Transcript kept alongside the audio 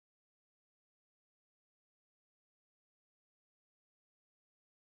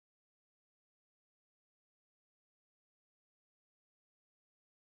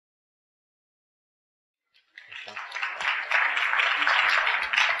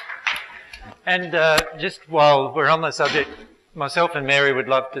And just while we're on the subject, myself and Mary would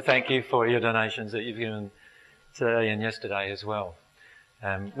love to thank you for your donations that you've given today and yesterday as well.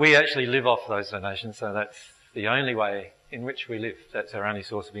 We actually live off those donations, so that's the only way in which we live. That's our only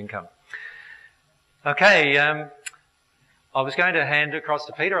source of income. Okay, I was going to hand across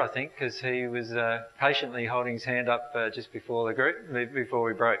to Peter, I think, because he was patiently holding his hand up just before the group, before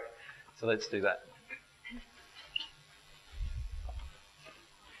we broke. So let's do that.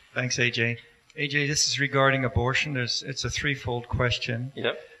 Thanks, AJ. AJ, this is regarding abortion. It's a threefold question.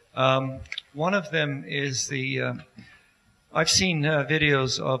 Yep. One of them is I've seen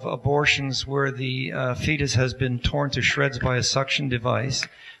videos of abortions where the fetus has been torn to shreds by a suction device.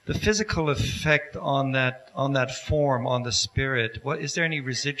 The physical effect on that form, on the spirit, is there any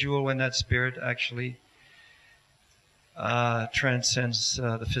residual when that spirit actually transcends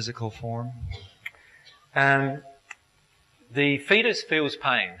the physical form? The fetus feels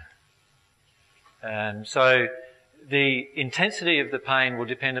pain. So the intensity of the pain will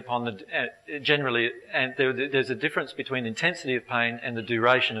depend upon generally, and there's a difference between intensity of pain and the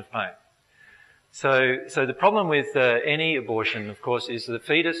duration of pain. So the problem with any abortion, of course, is the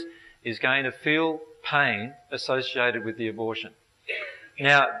fetus is going to feel pain associated with the abortion.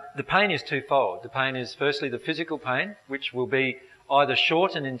 Now, the pain is twofold. The pain is firstly the physical pain, which will be either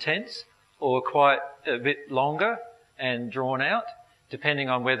short and intense or quite a bit longer and drawn out, depending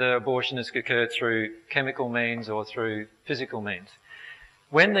on whether abortion has occurred through chemical means or through physical means.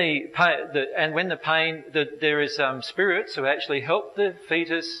 When there is spirits who actually help the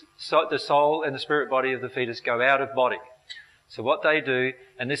fetus, the soul and the spirit body of the fetus go out of body. So what they do,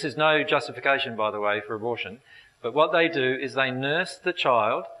 and this is no justification, by the way, for abortion, but what they do is they nurse the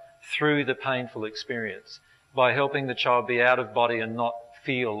child through the painful experience by helping the child be out of body and not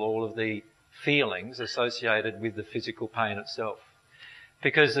feel all of the feelings associated with the physical pain itself.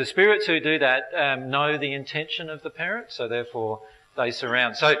 Because the spirits who do that know the intention of the parent, so therefore they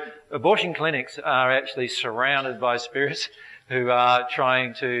surround. So abortion clinics are actually surrounded by spirits who are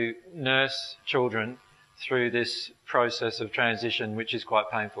trying to nurse children through this process of transition, which is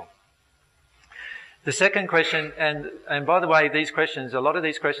quite painful. The second question, and by the way, a lot of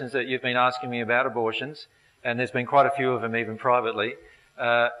these questions that you've been asking me about abortions, and there's been quite a few of them even privately,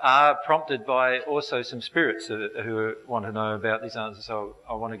 are prompted by also some spirits who want to know about these answers, so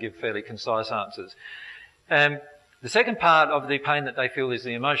I want to give fairly concise answers. The second part of the pain that they feel is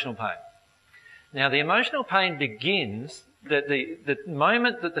the emotional pain. Now, the emotional pain begins that the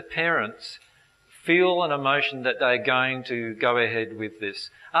moment that the parents feel an emotion that they're going to go ahead with this.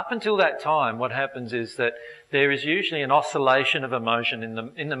 Up until that time, what happens is that there is usually an oscillation of emotion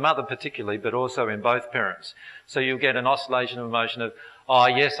in the mother particularly, but also in both parents. So you'll get an oscillation of emotion of, oh,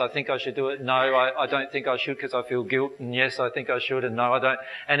 yes, I think I should do it. No, I don't think I should because I feel guilt. And yes, I think I should. And no, I don't.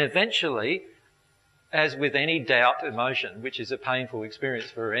 And eventually, as with any doubt emotion, which is a painful experience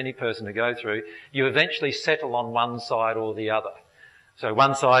for any person to go through, you eventually settle on one side or the other. So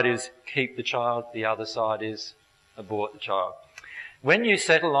one side is keep the child, the other side is abort the child. When you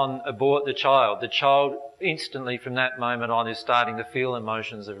settle on abort the child instantly from that moment on is starting to feel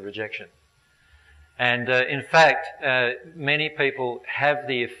emotions of rejection. And in fact, many people have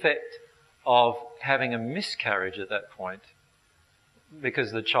the effect of having a miscarriage at that point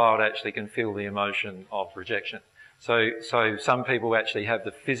because the child actually can feel the emotion of rejection. So some people actually have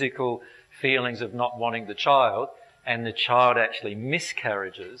the physical feelings of not wanting the child, and the child actually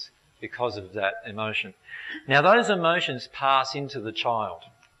miscarriages because of that emotion. Now, those emotions pass into the child.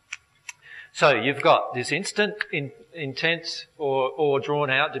 So you've got this instant, intense or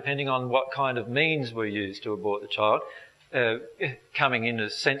drawn out, depending on what kind of means were used to abort the child, coming in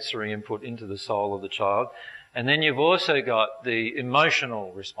as sensory input into the soul of the child. And then you've also got the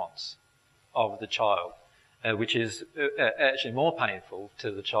emotional response of the child, which is actually more painful to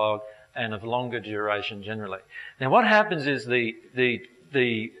the child and of longer duration generally. Now what happens is a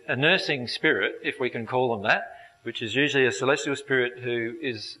nursing spirit, if we can call them that, which is usually a celestial spirit who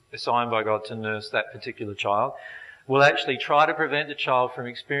is assigned by God to nurse that particular child, will actually try to prevent the child from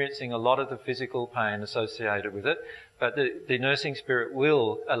experiencing a lot of the physical pain associated with it, but the nursing spirit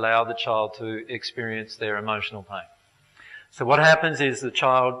will allow the child to experience their emotional pain. So what happens is the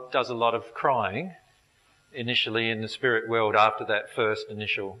child does a lot of crying initially in the spirit world after that first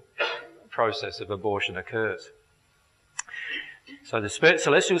initial process of abortion occurs. So the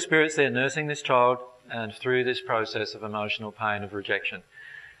celestial spirits, they're nursing this child and through this process of emotional pain of rejection.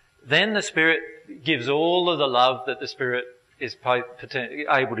 Then the spirit gives all of the love that the spirit is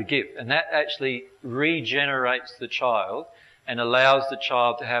able to give, and that actually regenerates the child and allows the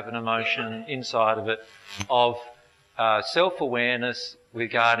child to have an emotion inside of it of self-awareness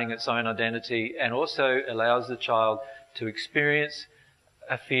regarding its own identity, and also allows the child to experience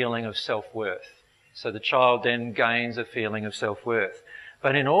a feeling of self-worth. So the child then gains a feeling of self-worth.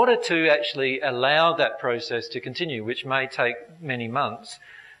 But in order to actually allow that process to continue, which may take many months,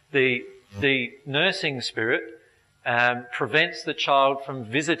 the nursing spirit prevents the child from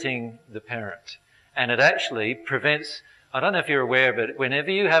visiting the parent. And it actually prevents, I don't know if you're aware, but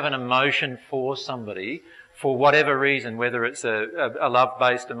whenever you have an emotion for somebody, for whatever reason, whether it's a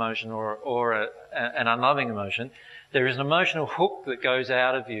love-based emotion or an unloving emotion, there is an emotional hook that goes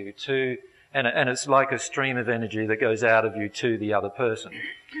out of you to, and it's like a stream of energy that goes out of you to the other person.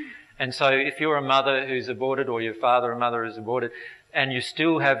 And so if you're a mother who's aborted, or your father or mother is aborted, and you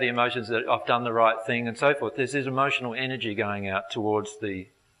still have the emotions that I've done the right thing and so forth, there's this emotional energy going out towards the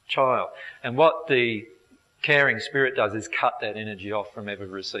child. And what the caring spirit does is cut that energy off from ever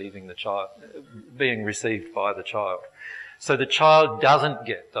receiving the child, being received by the child. So the child doesn't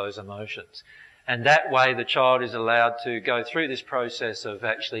get those emotions. And that way the child is allowed to go through this process of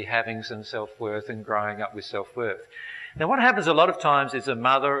actually having some self-worth and growing up with self-worth. Now what happens a lot of times is a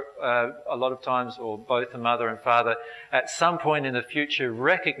mother, or both the mother and father, at some point in the future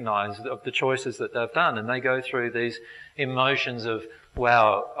recognise of the choices that they've done, and they go through these emotions of,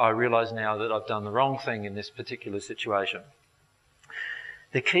 wow, I realise now that I've done the wrong thing in this particular situation.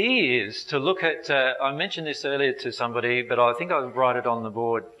 The key is to look at, I mentioned this earlier to somebody, but I think I'll write it on the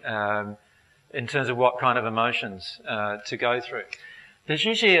board in terms of what kind of emotions to go through. There's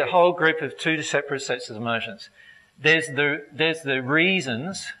usually a whole group of two separate sets of emotions. There's the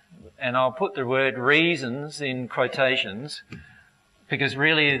reasons, and I'll put the word reasons in quotations, because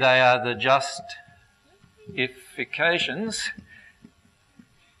really they are the justifications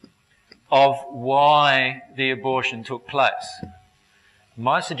of why the abortion took place.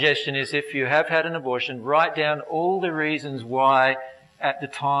 My suggestion is, if you have had an abortion, write down all the reasons why at the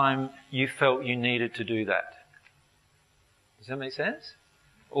time you felt you needed to do that. Does that make sense?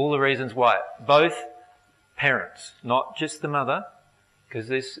 All the reasons why. Both parents, not just the mother, because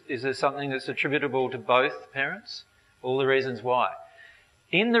this is something that's attributable to both parents. All the reasons why.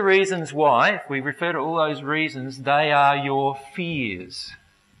 In the reasons why, if we refer to all those reasons, they are your fears.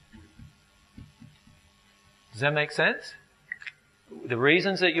 Does that make sense? The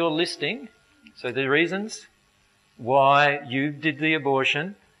reasons that you're listing, so the reasons why you did the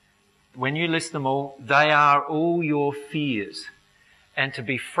abortion, when you list them all, they are all your fears. And to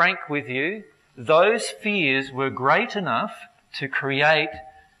be frank with you, those fears were great enough to create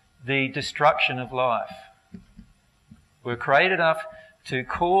the destruction of life. Were great enough to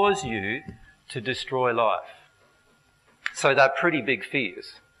cause you to destroy life. So they're pretty big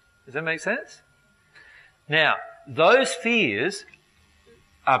fears. Does that make sense? Now, those fears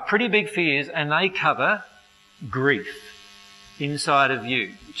are pretty big fears, and they cover grief inside of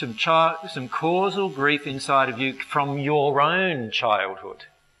you. Some causal grief inside of you from your own childhood.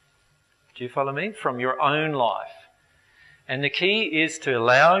 Do you follow me? From your own life. And the key is to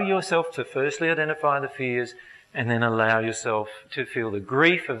allow yourself to firstly identify the fears, and then allow yourself to feel the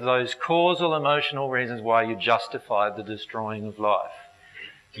grief of those causal emotional reasons why you justified the destroying of life.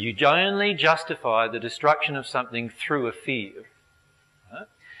 You only justify the destruction of something through a fear. Right?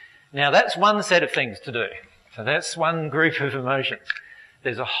 Now that's one set of things to do. So that's one group of emotions.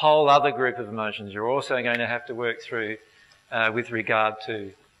 There's a whole other group of emotions you're also going to have to work through with regard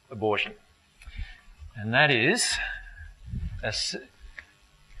to abortion. And that is,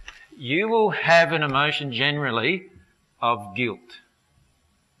 you will have an emotion generally of guilt.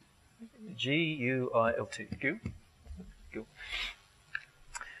 G-U-I-L-T. Guilt.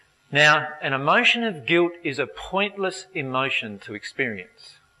 Now, an emotion of guilt is a pointless emotion to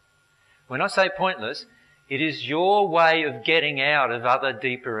experience. When I say pointless, it is your way of getting out of other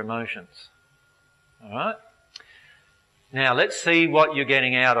deeper emotions. All right? Now, let's see what you're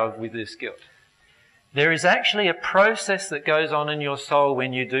getting out of with this guilt. There is actually a process that goes on in your soul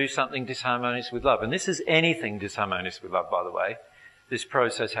when you do something disharmonious with love. And this is anything disharmonious with love, by the way. This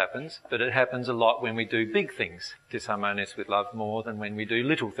process happens, but it happens a lot when we do big things disharmonious with love more than when we do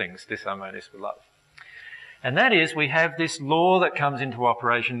little things disharmonious with love. And that is, we have this law that comes into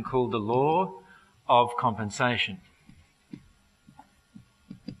operation called the law of compensation.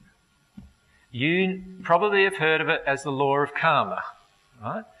 You probably have heard of it as the law of karma,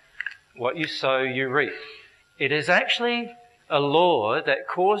 right? What you sow, you reap. It is actually a law that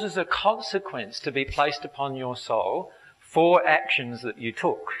causes a consequence to be placed upon your soul for actions that you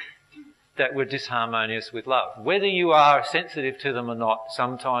took that were disharmonious with love. Whether you are sensitive to them or not,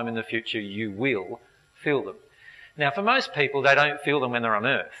 sometime in the future you will feel them. Now, for most people, they don't feel them when they're on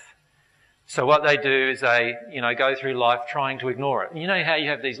earth. So what they do is they, go through life trying to ignore it. You know how you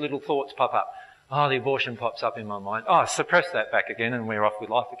have these little thoughts pop up? Oh, the abortion pops up in my mind. Oh, suppress that back again and we're off with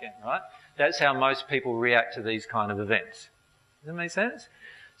life again, right? That's how most people react to these kind of events. Does that make sense?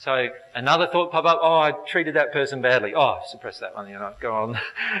 So another thought pop up, oh, I treated that person badly. Oh, suppress that one, go on,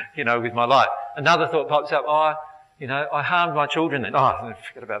 with my life. Another thought pops up, oh, I harmed my children then. Oh,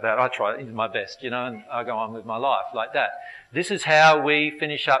 forget about that. I tried my best, and I go on with my life like that. This is how we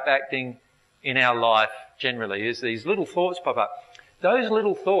finish up acting in our life generally, is these little thoughts pop up. Those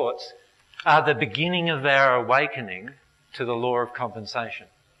little thoughts are the beginning of our awakening to the law of compensation.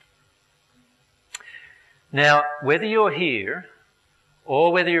 Now, whether you're here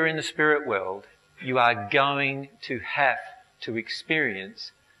or whether you're in the spirit world, you are going to have to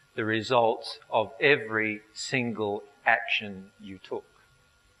experience the results of every single action you took.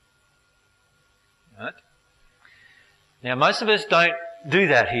 Right? Now, most of us don't do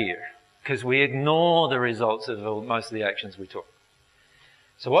that here because we ignore the results of most of the actions we took.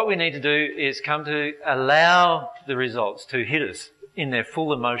 So what we need to do is come to allow the results to hit us in their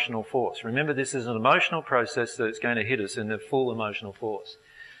full emotional force. Remember, this is an emotional process that's going to hit us in their full emotional force.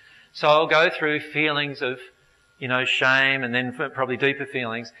 So I'll go through feelings of, shame and then probably deeper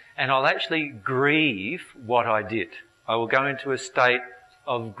feelings, and I'll actually grieve what I did. I will go into a state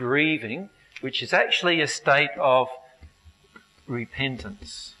of grieving, which is actually a state of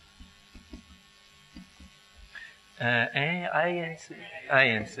repentance. A-N-C-E.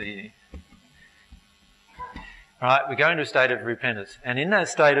 Right, we go into a state of repentance. And in that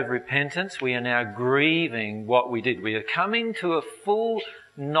state of repentance, we are now grieving what we did. We are coming to a full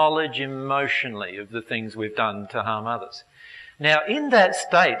knowledge emotionally of the things we've done to harm others. Now, in that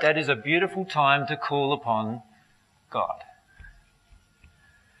state, that is a beautiful time to call upon God.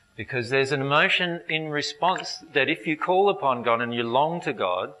 Because there's an emotion in response that if you call upon God and you long to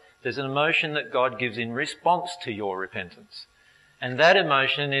God, there's an emotion that God gives in response to your repentance. And that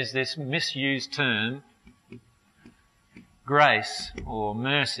emotion is this misused term, grace or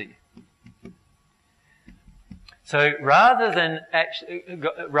mercy. So rather than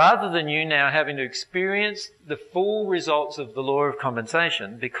you now having to experience the full results of the law of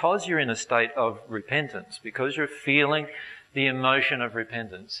compensation, because you're in a state of repentance, because you're feeling the emotion of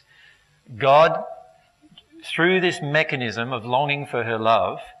repentance, God, through this mechanism of longing for her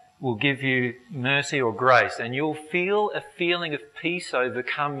love, will give you mercy or grace, and you'll feel a feeling of peace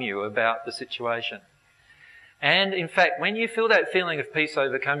overcome you about the situation. And in fact, when you feel that feeling of peace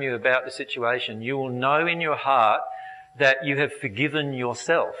overcome you about the situation, you will know in your heart that you have forgiven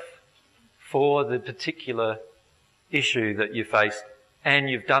yourself for the particular issue that you faced.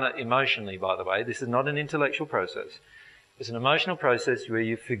 And you've done it emotionally, by the way. This is not an intellectual process. It's an emotional process where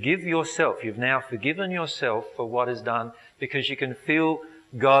you forgive yourself. You've now forgiven yourself for what is done because you can feel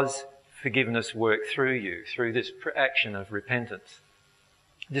God's forgiveness work through you, through this action of repentance.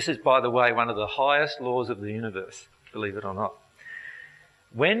 This is, by the way, one of the highest laws of the universe, believe it or not.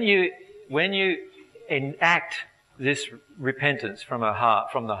 When you enact this repentance from the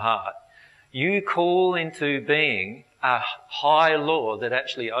heart, you call into being a high law that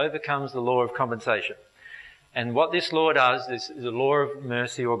actually overcomes the law of compensation. And what this law does, this is the law of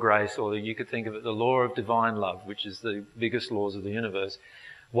mercy or grace, or you could think of it the law of divine love, which is the biggest laws of the universe.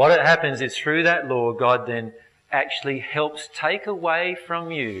 What it happens is through that law, God then actually helps take away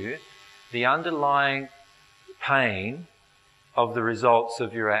from you the underlying pain of the results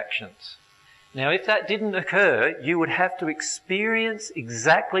of your actions. Now, if that didn't occur, you would have to experience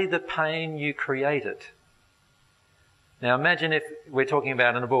exactly the pain you created. Now, imagine if we're talking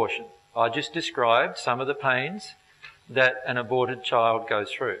about an abortion. I just described some of the pains that an aborted child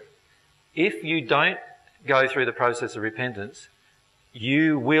goes through. If you don't go through the process of repentance,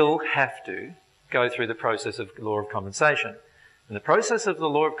 you will have to go through the process of the law of compensation. And the process of the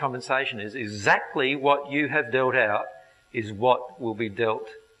law of compensation is exactly what you have dealt out is what will be dealt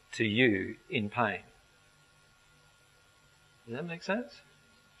to you in pain. Does that make sense?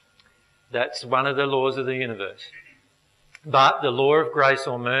 That's one of the laws of the universe. But the law of grace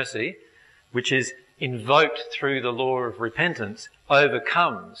or mercy, which is invoked through the law of repentance,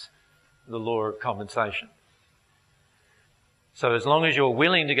 overcomes the law of compensation. So as long as you're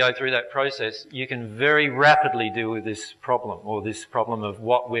willing to go through that process, you can very rapidly deal with this problem, or this problem of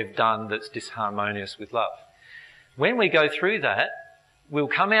what we've done that's disharmonious with love. When we go through that, we'll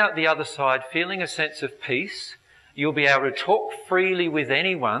come out the other side feeling a sense of peace. You'll be able to talk freely with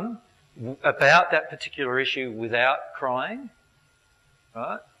anyone about that particular issue without crying,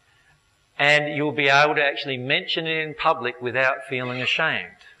 right? And you'll be able to actually mention it in public without feeling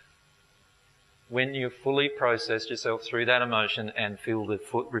ashamed. when you've fully processed yourself through that emotion and feel the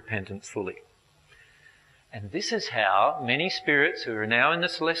repentance fully. And this is how many spirits who are now in the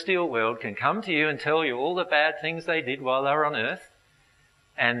celestial world can come to you and tell you all the bad things they did while they were on earth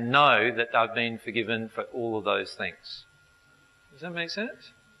and know that they've been forgiven for all of those things. Does that make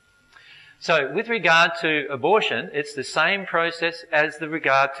sense? So with regard to abortion, it's the same process as the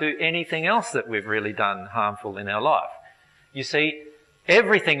regard to anything else that we've really done harmful in our life. You see,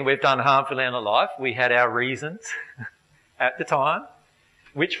 everything we've done harmful in our life, we had our reasons at the time,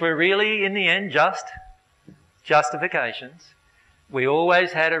 which were really, in the end, just justifications. We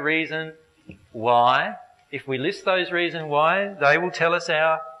always had a reason why. If we list those reasons why, they will tell us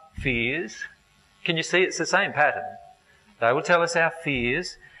our fears. Can you see it's the same pattern? They will tell us our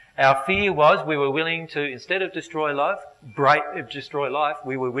fears. Our fear was we were willing to, instead of destroy life,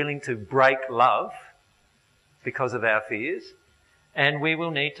 we were willing to break love because of our fears. And we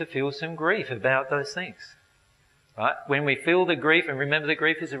will need to feel some grief about those things. Right? When we feel the grief, and remember the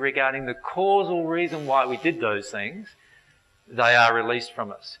grief is regarding the causal reason why we did those things, they are released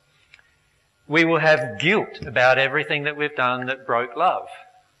from us. We will have guilt about everything that we've done that broke love,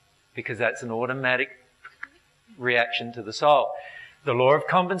 because that's an automatic reaction to the soul. The law of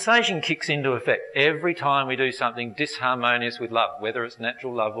compensation kicks into effect every time we do something disharmonious with love, whether it's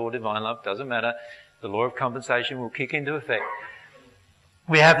natural love or divine love, doesn't matter. The law of compensation will kick into effect.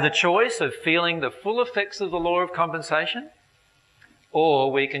 We have the choice of feeling the full effects of the law of compensation,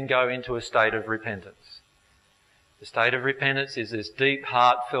 or we can go into a state of repentance. The state of repentance is this deep,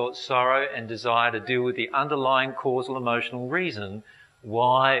 heartfelt sorrow and desire to deal with the underlying causal emotional reason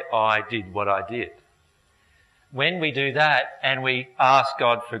why I did what I did. When we do that and we ask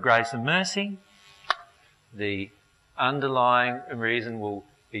God for grace and mercy, the underlying reason will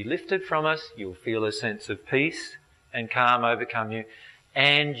be lifted from us. You'll feel a sense of peace and calm overcome you,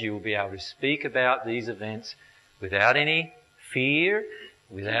 and you'll be able to speak about these events without any fear,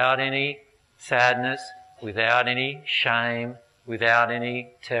 without any sadness, without any shame, without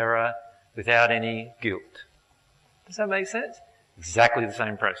any terror, without any guilt. Does that make sense? Exactly the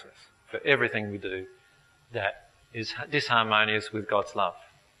same process for everything we do that is disharmonious with God's love.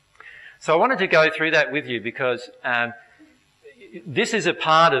 So I wanted to go through that with you because this is a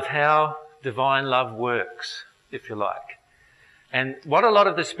part of how divine love works, if you like. And what a lot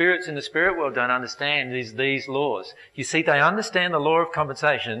of the spirits in the spirit world don't understand is these laws. You see, they understand the law of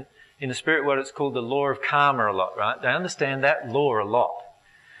compensation. In the spirit world, it's called the law of karma a lot, right? They understand that law a lot.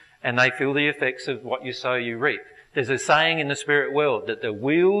 And they feel the effects of what you sow, you reap. There's a saying in the spirit world that the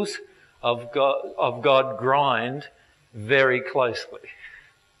wheels of God grind very closely.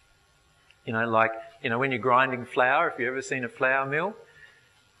 You know, like, when you're grinding flour, if you've ever seen a flour mill,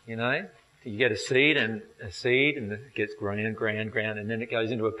 you get a seed and it gets ground, and then it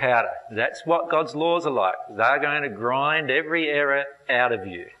goes into a powder. That's what God's laws are like. They're going to grind every error out of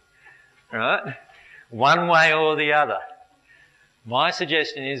you. Right? One way or the other. My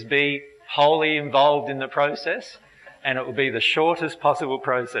suggestion is be wholly involved in the process, and it will be the shortest possible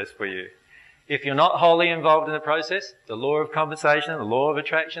process for you. If you're not wholly involved in the process, the law of compensation, the law of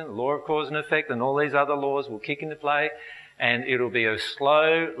attraction, the law of cause and effect, and all these other laws will kick into play, and it'll be a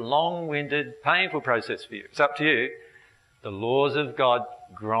slow, long-winded, painful process for you. It's up to you. The laws of God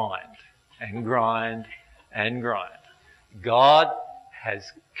grind and grind and grind. God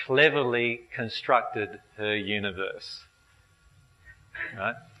has cleverly constructed her universe.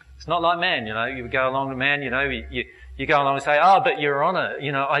 Right? It's not like man, you go along to man, you go along and say, oh, but Your Honour,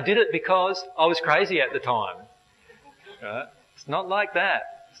 I did it because I was crazy at the time. Right? It's not like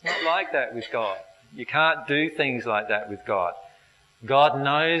that. It's not like that with God. You can't do things like that with God. God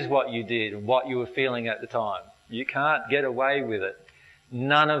knows what you did and what you were feeling at the time. You can't get away with it.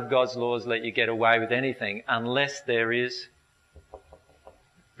 None of God's laws let you get away with anything unless there is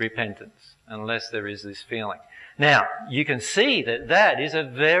repentance, unless there is this feeling. Now, you can see that is a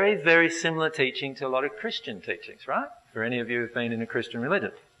very, very similar teaching to a lot of Christian teachings, right? For any of you who've been in a Christian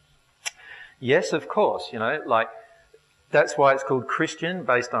religion. Yes, of course, that's why it's called Christian,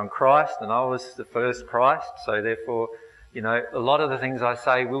 based on Christ, and I was the first Christ, so therefore, a lot of the things I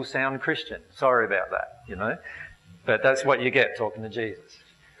say will sound Christian. Sorry about that, but that's what you get talking to Jesus.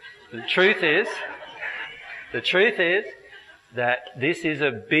 The truth is that this is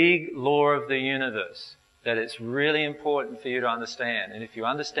a big law of the universe, that it's really important for you to understand. And if you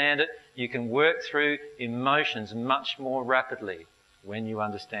understand it, you can work through emotions much more rapidly when you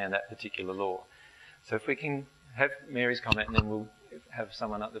understand that particular law. So if we can have Mary's comment, and then we'll have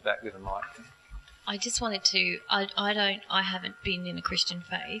someone up the back with a mic. I just wanted to, I haven't been in a Christian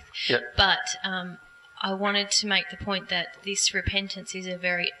faith, yep. But I wanted to make the point that this repentance is a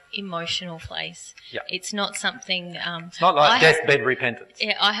very emotional place. Yeah. It's not something... it's not like deathbed repentance.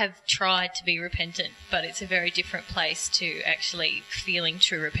 Yeah, I have tried to be repentant, but it's a very different place to actually feeling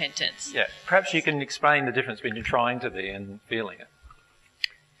true repentance. Yeah. Perhaps you can explain the difference between trying to be and feeling it.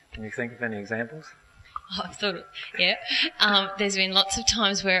 Can you think of any examples? I've thought, yeah. There's been lots of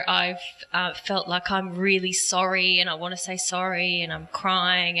times where I've felt like I'm really sorry and I want to say sorry and I'm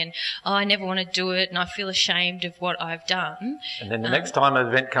crying and I never want to do it and I feel ashamed of what I've done. And then the next time an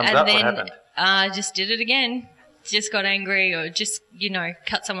event comes up, what happened? I just did it again. Just got angry or just,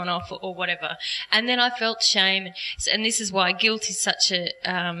 cut someone off or whatever. And then I felt shame. And this is why guilt is such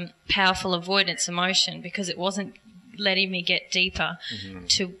a powerful avoidance emotion, because it wasn't letting me get deeper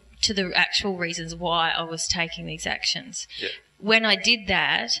to the actual reasons why I was taking these actions. Yeah. When I did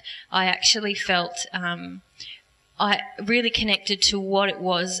that, I actually felt I really connected to what it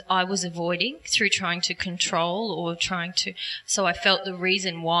was I was avoiding through trying to control or so I felt the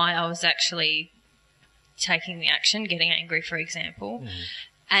reason why I was actually taking the action, getting angry, for example.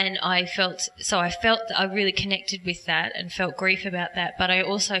 And I felt that I really connected with that and felt grief about that, but I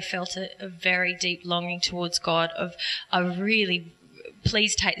also felt a very deep longing towards God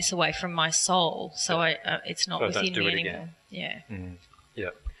please take this away from my soul, so it's not within me anymore. Yeah. Yeah.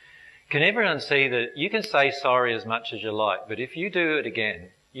 Can everyone see that you can say sorry as much as you like, but if you do it again,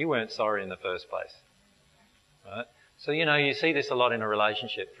 you weren't sorry in the first place, right? So you see this a lot in a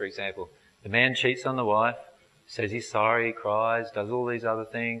relationship. For example, the man cheats on the wife, says he's sorry, cries, does all these other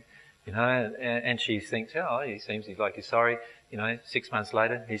things, and she thinks, he seems like he's sorry. 6 months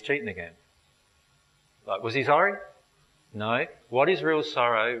later, he's cheating again. Like, was he sorry? No. What is real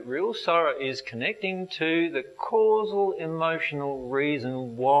sorrow? Real sorrow is connecting to the causal emotional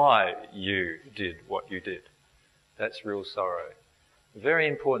reason why you did what you did. That's real sorrow. A very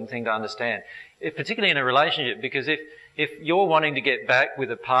important thing to understand, particularly in a relationship, because if you're wanting to get back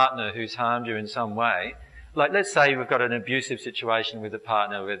with a partner who's harmed you in some way, like let's say we've got an abusive situation with a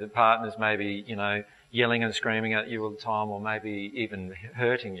partner where the partner's maybe, yelling and screaming at you all the time, or maybe even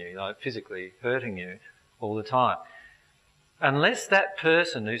hurting you, like physically hurting you all the time. Unless that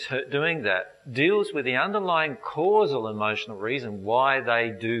person who's doing that deals with the underlying causal emotional reason why they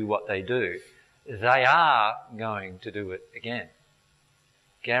do what they do, they are going to do it again.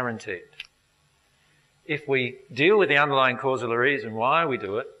 Guaranteed. If we deal with the underlying causal reason why we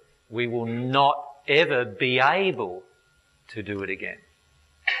do it, we will not ever be able to do it again.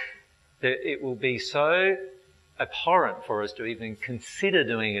 It will be so abhorrent for us to even consider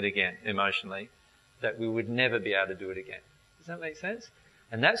doing it again emotionally that we would never be able to do it again. Does that make sense?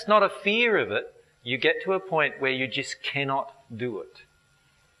 And that's not a fear of it. You get to a point where you just cannot do it.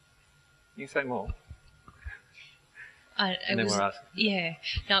 You say more. Yeah.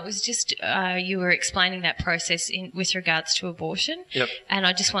 No, it was just you were explaining that process with regards to abortion. Yep. And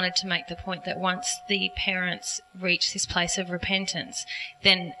I just wanted to make the point that once the parents reach this place of repentance,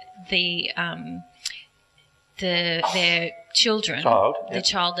 then their children, the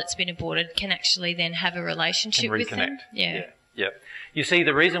child that's been aborted, can actually then have a relationship with them. Yeah. You see,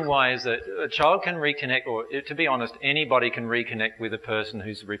 the reason why is that a child can reconnect, or to be honest, anybody can reconnect with a person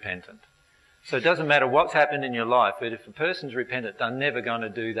who's repentant. So it doesn't matter what's happened in your life, but if a person's repentant, they're never going to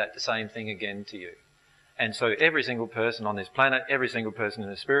do the same thing again to you. And so every single person on this planet, every single person in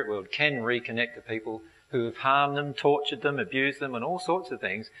the spirit world can reconnect to people who have harmed them, tortured them, abused them, and all sorts of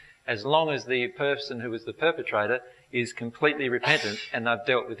things, as long as the person who was the perpetrator is completely repentant and they've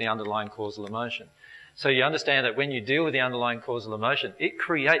dealt with the underlying causal emotion. So you understand that when you deal with the underlying causal emotion, it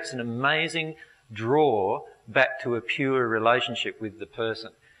creates an amazing draw back to a pure relationship with the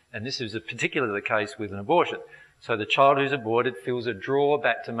person. And this is particularly the case with an abortion. So the child who's aborted feels a draw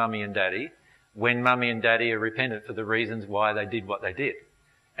back to mummy and daddy when mummy and daddy are repentant for the reasons why they did what they did.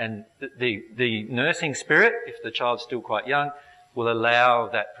 And the nursing spirit, if the child's still quite young, will allow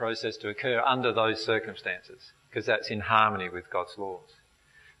that process to occur under those circumstances, because that's in harmony with God's laws.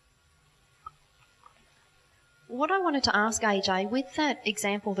 What I wanted to ask, AJ, with that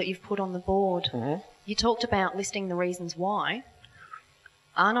example that you've put on the board, you talked about listing the reasons why.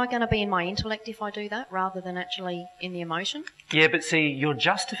 Aren't I going to be in my intellect if I do that rather than actually in the emotion? Yeah, but see, your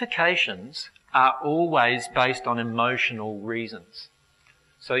justifications are always based on emotional reasons.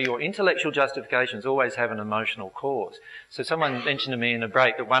 So your intellectual justifications always have an emotional cause. So someone mentioned to me in a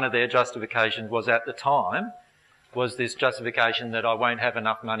break that one of their justifications was at the time was this justification that I won't have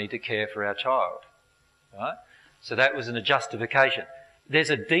enough money to care for our child. Right? So that was a justification. There's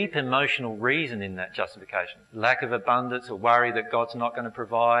a deep emotional reason in that justification. Lack of abundance, or worry that God's not going to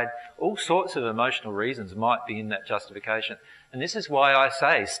provide. All sorts of emotional reasons might be in that justification. And this is why I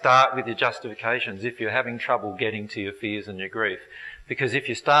say start with your justifications if you're having trouble getting to your fears and your grief. Because if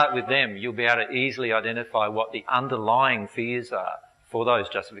you start with them, you'll be able to easily identify what the underlying fears are for those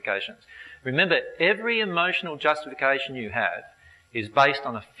justifications. Remember, every emotional justification you have is based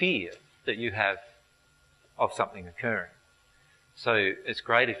on a fear that you have of something occurring. So it's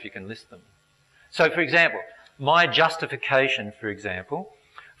great if you can list them. So, for example, my justification, for example,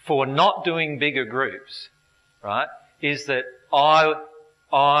 for not doing bigger groups, right, is that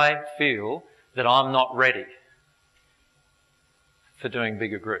I feel that I'm not ready for doing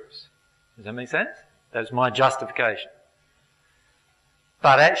bigger groups. Does that make sense? That's my justification.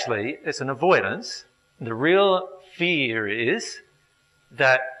 But actually, it's an avoidance. The real fear is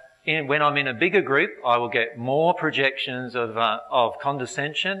that when I'm in a bigger group, I will get more projections of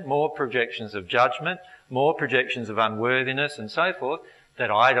condescension, more projections of judgment, more projections of unworthiness and so forth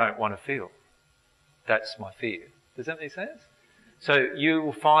that I don't want to feel. That's my fear. Does that make sense? So you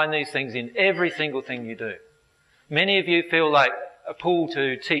will find these things in every single thing you do. Many of you feel like a pull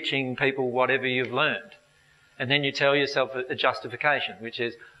to teaching people whatever you've learned. And then you tell yourself a justification, which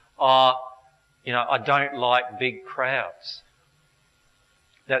is, I don't like big crowds.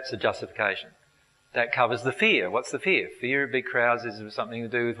 That's the justification. That covers the fear. What's the fear? Fear of big crowds is something to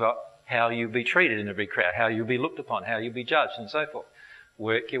do with how you'll be treated in a big crowd, how you'll be looked upon, how you'll be judged, and so forth.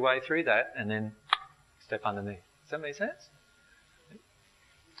 Work your way through that and then step underneath. Does that make sense?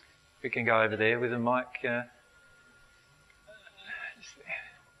 We can go over there with a mic.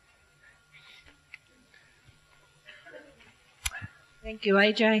 Thank you,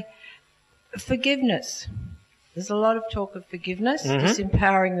 AJ. Forgiveness. There's a lot of talk of forgiveness,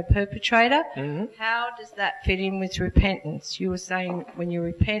 disempowering the perpetrator. How does that fit in with repentance? You were saying when you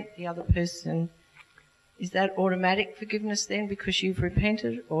repent, the other person, is that automatic forgiveness then because you've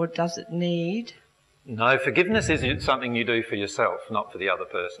repented, or does it need? No, forgiveness is something you do for yourself, not for the other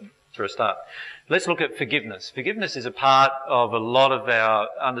person, for a start. Let's look at forgiveness. Forgiveness is a part of a lot of our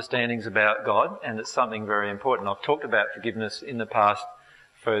understandings about God, and it's something very important. I've talked about forgiveness in the past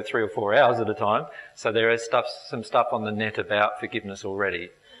for 3 or 4 hours at a time, so there is some stuff on the net about forgiveness already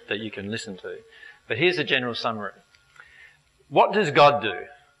that you can listen to. But here's a general summary. What does God do?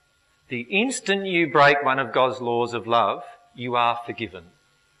 The instant you break one of God's laws of love, you are forgiven.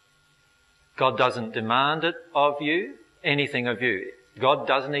 God doesn't demand it of you, anything of you. God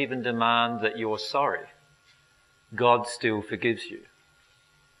doesn't even demand that you're sorry. God still forgives you.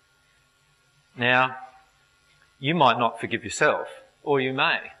 Now, you might not forgive yourself, or you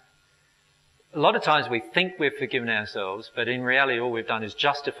may. A lot of times we think we've forgiven ourselves, but in reality all we've done is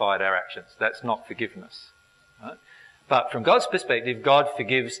justified our actions. That's not forgiveness. Right? But from God's perspective, God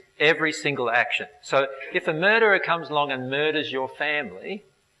forgives every single action. So if a murderer comes along and murders your family,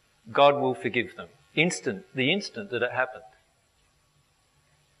 God will forgive them. The instant that it happened.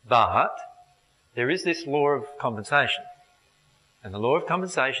 But there is this law of compensation. And the law of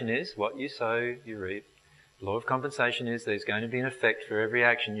compensation is what you sow, you reap. The law of compensation is there's going to be an effect for every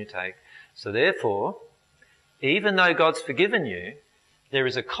action you take. So therefore, even though God's forgiven you, there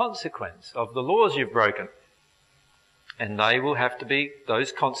is a consequence of the laws you've broken. And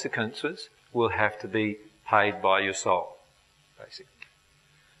those consequences will have to be paid by your soul, basically.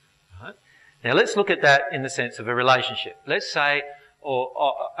 Right? Now let's look at that in the sense of a relationship. Let's say or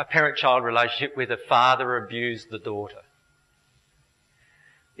a parent-child relationship where the father abused the daughter.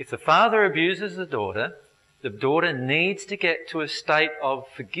 If the father abuses the daughter needs to get to a state of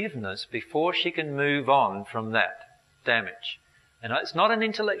forgiveness before she can move on from that damage. And it's not an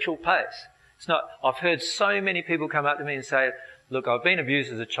intellectual pace. I've heard so many people come up to me and say, look, I've been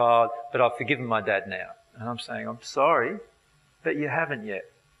abused as a child, but I've forgiven my dad now. And I'm saying, I'm sorry, but you haven't yet,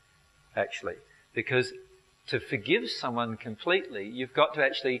 actually. Because to forgive someone completely, you've got to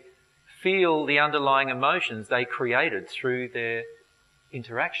actually feel the underlying emotions they created through their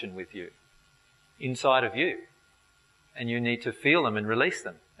interaction with you, inside of you. And you need to feel them and release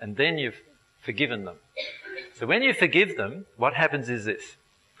them. And then you've forgiven them. So when you forgive them, what happens is this.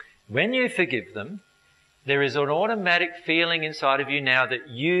 When you forgive them, there is an automatic feeling inside of you now that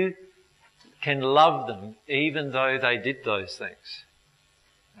you can love them even though they did those things.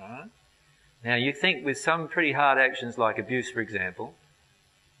 All right? Now you think with some pretty hard actions like abuse, for example,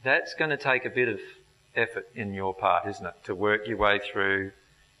 that's going to take a bit of effort in your part, isn't it, to work your way through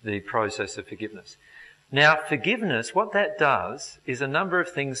the process of forgiveness. Now forgiveness, what that does is a number of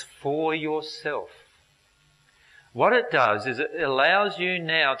things for yourself. What it does is it allows you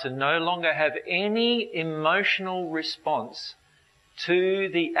now to no longer have any emotional response to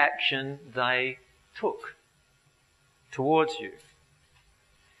the action they took towards you.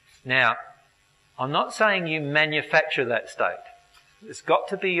 Now, I'm not saying you manufacture that state. It's got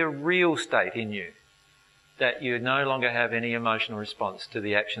to be a real state in you, that you no longer have any emotional response to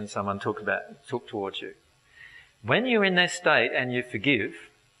the action someone took towards you. When you're in that state and you forgive,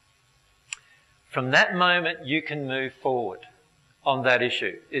 from that moment you can move forward on that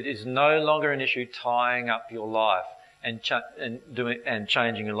issue. It is no longer an issue tying up your life and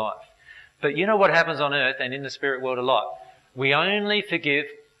changing your life. But you know what happens on earth and in the spirit world a lot? We only forgive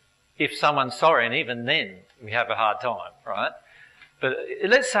if someone's sorry, and even then we have a hard time, right? But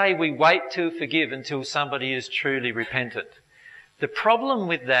let's say we wait to forgive until somebody is truly repentant. The problem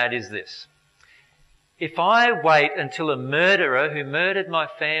with that is this. If I wait until a murderer who murdered my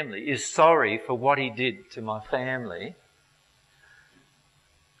family is sorry for what he did to my family,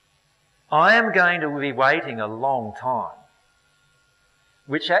 I am going to be waiting a long time,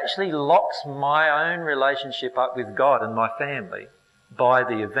 which actually locks my own relationship up with God and my family by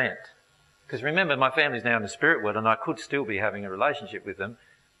the event. Because remember, my family's now in the spirit world and I could still be having a relationship with them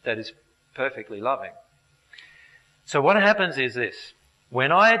that is perfectly loving. So what happens is this.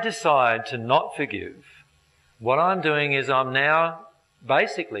 When I decide to not forgive, what I'm doing is I'm now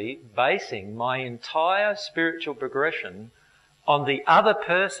basically basing my entire spiritual progression on the other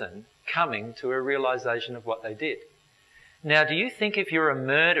person coming to a realization of what they did. Now, do you think if you're a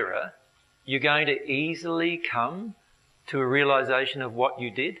murderer, you're going to easily come to a realization of what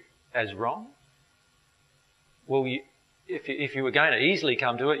you did as wrong? Well, if you were going to easily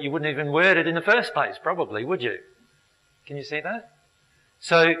come to it, you wouldn't even word it in the first place, probably, would you? Can you see that?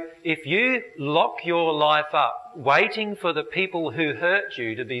 So if you lock your life up waiting for the people who hurt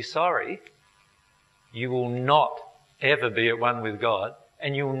you to be sorry, you will not ever be at one with God,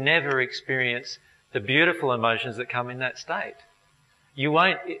 and you'll never experience the beautiful emotions that come in that state. You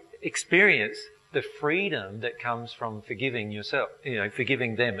won't experience the freedom that comes from forgiving yourself,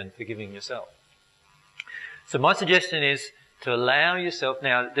 forgiving them and forgiving yourself. So my suggestion is to allow yourself.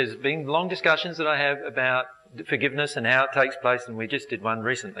 Now, there's been long discussions that I have about forgiveness and how it takes place, and we just did one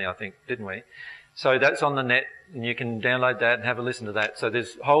recently, I think, didn't we? So that's on the net, and you can download that and have a listen to that. So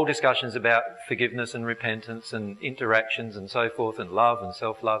there's whole discussions about forgiveness and repentance and interactions and so forth, and love and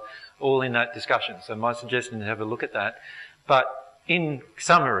self-love, all in that discussion. So my suggestion is to have a look at that. But in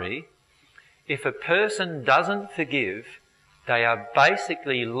summary, if a person doesn't forgive, they are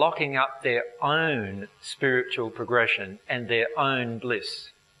basically locking up their own spiritual progression and their own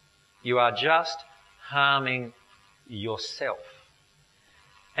bliss. You are just harming yourself.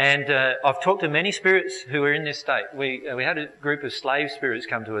 And I've talked to many spirits who are in this state. We had a group of slave spirits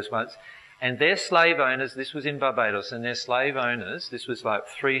come to us once, and their slave owners, this was in Barbados, and their slave owners, this was like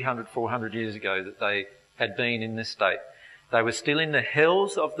 300, 400 years ago that they had been in this state. They were still in the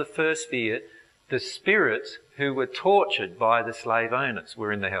hells of the first sphere. The spirits who were tortured by the slave owners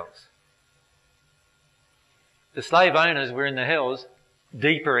were in the hells. The slave owners were in the hells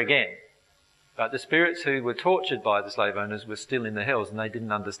deeper again. But the spirits who were tortured by the slave owners were still in the hells, and they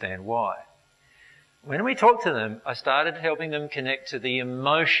didn't understand why. When we talked to them, I started helping them connect to the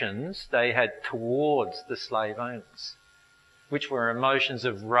emotions they had towards the slave owners, which were emotions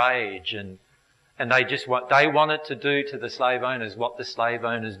of rage, and they wanted to do to the slave owners what the slave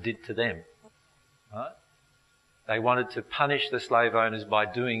owners did to them. Right? They wanted to punish the slave owners by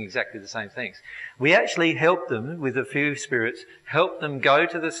doing exactly the same things. We actually helped them, with a few spirits, helped them go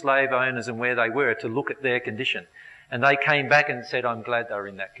to the slave owners and where they were to look at their condition. And they came back and said, I'm glad they were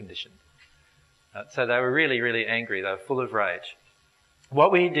in that condition. So they were really, really angry. They were full of rage.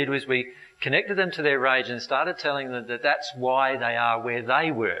 What we did was we connected them to their rage and started telling them that that's why they are where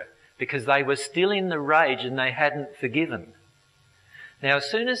they were, because they were still in the rage and they hadn't forgiven. Now, as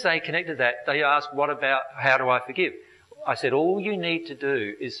soon as they connected that, they asked, how do I forgive? I said, all you need to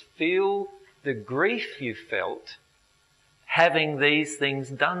do is feel the grief you felt having these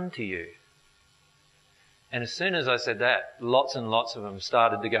things done to you. And as soon as I said that, lots and lots of them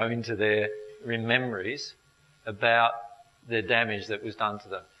started to go into their memories about the damage that was done to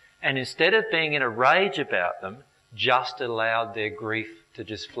them. And instead of being in a rage about them, just allowed their grief to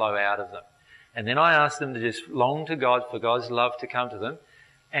just flow out of them. And then I asked them to just long to God for God's love to come to them.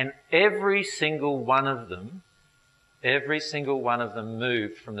 And every single one of them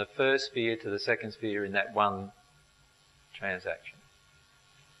moved from the first sphere to the second sphere in that one transaction.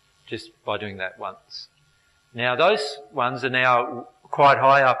 Just by doing that once. Now those ones are now quite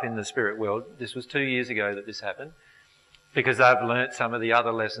high up in the spirit world. This was 2 years ago that this happened, because they've learnt some of the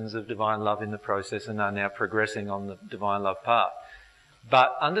other lessons of divine love in the process and are now progressing on the divine love path.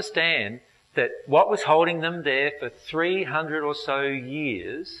 But understand that what was holding them there for 300 or so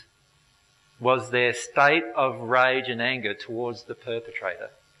years was their state of rage and anger towards the perpetrator.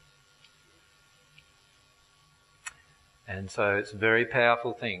 And so it's a very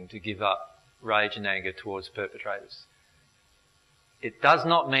powerful thing to give up rage and anger towards perpetrators. It does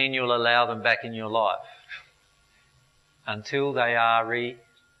not mean you'll allow them back in your life until they are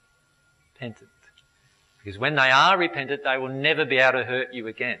repentant. Because when they are repentant, they will never be able to hurt you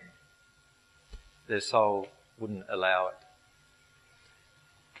again. Their soul wouldn't allow it.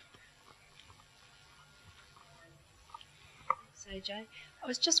 Thanks, AJ. I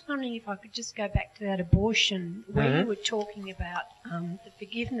was just wondering if I could just go back to that abortion where you were talking about the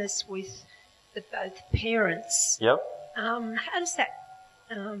forgiveness with both parents. Yep. How's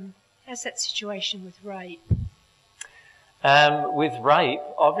that situation with rape? With rape,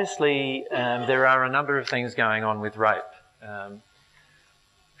 obviously, there are a number of things going on with rape.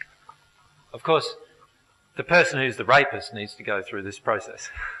 Of course, the person who's the rapist needs to go through this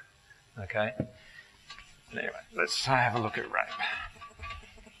process. Okay? Anyway, let's have a look at rape.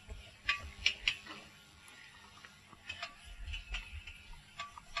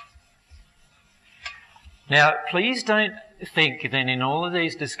 Now, please don't think then in all of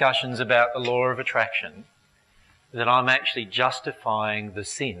these discussions about the law of attraction that I'm actually justifying the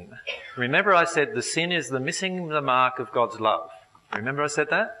sin. Remember I said the sin is the missing the mark of God's love. Remember I said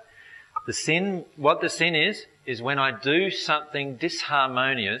that? The sin, what the sin is when I do something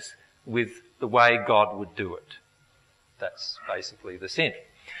disharmonious with the way God would do it. That's basically the sin.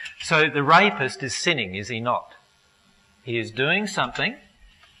 So the rapist is sinning, is he not? He is doing something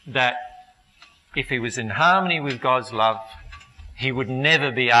that if he was in harmony with God's love, he would never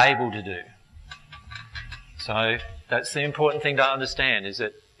be able to do. So that's the important thing to understand, is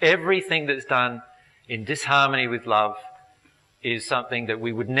that everything that's done in disharmony with love is something that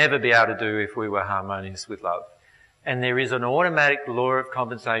we would never be able to do if we were harmonious with love. And there is an automatic law of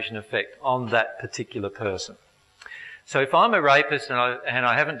compensation effect on that particular person. So if I'm a rapist and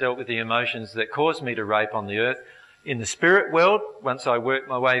I haven't dealt with the emotions that caused me to rape on the earth, in the spirit world, once I work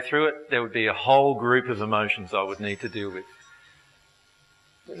my way through it, there would be a whole group of emotions I would need to deal with.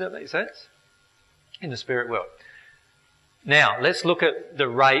 Does that make sense? In the spirit world. Now, let's look at the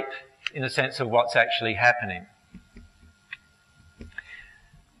rape in the sense of what's actually happening.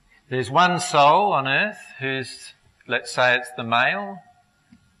 There's one soul on earth who's, let's say it's the male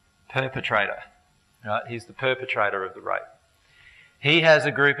perpetrator. Right? He's the perpetrator of the rape. He has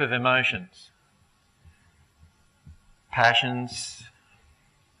a group of emotions. Passions,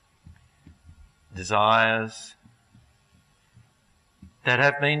 desires that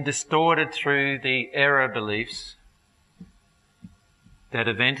have been distorted through the error beliefs that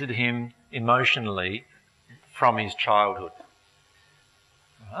have entered him emotionally from his childhood.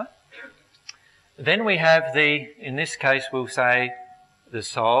 Right? Then we have in this case we'll say, the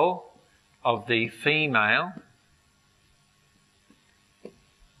soul of the female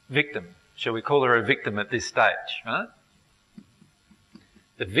victim. Shall we call her a victim at this stage, right?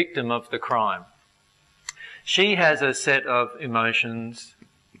 The victim of the crime. She has a set of emotions,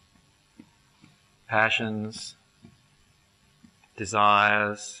 passions,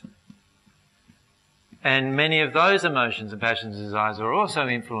 desires, and many of those emotions and passions and desires are also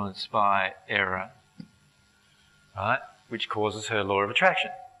influenced by error, right? Which causes her law of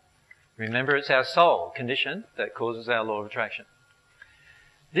attraction. Remember, it's our soul condition that causes our law of attraction.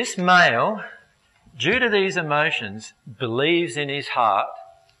 This male, due to these emotions, believes in his heart,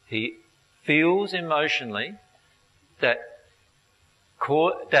 he feels emotionally that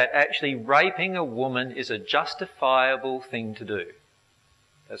actually raping a woman is a justifiable thing to do.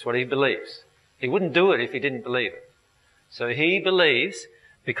 That's what he believes. He wouldn't do it if he didn't believe it. So he believes,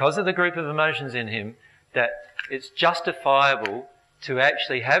 because of the group of emotions in him, that it's justifiable to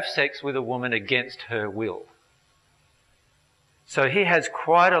actually have sex with a woman against her will. So he has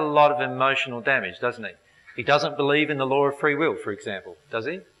quite a lot of emotional damage, doesn't he? He doesn't believe in the law of free will, for example, does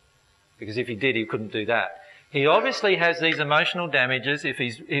he? Because if he did, he couldn't do that. He obviously has these emotional damages. If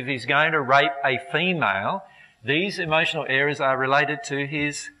he's going to rape a female, these emotional errors are related to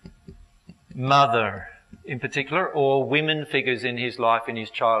his mother in particular, or women figures in his life in his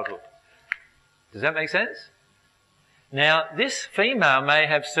childhood. Does that make sense? Now, this female may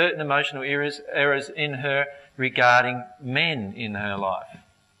have certain emotional errors in her regarding men in her life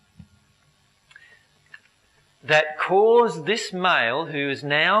that cause this male, who is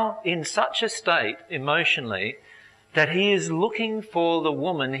now in such a state emotionally that he is looking for the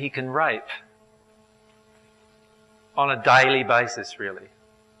woman he can rape on a daily basis, really.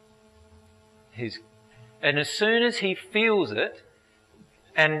 And as soon as he feels it,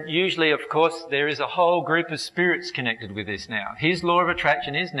 and usually, of course, there is a whole group of spirits connected with this now. His law of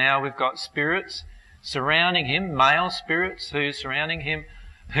attraction is now we've got spirits surrounding him, male spirits who are surrounding him,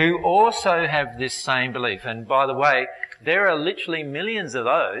 who also have this same belief. And by the way, There are literally millions of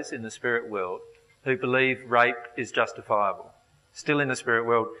those in the spirit world who believe rape is justifiable. Still in the spirit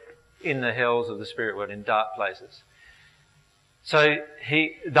world, in the hells of the spirit world, in dark places. So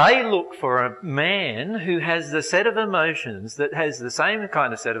they look for a man who has the set of emotions that has the same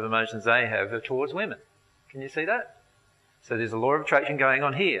kind of set of emotions they have towards women. Can you see that? So there's a law of attraction going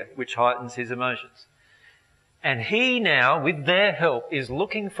on here, which heightens his emotions. And he now, with their help, is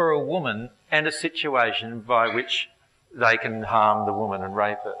looking for a woman and a situation by which they can harm the woman and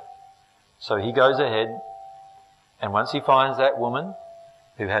rape her. So he goes ahead, and once he finds that woman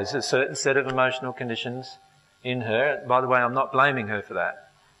who has a certain set of emotional conditions in her, by the way, I'm not blaming her for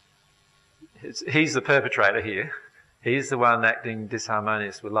that. He's the perpetrator here. He's the one acting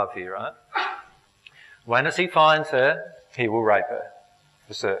disharmonious with love here, right? Once he finds her, he will rape her,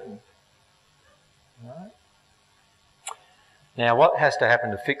 for certain. Right? Now, what has to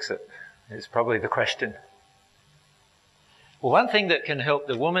happen to fix it is probably the question. Well, one thing that can help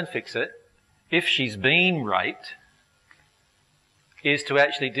the woman fix it, if she's been raped, is to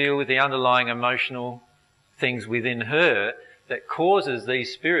actually deal with the underlying emotional things within her that causes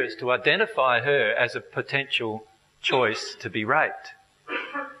these spirits to identify her as a potential choice to be raped.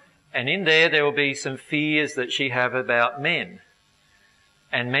 And in there will be some fears that she have about men.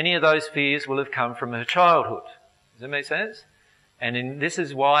 And many of those fears will have come from her childhood. Does that make sense? And this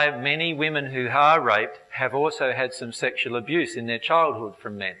is why many women who are raped have also had some sexual abuse in their childhood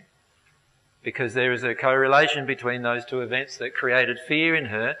from men. Because there is a correlation between those two events that created fear in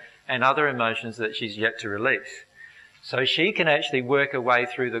her and other emotions that she's yet to release. So she can actually work her way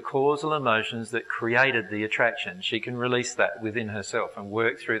through the causal emotions that created the attraction. She can release that within herself and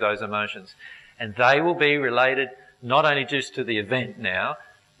work through those emotions. And they will be related not only just to the event now,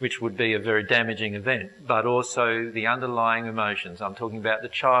 which would be a very damaging event, but also the underlying emotions. I'm talking about the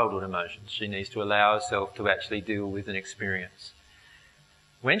childhood emotions. She needs to allow herself to actually deal with an experience.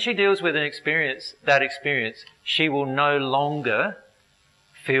 When she deals with that experience, she will no longer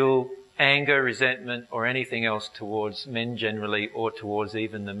feel anger, resentment, or anything else towards men generally, or towards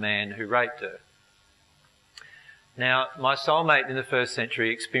even the man who raped her. Now, my soulmate in the first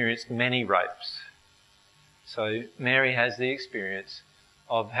century experienced many rapes. So Mary has the experience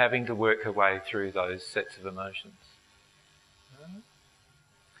of having to work her way through those sets of emotions.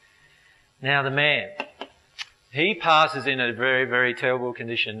 Now the man, he passes in a very, very terrible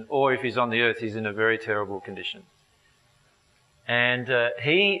condition, or if he's on the earth, he's in a very terrible condition. And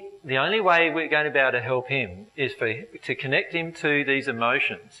the only way we're going to be able to help him is to connect him to these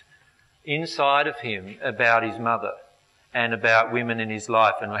emotions inside of him about his mother and about women in his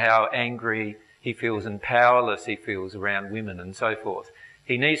life and how angry he feels and powerless he feels around women and so forth.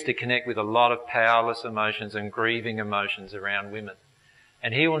 He needs to connect with a lot of powerless emotions and grieving emotions around women.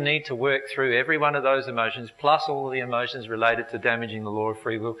 And he will need to work through every one of those emotions, plus all of the emotions related to damaging the law of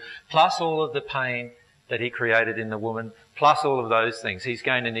free will, plus all of the pain that he created in the woman, plus all of those things. He's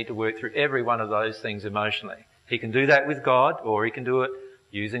going to need to work through every one of those things emotionally. He can do that with God, or he can do it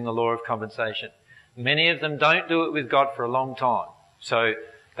using the law of compensation. Many of them don't do it with God for a long time. So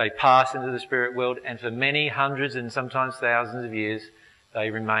they pass into the spirit world, and for many hundreds and sometimes thousands of years, they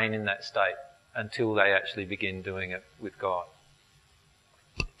remain in that state until they actually begin doing it with God.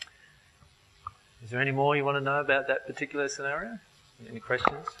 Is there any more you want to know about that particular scenario? Any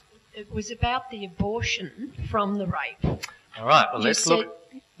questions? It was about the abortion from the rape. All right, well,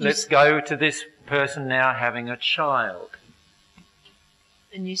 let's go to this person now having a child.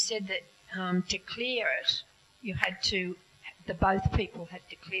 And you said that to clear it, you had to, both people had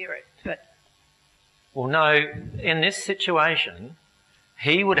to clear it, but... Well, no, in this situation,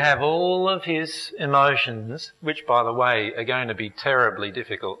 he would have all of his emotions, which, by the way, are going to be terribly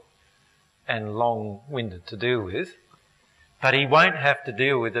difficult and long-winded to deal with, but he won't have to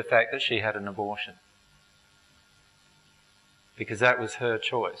deal with the fact that she had an abortion, because that was her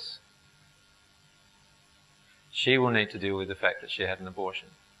choice. She will need to deal with the fact that she had an abortion.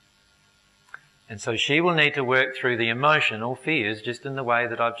 And so she will need to work through the emotional fears just in the way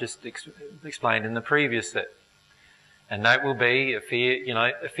that I've just explained in the previous set. And that will be a fear,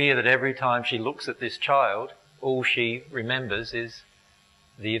 a fear that every time she looks at this child, all she remembers is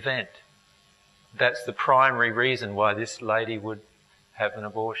the event. That's the primary reason why this lady would have an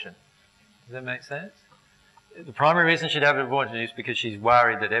abortion. Does that make sense? The primary reason she'd have an abortion is because she's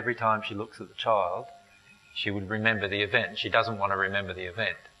worried that every time she looks at the child, she would remember the event. She doesn't want to remember the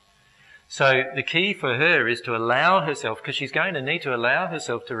event. So the key for her is to allow herself, because she's going to need to allow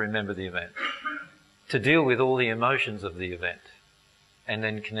herself to remember the event, to deal with all the emotions of the event, and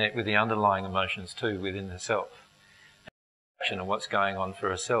then connect with the underlying emotions too within herself, and what's going on for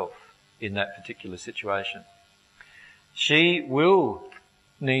herself in that particular situation. she will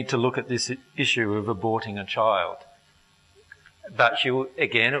need to look at this issue of aborting a child. But it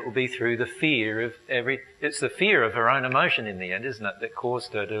will be through the fear of it's the fear of her own emotion in the end, isn't it, that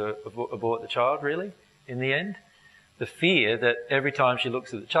caused her to abort the child, really, in the end? The fear that every time she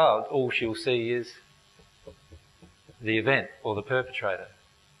looks at the child, all she'll see is the event or the perpetrator.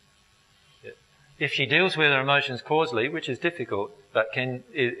 If she deals with her emotions causally, which is difficult, but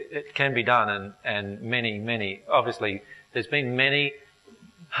it can be done, and many, obviously, there's been many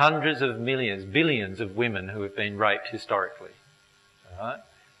hundreds of millions, billions of women who have been raped historically. Right?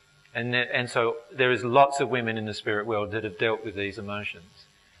 And so there is lots of women in the spirit world that have dealt with these emotions.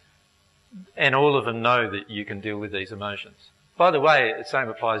 And all of them know that you can deal with these emotions. By the way, the same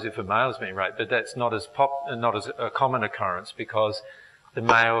applies if a male's being raped, but that's not as a common occurrence because the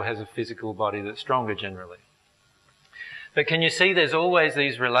male has a physical body that's stronger generally. But can you see there's always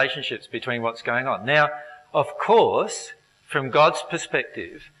these relationships between what's going on? Now, of course, from God's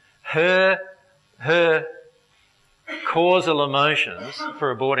perspective, her causal emotions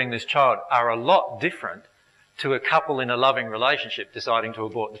for aborting this child are a lot different to a couple in a loving relationship deciding to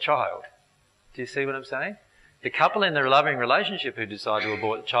abort the child. Do you see what I'm saying? The couple in the loving relationship who decide to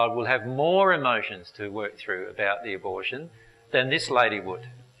abort the child will have more emotions to work through about the abortion than this lady would.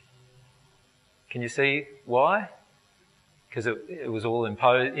 Can you see why? Because it was all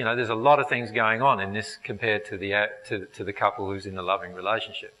imposed. You know, there's a lot of things going on in this compared to the couple who's in the loving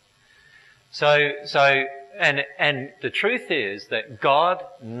relationship. So the truth is that God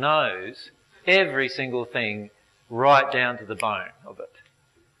knows every single thing right down to the bone of it.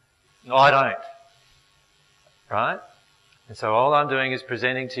 I don't. Right? And so all I'm doing is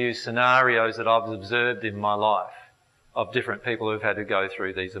presenting to you scenarios that I've observed in my life of different people who've had to go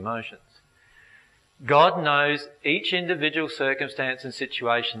through these emotions. God knows each individual circumstance and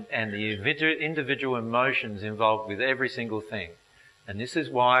situation and the individual emotions involved with every single thing. And this is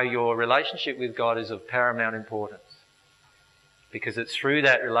why your relationship with God is of paramount importance. Because it's through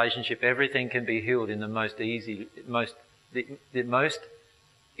that relationship everything can be healed in the most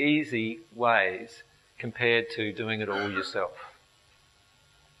easy ways compared to doing it all yourself.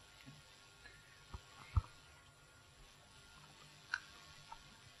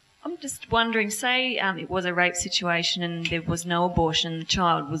 I'm just wondering, say it was a rape situation and there was no abortion, the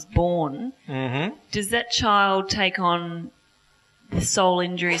child was born. Mm-hmm. Does that child take on the soul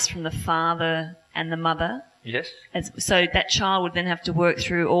injuries from the father and the mother? Yes. So that child would then have to work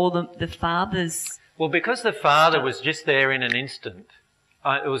through all the father's... Well, because the father was just there in an instant,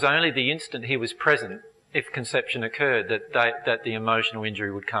 it was only the instant he was present, if conception occurred, that the emotional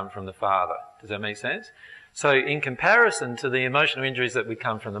injury would come from the father. Does that make sense? So in comparison to the emotional injuries that would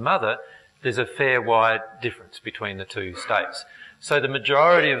come from the mother, there's a fair wide difference between the two states. So the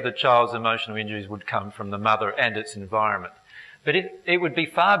majority of the child's emotional injuries would come from the mother and its environment. But it would be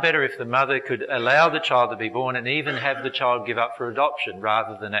far better if the mother could allow the child to be born and even have the child give up for adoption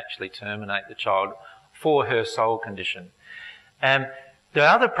rather than actually terminate the child for her soul condition. The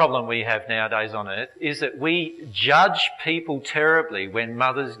other problem we have nowadays on earth is that we judge people terribly when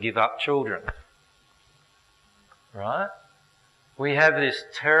mothers give up children. Right? We have this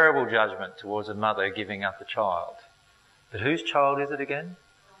terrible judgment towards a mother giving up a child. But whose child is it again?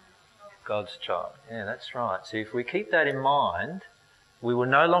 God's child. Yeah, that's right. So if we keep that in mind, we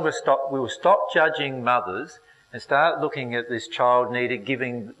will stop judging mothers and start looking at this child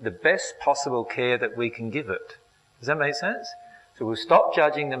giving the best possible care that we can give it. Does that make sense? So we'll stop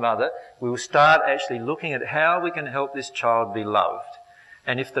judging the mother. We will start actually looking at how we can help this child be loved.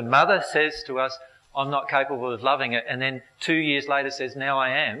 And if the mother says to us, I'm not capable of loving it, and then 2 years later says, now I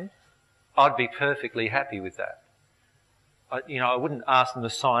am, I'd be perfectly happy with that. I wouldn't ask them to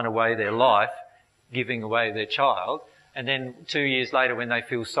sign away their life, giving away their child, and then 2 years later when they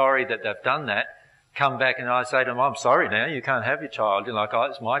feel sorry that they've done that, come back and I say to them, I'm sorry now, you can't have your child. You're like, oh,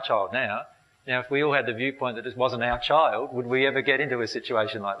 it's my child now. Now, if we all had the viewpoint that it wasn't our child, would we ever get into a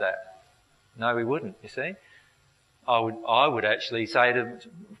situation like that? No, we wouldn't, you see. I would actually say to them,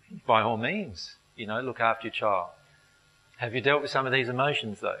 by all means, look after your child. Have you dealt with some of these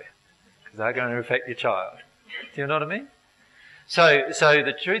emotions, though? Because they're going to affect your child. Do you know what I mean? So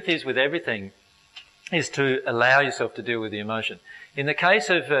the truth is with everything is to allow yourself to deal with the emotion. In the case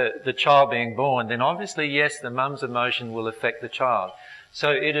of the child being born, then obviously, yes, the mum's emotion will affect the child.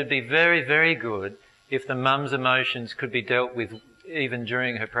 So it'd be very, very good if the mum's emotions could be dealt with even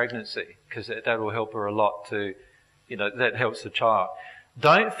during her pregnancy, because that will help her a lot that helps the child.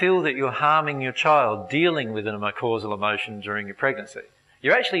 Don't feel that you're harming your child dealing with a causal emotion during your pregnancy.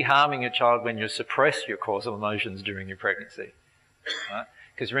 You're actually harming your child when you suppress your causal emotions during your pregnancy. Right?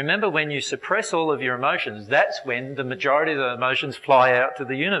 Because remember, when you suppress all of your emotions, that's when the majority of the emotions fly out to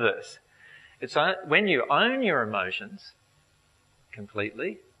the universe. It's when you own your emotions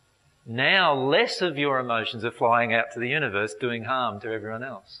completely, now less of your emotions are flying out to the universe doing harm to everyone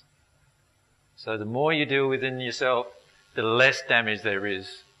else. So the more you deal within yourself, the less damage there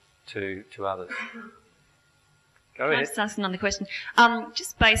is to others. Go ahead. Can I just ask another question?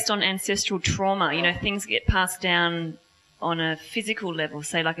 Just based on ancestral trauma, you know, things get passed down on a physical level,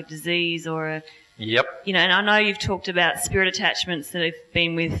 say like a disease or a... Yep. You know, and I know you've talked about spirit attachments that have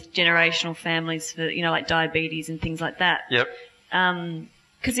been with generational families for, you know, like diabetes and things like that. Yep.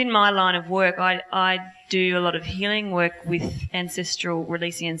 Because in my line of work, I do a lot of healing work with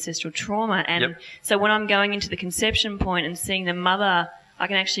releasing ancestral trauma. And so when I'm going into the conception point and seeing the mother, I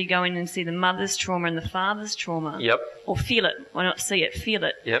can actually go in and see the mother's trauma and the father's trauma. Yep. Or feel it. Or not see it, feel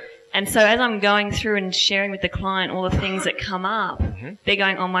it. Yep. And so as I'm going through and sharing with the client all the things that come up, they're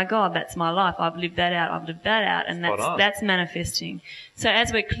going, oh my God, that's my life. I've lived that out. And that's manifesting. So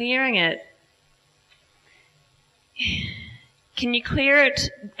as we're clearing it, can you clear it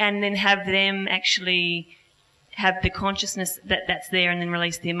and then have them actually have the consciousness that that's there and then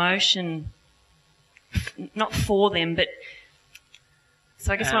release the emotion, not for them, but...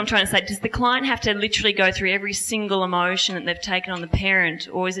 So I guess what I'm trying to say, does the client have to literally go through every single emotion that they've taken on the parent,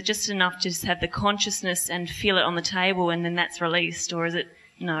 or is it just enough to just have the consciousness and feel it on the table and then that's released, or is it...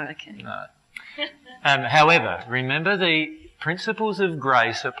 No, okay. No. However, remember the principles of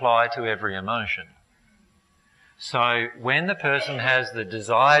grace apply to every emotion. So when the person has the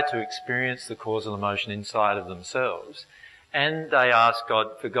desire to experience the causal emotion inside of themselves, and they ask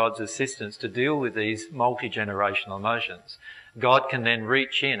God for God's assistance to deal with these multi-generational emotions, God can then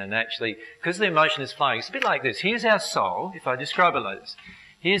reach in and actually, because the emotion is flowing, it's a bit like this. Here's our soul, if I describe it like this.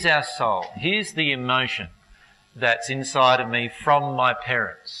 Here's our soul. Here's the emotion that's inside of me from my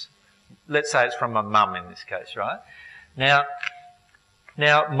parents. Let's say it's from my mum in this case, right? Now,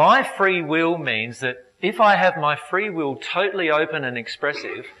 my free will means that if I have my free will totally open and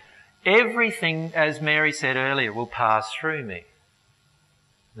expressive, everything, as Mary said earlier, will pass through me.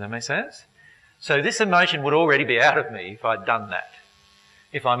 Does that make sense? So this emotion would already be out of me if I'd done that,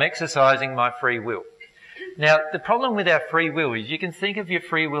 if I'm exercising my free will. Now, the problem with our free will is you can think of your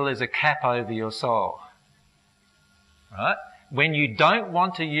free will as a cap over your soul, right? When you don't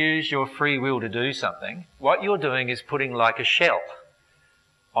want to use your free will to do something, what you're doing is putting like a shell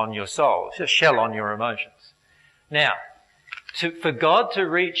on your soul, it's a shell on your emotions. Now, for God to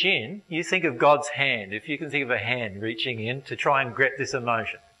reach in, you think of God's hand. If you can think of a hand reaching in to try and grip this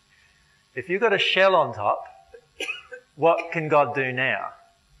emotion. If you've got a shell on top, what can God do now?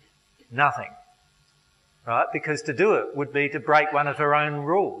 Nothing. Right? Because to do it would be to break one of her own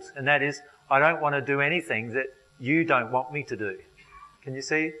rules, and that is, I don't want to do anything that you don't want me to do. Can you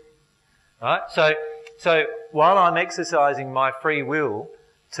see? Right? So while I'm exercising my free will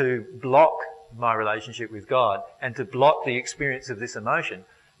to block my relationship with God and to block the experience of this emotion,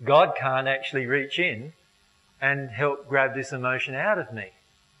 God can't actually reach in and help grab this emotion out of me.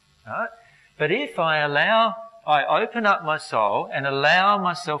 Right? But if I open up my soul and allow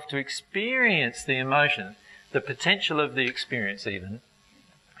myself to experience the emotion, the potential of the experience even,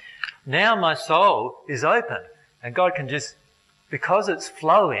 now my soul is open and God can just, because it's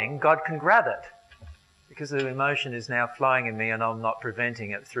flowing, God can grab it. Because the emotion is now flowing in me and I'm not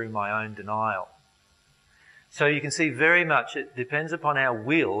preventing it through my own denial. So you can see very much it depends upon our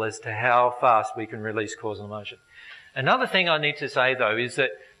will as to how fast we can release causal emotion. Another thing I need to say though is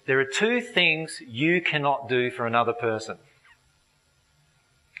that there are two things you cannot do for another person.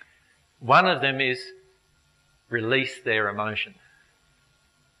 One of them is release their emotion.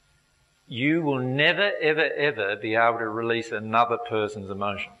 You will never, ever, ever be able to release another person's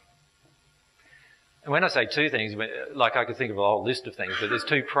emotion. And when I say two things, like I could think of a whole list of things, but there's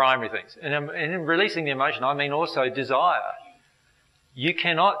two primary things. And in releasing the emotion, I mean also desire. You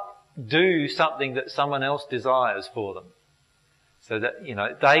cannot do something that someone else desires for them. So that, you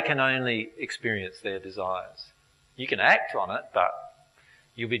know, they can only experience their desires. You can act on it, but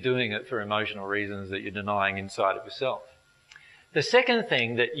you'll be doing it for emotional reasons that you're denying inside of yourself. The second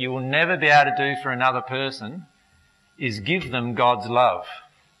thing that you will never be able to do for another person is give them God's love.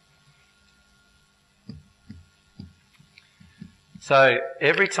 So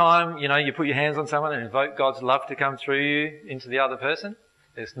every time, you know, you put your hands on someone and invoke God's love to come through you into the other person,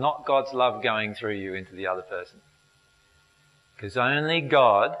 there's not God's love going through you into the other person. Because only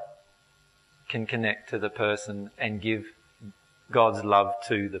God can connect to the person and give God's love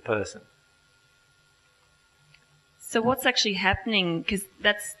to the person. So what's actually happening? Because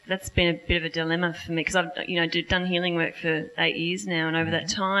that's been a bit of a dilemma for me, because I've done healing work for 8 years now, and over that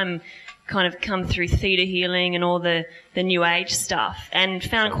time kind of come through theta healing and all the new age stuff, and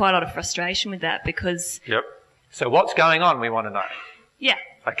found quite a lot of frustration with that because... Yep. So what's going on, we want to know. Yeah.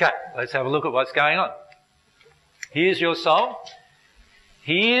 Okay, let's have a look at what's going on. Here's your soul.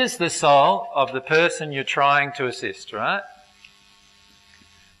 Here's the soul of the person you're trying to assist, right?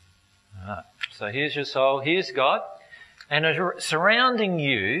 Right. So here's your soul, here's God. And surrounding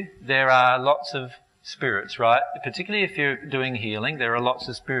you, there are lots of spirits, right? Particularly if you're doing healing, there are lots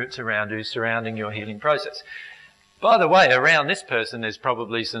of spirits around you surrounding your healing process. By the way, around this person there's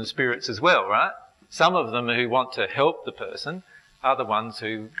probably some spirits as well, right? Some of them who want to help the person are the ones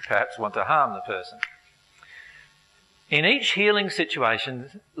who perhaps want to harm the person. In each healing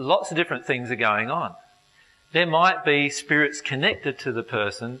situation, lots of different things are going on. There might be spirits connected to the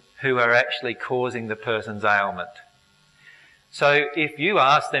person who are actually causing the person's ailment. So if you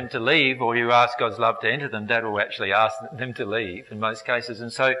ask them to leave, or you ask God's love to enter them, that will actually ask them to leave in most cases.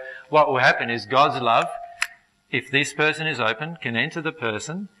 And so what will happen is God's love, if this person is open, can enter the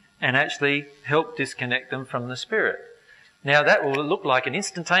person and actually help disconnect them from the spirit. Now that will look like an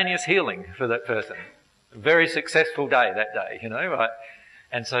instantaneous healing for that person. A very successful day that day, right?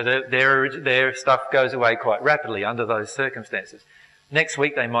 And so their stuff goes away quite rapidly under those circumstances. Next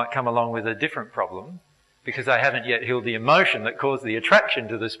week they might come along with a different problem because they haven't yet healed the emotion that caused the attraction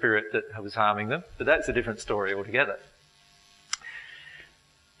to the spirit that was harming them. But that's a different story altogether.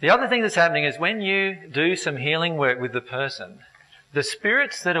 The other thing that's happening is when you do some healing work with the person, the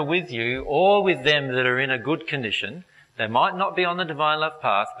spirits that are with you or with them that are in a good condition, they might not be on the divine love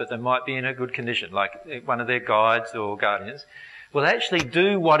path, but they might be in a good condition, like one of their guides or guardians, will actually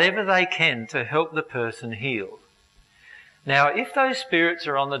do whatever they can to help the person heal. Now, if those spirits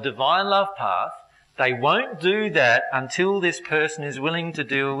are on the divine love path, they won't do that until this person is willing to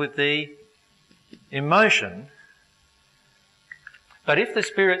deal with the emotion. But if the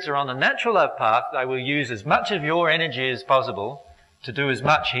spirits are on the natural love path, they will use as much of your energy as possible to do as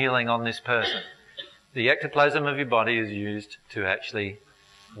much healing on this person. The ectoplasm of your body is used to actually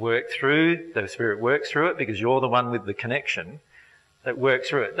work through, the spirit works through it because you're the one with the connection that works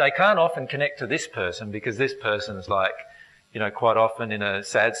through it. They can't often connect to this person because this person's quite often in a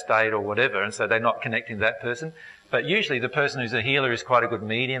sad state or whatever, and so they're not connecting to that person. But usually the person who's a healer is quite a good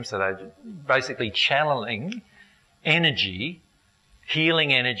medium, so they're basically channeling energy,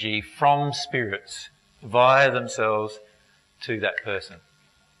 healing energy from spirits via themselves to that person.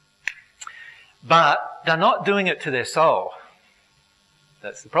 But they're not doing it to their soul.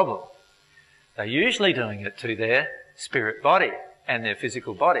 That's the problem. They're usually doing it to their spirit body and their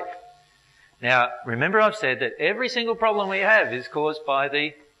physical body. Now, remember I've said that every single problem we have is caused by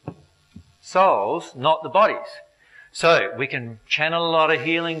the souls, not the bodies. So we can channel a lot of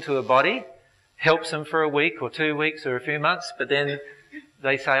healing to a body, helps them for a week or 2 weeks or a few months, but then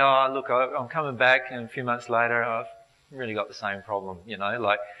they say, oh, look, I'm coming back, and a few months later I've really got the same problem,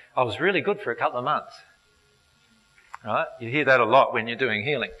 I was really good for a couple of months. Right? You hear that a lot when you're doing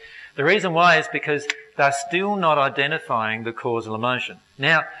healing. The reason why is because they're still not identifying the causal emotion.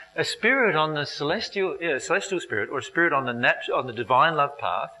 Now, a spirit on the celestial spirit, or a spirit on the divine love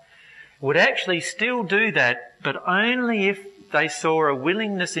path, would actually still do that, but only if they saw a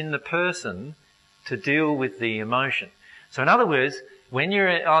willingness in the person to deal with the emotion. So in other words, when you're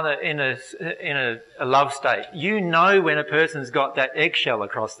in a love state, you know when a person's got that eggshell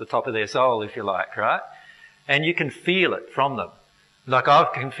across the top of their soul, if you like, right? And you can feel it from them. Like I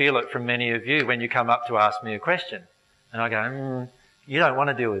can feel it from many of you when you come up to ask me a question. And I go, you don't want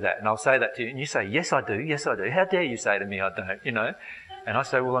to deal with that. And I'll say that to you. And you say, yes, I do. Yes, I do. How dare you say to me I don't, And I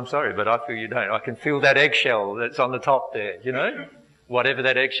say, well, I'm sorry, but I feel you don't. I can feel that eggshell that's on the top there, whatever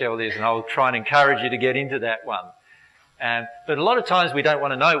that eggshell is. And I'll try and encourage you to get into that one. But a lot of times we don't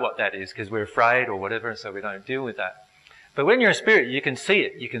want to know what that is because we're afraid or whatever, and so we don't deal with that. But when you're a spirit, you can see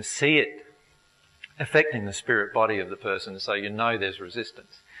it. You can see it affecting the spirit body of the person, so you know there's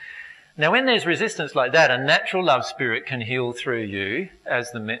resistance. Now, when there's resistance like that, a natural love spirit can heal through you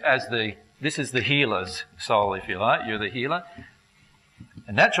this is the healer's soul, if you like. You're the healer.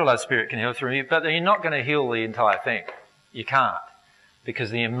 A natural love spirit can heal through you, but you're not going to heal the entire thing. You can't, because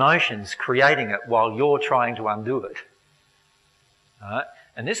the emotion's creating it while you're trying to undo it. Right?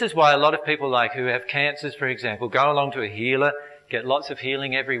 And this is why a lot of people who have cancers, for example, go along to a healer, get lots of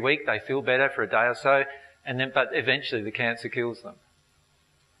healing every week, they feel better for a day or so, but eventually the cancer kills them.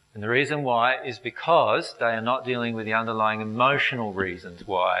 And the reason why is because they are not dealing with the underlying emotional reasons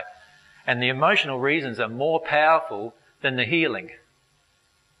why. And the emotional reasons are more powerful than the healing.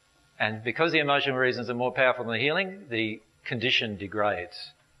 And because the emotional reasons are more powerful than the healing, the condition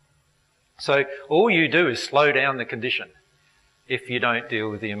degrades. So all you do is slow down the condition if you don't deal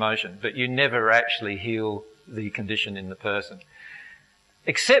with the emotion, but you never actually heal the condition in the person.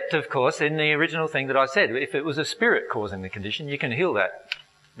 Except, of course, in the original thing that I said, if it was a spirit causing the condition, you can heal that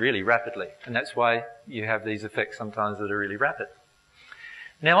really rapidly. And that's why you have these effects sometimes that are really rapid.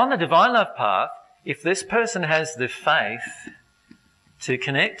 Now, on the divine love path, if this person has the faith to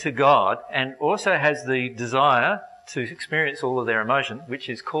connect to God and also has the desire to experience all of their emotion, which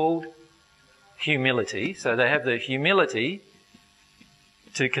is called humility, so they have the humility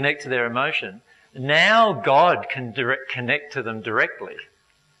to connect to their emotion, now God can connect to them directly.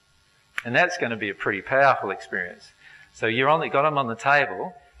 And that's going to be a pretty powerful experience. So got them on the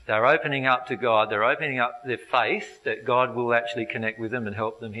table, they're opening up to God, they're opening up their faith that God will actually connect with them and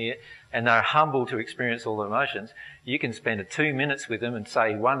help them here, and they're humble to experience all the emotions. You can spend 2 minutes with them and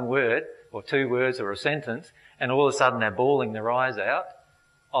say one word or 2 words or a sentence, and all of a sudden they're bawling their eyes out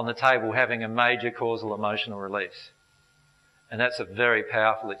on the table having a major causal emotional release. And that's a very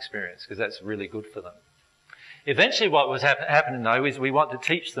powerful experience because that's really good for them. Eventually what was happening though is we want to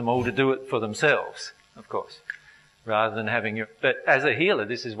teach them all to do it for themselves, of course, rather than having but as a healer,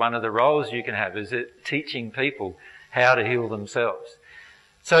 this is one of the roles you can have, is it teaching people how to heal themselves.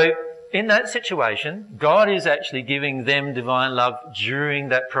 So in that situation, God is actually giving them divine love during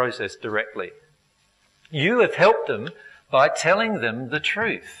that process directly. You have helped them by telling them the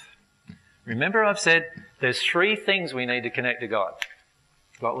truth. Remember I've said there's 3 things we need to connect to God.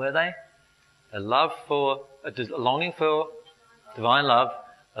 What were they? A longing for divine love,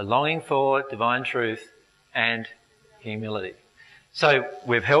 a longing for divine truth, and humility. So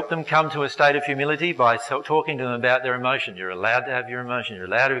we've helped them come to a state of humility by talking to them about their emotion. You're allowed to have your emotion. You're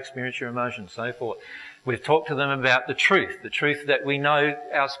allowed to experience your emotion, so forth. We've talked to them about the truth that we know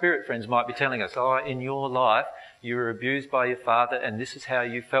our spirit friends might be telling us. Oh, in your life, you were abused by your father and this is how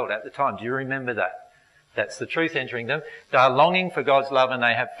you felt at the time. Do you remember that? That's the truth entering them. They're longing for God's love and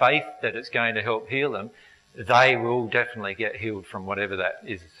they have faith that it's going to help heal them. They will definitely get healed from whatever that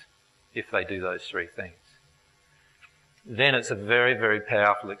is if they do those 3 things. Then it's a very, very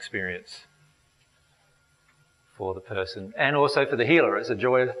powerful experience for the person and also for the healer. It's a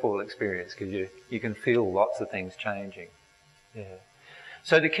joyful experience because you can feel lots of things changing. Yeah.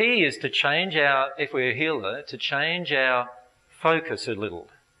 So the key is to change if we're a healer, to change our focus a little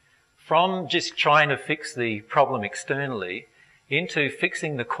from just trying to fix the problem externally into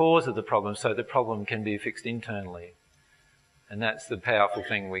fixing the cause of the problem so the problem can be fixed internally. And that's the powerful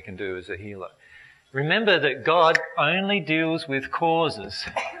thing we can do as a healer. Remember that God only deals with causes.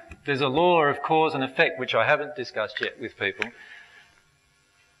 There's a law of cause and effect which I haven't discussed yet with people.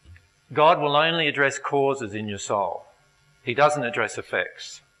 God will only address causes in your soul. He doesn't address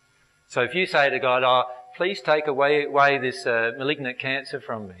effects. So if you say to God, oh, please take away this malignant cancer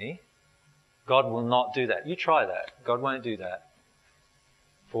from me, God will not do that. You try that. God won't do that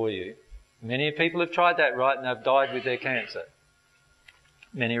for you. Many people have tried that, right, and they've died with their cancer.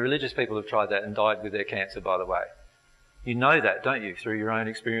 Many religious people have tried that and died with their cancer, by the way. You know that, don't you, through your own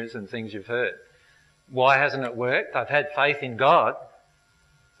experience and things you've heard. Why hasn't it worked? They've had faith in God.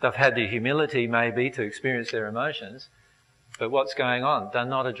 They've had the humility, maybe, to experience their emotions. But what's going on? They're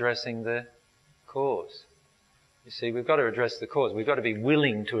not addressing the cause. You see, we've got to address the cause. We've got to be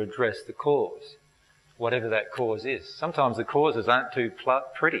willing to address the cause, whatever that cause is. Sometimes the causes aren't too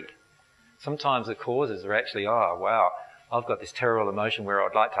pretty. Sometimes the causes are actually, oh, wow, I've got this terrible emotion where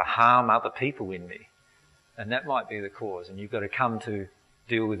I'd like to harm other people in me. And that might be the cause, and you've got to come to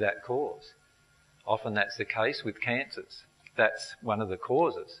deal with that cause. Often that's the case with cancers. That's one of the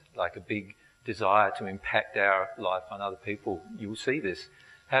causes, like a big desire to impact our life on other people. You'll see this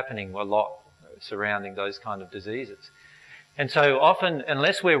happening a lot surrounding those kind of diseases. And so often,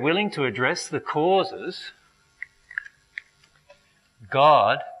 unless we're willing to address the causes,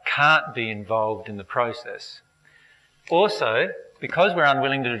 God can't be involved in the process. Also, because we're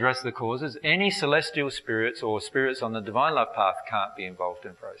unwilling to address the causes, any celestial spirits or spirits on the divine love path can't be involved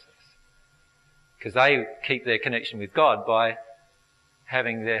in the process. Because they keep their connection with God by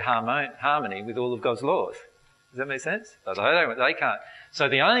having their harmony with all of God's laws. Does that make sense? They can't. So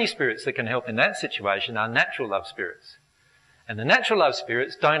the only spirits that can help in that situation are natural love spirits. And the natural love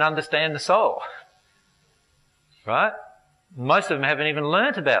spirits don't understand the soul. Right? Most of them haven't even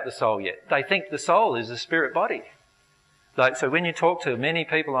learnt about the soul yet. They think the soul is a spirit body. So when you talk to many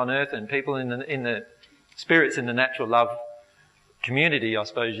people on earth and people in the spirits in the natural love community, I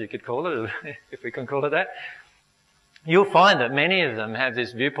suppose you could call it, if we can call it that, you'll find that many of them have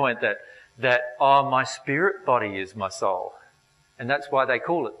this viewpoint that my spirit body is my soul. And that's why they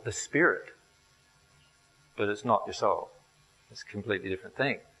call it the spirit. But it's not your soul. It's a completely different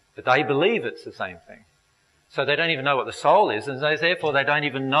thing. But they believe it's the same thing. So they don't even know what the soul is, and therefore they don't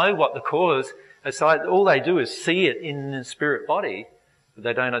even know what the cause, aside, all they do is see it in the spirit body, but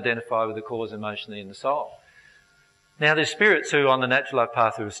they don't identify with the cause emotionally in the soul. Now there's spirits who on the natural life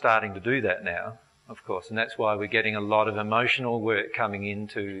path who are starting to do that now, of course, and that's why we're getting a lot of emotional work coming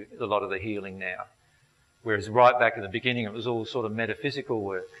into a lot of the healing now. Whereas right back at the beginning it was all sort of metaphysical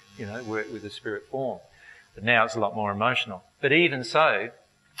work, work with the spirit form. But now it's a lot more emotional. But even so,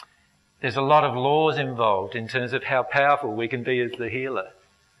 there's a lot of laws involved in terms of how powerful we can be as the healer.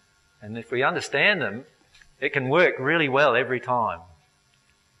 And if we understand them, it can work really well every time.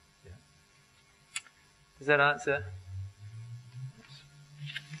 Yeah. Does that answer?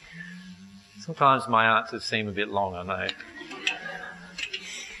 Sometimes my answers seem a bit long, I know.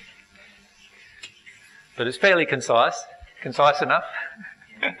 But it's fairly concise. Concise enough?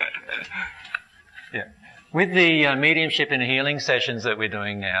 Yeah. With the mediumship and healing sessions that we're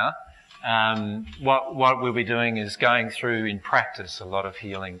doing now, what we'll be doing is going through in practice a lot of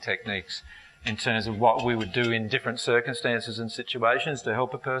healing techniques in terms of what we would do in different circumstances and situations to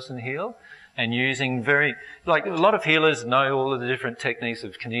help a person heal, and using a lot of healers know all of the different techniques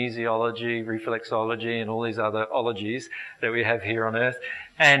of kinesiology, reflexology and all these other ologies that we have here on earth,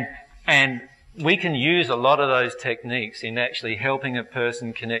 and we can use a lot of those techniques in actually helping a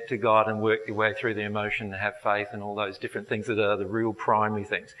person connect to God and work their way through the emotion and have faith and all those different things that are the real primary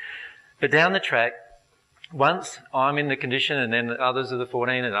things. But down the track, once I'm in the condition and then others of the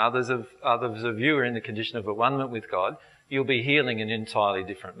 14 and others of you are in the condition of one-ment with God, you'll be healing in an entirely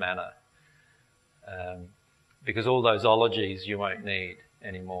different manner. Because all those ologies you won't need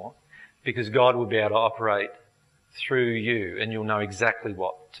anymore. Because God will be able to operate through you and you'll know exactly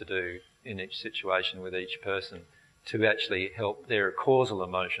what to do in each situation with each person to actually help their causal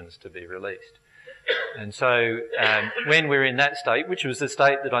emotions to be released. And so when we're in that state, which was the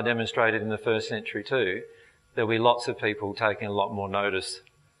state that I demonstrated in the first century too, there'll be lots of people taking a lot more notice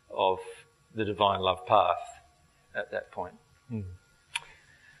of the divine love path at that point.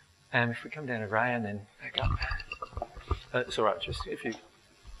 If we come down to Ray and then back up. It's all right, just if you...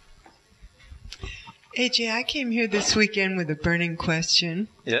 AJ, I came here this weekend with a burning question.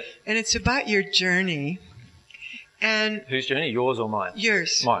 Yeah. And it's about your journey. And whose journey? Yours or mine?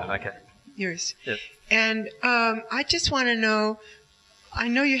 Yours. Mine, okay. Yours. Yep. And I just want to know, I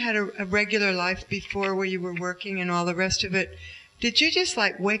know you had a regular life before where you were working and all the rest of it. Did you just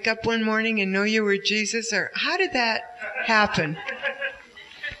wake up one morning and know you were Jesus, or how did that happen?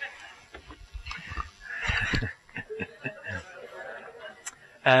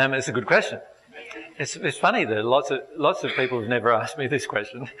 It's a good question. It's funny that lots of people have never asked me this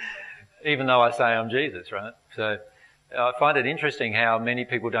question, even though I say I'm Jesus, right? So I find it interesting how many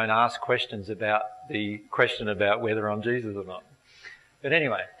people don't ask questions about the question about whether I'm Jesus or not. But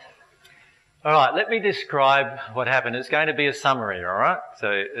anyway, all right, let me describe what happened. It's going to be a summary, all right? So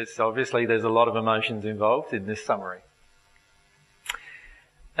it's obviously there's a lot of emotions involved in this summary.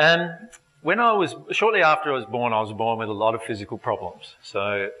 Shortly after I was born with a lot of physical problems.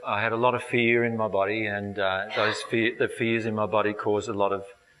 So I had a lot of fear in my body, and the fears in my body caused a lot of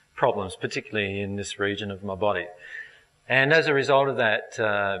problems, particularly in this region of my body. And as a result of that,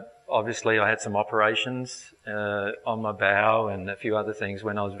 obviously I had some operations on my bowel and a few other things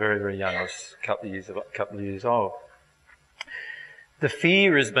when I was very, very young. I was a couple of years old. The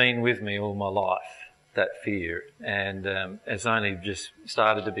fear has been with me all my life. That fear, and it's only just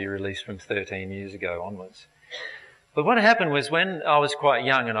started to be released from 13 years ago onwards. But what happened was when I was quite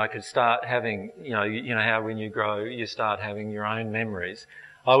young and I could start having, you know how when you grow you start having your own memories.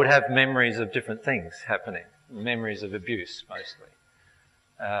 I would have memories of different things happening, memories of abuse mostly,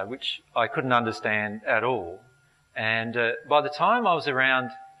 which I couldn't understand at all. And by the time I was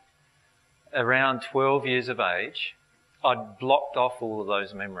around 12 years of age, I'd blocked off all of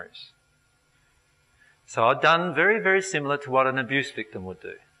those memories. So I'd done very, very similar to what an abuse victim would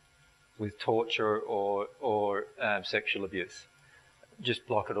do with torture or sexual abuse. Just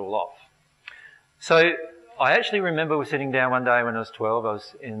block it all off. So I actually remember sitting down one day when I was 12. I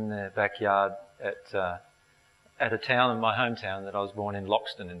was in the backyard at a town in my hometown that I was born in,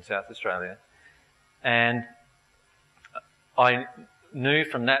 Loxton in South Australia. And I knew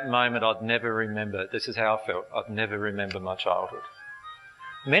from that moment I'd never remember, this is how I felt, I'd never remember my childhood.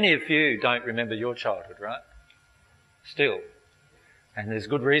 Many of you don't remember your childhood, right? Still. And there's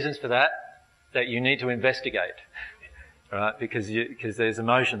good reasons for that you need to investigate, right? Because there's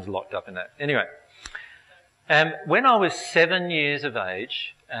emotions locked up in that. Anyway, when I was 7 years of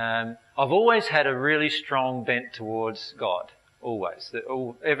age, I've always had a really strong bent towards God. always,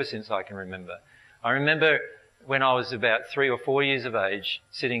 ever since I can remember. I remember when I was about 3 or 4 years of age,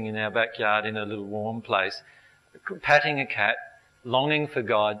 sitting in our backyard in a little warm place, patting a cat, longing for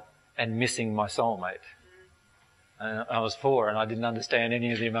God and missing my soulmate. I was 4 and I didn't understand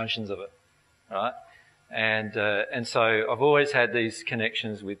any of the emotions of it, right? And so I've always had these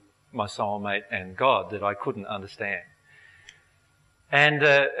connections with my soulmate and God that I couldn't understand. And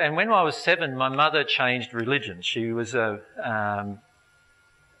when I was 7, my mother changed religion. She was a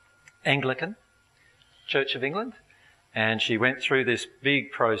Anglican, Church of England, and she went through this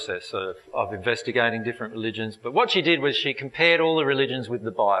big process of investigating different religions. But what she did was she compared all the religions with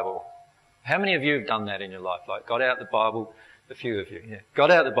the Bible. How many of you have done that in your life? Like got out the Bible, a few of you, yeah.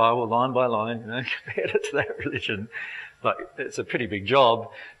 Got out the Bible line by line, compared it to that religion. Like, it's a pretty big job,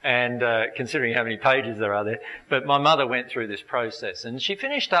 and considering how many pages there are there. But my mother went through this process, and she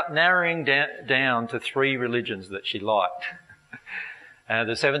finished up narrowing down to 3 religions that she liked.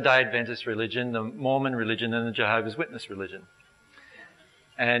 The Seventh-day Adventist religion, the Mormon religion, and the Jehovah's Witness religion.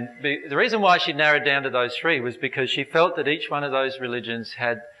 And the reason why she narrowed down to those 3 was because she felt that each one of those religions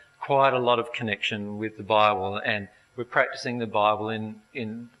had quite a lot of connection with the Bible, and were practicing the Bible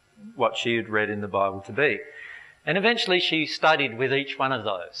in what she had read in the Bible to be. And eventually she studied with each one of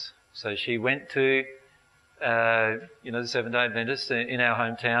those. So she went to, the Seventh-day Adventists in our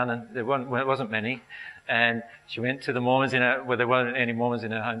hometown, and there wasn't many. And she went to the Mormons there weren't any Mormons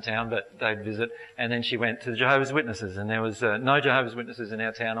in her hometown, but they'd visit. And then she went to the Jehovah's Witnesses, and there was no Jehovah's Witnesses in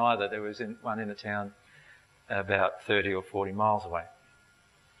our town either. There was one in a town about 30 or 40 miles away.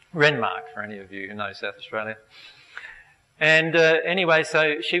 Renmark, for any of you who know South Australia. And anyway,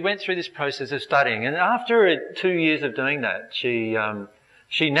 so she went through this process of studying, and after 2 years of doing that, she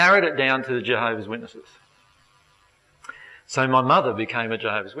narrowed it down to the Jehovah's Witnesses. So my mother became a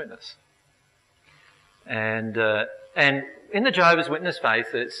Jehovah's Witness, and in the Jehovah's Witness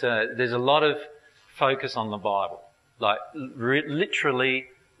faith, there's a lot of focus on the Bible, like literally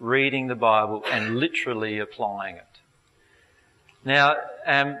reading the Bible and literally applying it. Now,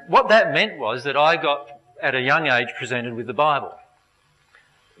 what that meant was that I got, at a young age, presented with the Bible.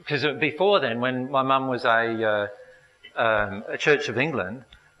 Because before then, when my mum was a Church of England,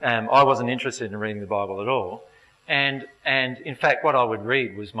 I wasn't interested in reading the Bible at all. And in fact, what I would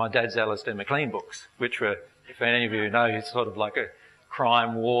read was my dad's Alistair MacLean books, which were, if any of you know, he's sort of like a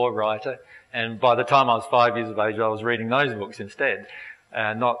crime war writer. And by the time I was 5 years of age, I was reading those books instead,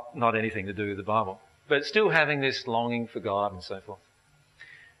 not anything to do with the Bible. But still having this longing for God and so forth.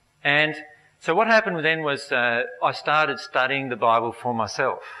 And so what happened then was I started studying the Bible for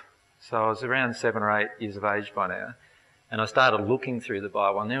myself. So I was around 7 or 8 years of age by now, and I started looking through the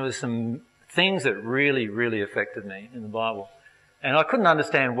Bible, and there were some things that really, really affected me in the Bible. And I couldn't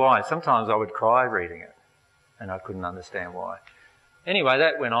understand why. Sometimes I would cry reading it, and I couldn't understand why. Anyway,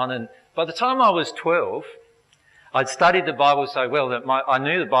 that went on, and by the time I was 12, I'd studied the Bible so well that I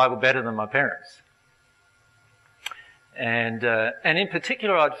knew the Bible better than my parents. And in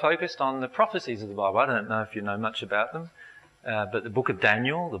particular, I'd focused on the prophecies of the Bible. I don't know if you know much about them, but the book of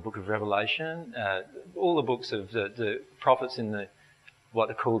Daniel, the book of Revelation, all the books of the prophets in what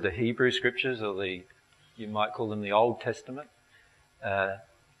are called the Hebrew Scriptures, or you might call them the Old Testament.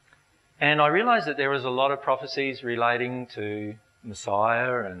 And I realised that there was a lot of prophecies relating to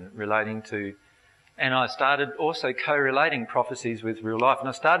Messiah and I started also correlating prophecies with real life. And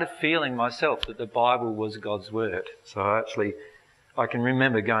I started feeling myself that the Bible was God's Word. So I can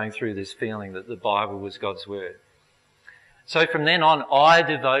remember going through this feeling that the Bible was God's Word. So from then on, I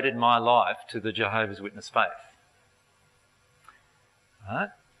devoted my life to the Jehovah's Witness faith. Right?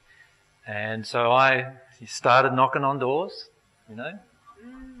 And so I started knocking on doors,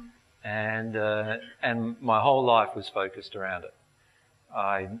 and my whole life was focused around it.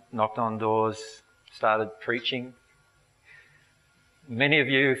 I knocked on doors, started preaching. Many of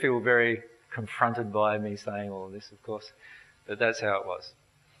you feel very confronted by me saying all of this, of course, but that's how it was.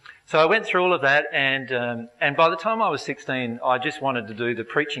 So I went through all of that, and by the time I was 16, I just wanted to do the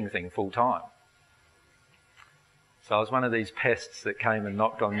preaching thing full time. So I was one of these pests that came and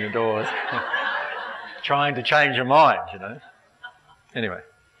knocked on your doors, trying to change your mind, Anyway.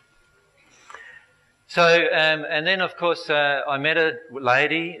 So, and then of course, I met a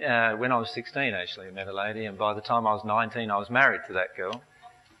lady, when I was 16 actually, I met a lady, and by the time I was 19, I was married to that girl.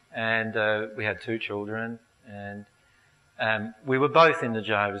 And, we had 2 children, and, we were both in the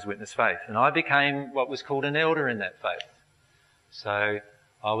Jehovah's Witness faith. And I became what was called an elder in that faith. So,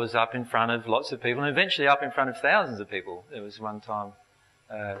 I was up in front of lots of people, and eventually up in front of thousands of people. There was one time,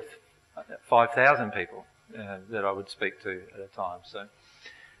 5,000 people, that I would speak to at a time, so.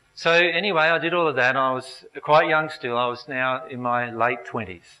 So anyway, I did all of that. I was quite young still. I was now in my late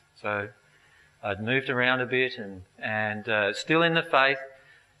 20s. So I'd moved around a bit and still in the faith,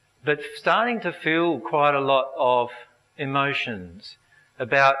 but starting to feel quite a lot of emotions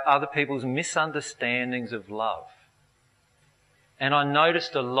about other people's misunderstandings of love. And I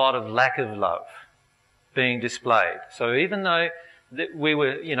noticed a lot of lack of love being displayed. So even though we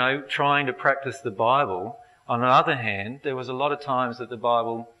were, trying to practice the Bible, on the other hand, there was a lot of times that the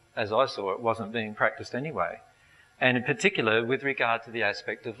Bible, as I saw it, wasn't being practiced anyway. And in particular, with regard to the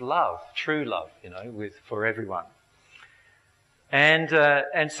aspect of love, true love, for everyone. And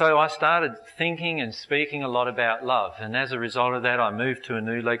so I started thinking and speaking a lot about love. And as a result of that, I moved to a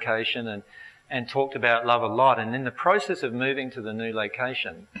new location and talked about love a lot. And in the process of moving to the new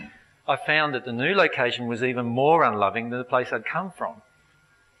location, I found that the new location was even more unloving than the place I'd come from.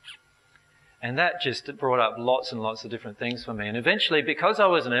 And that just brought up lots and lots of different things for me. And eventually, because I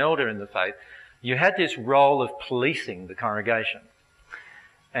was an elder in the faith, you had this role of policing the congregation.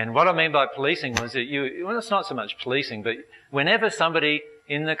 And what I mean by policing was that it's not so much policing, but whenever somebody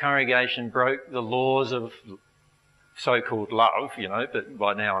in the congregation broke the laws of so-called love, but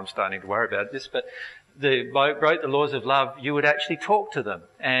by now I'm starting to worry about this, but broke the laws of love, you would actually talk to them.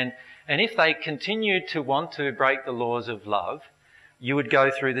 And if they continued to want to break the laws of love, you would go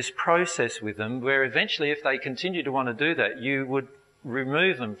through this process with them where eventually, if they continued to want to do that, you would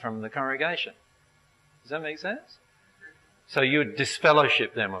remove them from the congregation. Does that make sense? So you would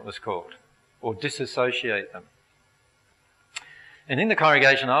disfellowship them, it was called, or disassociate them. And in the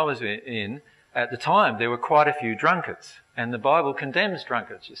congregation I was in, at the time, there were quite a few drunkards, and the Bible condemns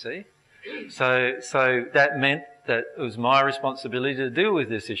drunkards, you see. So that meant that it was my responsibility to deal with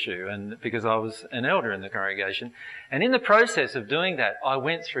this issue, and because I was an elder in the congregation. And in the process of doing that, I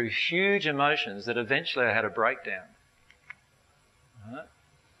went through huge emotions that eventually I had a breakdown. Right?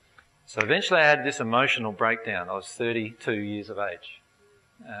 So eventually I had this emotional breakdown. I was 32 years of age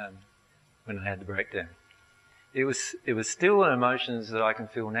when I had the breakdown. It was still emotions that I can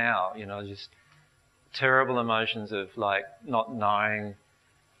feel now, just terrible emotions of like not knowing,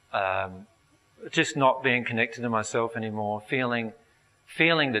 just not being connected to myself anymore, feeling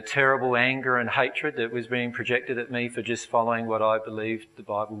the terrible anger and hatred that was being projected at me for just following what I believed the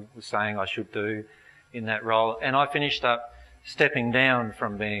Bible was saying I should do in that role. And I finished up stepping down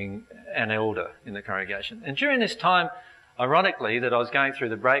from being an elder in the congregation. And during this time, ironically, that I was going through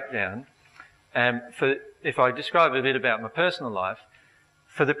the breakdown, if I describe a bit about my personal life,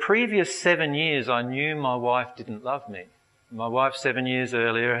 for the previous 7 years, I knew my wife didn't love me. My wife 7 years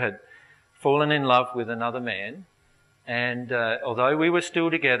earlier had fallen in love with another man, and although we were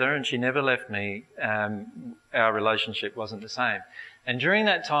still together and she never left me, our relationship wasn't the same. And during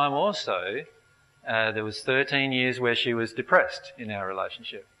that time also, there was 13 years where she was depressed in our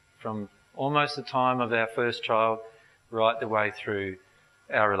relationship, from almost the time of our first child right the way through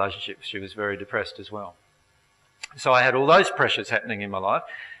our relationship. She was very depressed as well. So I had all those pressures happening in my life,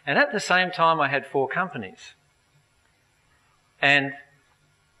 and at the same time I had 4 companies. And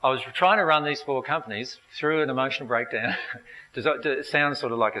I was trying to run these 4 companies through an emotional breakdown. It sounds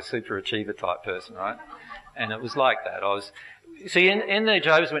sort of like a super achiever type person, right? And it was like that. In the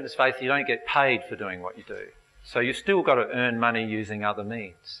Jehovah's Witness faith, you don't get paid for doing what you do. So you've still got to earn money using other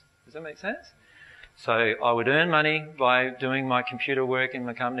means. Does that make sense? So I would earn money by doing my computer work in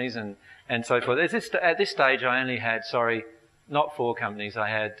my companies and so forth. At this stage, I only had, not 4 companies. I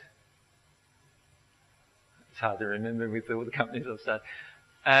had, it's hard to remember with all the companies I've started.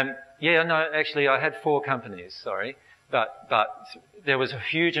 I had 4 companies, but there was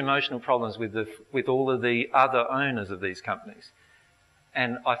huge emotional problems with all of the other owners of these companies.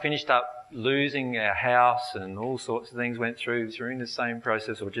 And I finished up losing our house, and all sorts of things went through during the same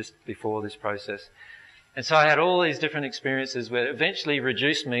process or just before this process. And so I had all these different experiences where it eventually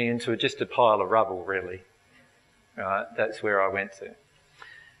reduced me into just a pile of rubble, really. Right? That's where I went to.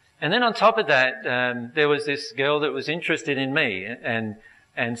 And then on top of that, there was this girl that was interested in me,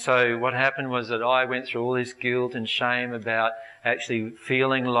 and so what happened was that I went through all this guilt and shame about actually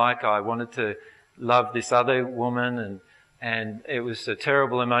feeling like I wanted to love this other woman, and it was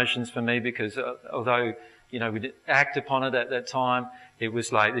terrible emotions for me because although, we didn't act upon it at that time, it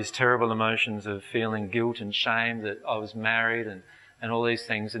was like these terrible emotions of feeling guilt and shame that I was married and all these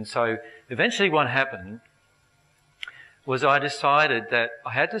things. And so eventually what happened was I decided that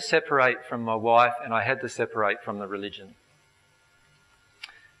I had to separate from my wife and I had to separate from the religion.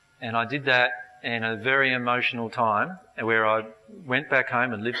 And I did that in a very emotional time where I went back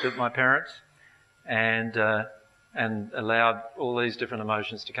home and lived with my parents and allowed all these different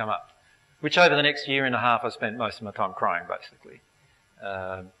emotions to come up, which over the next year and a half I spent most of my time crying, basically.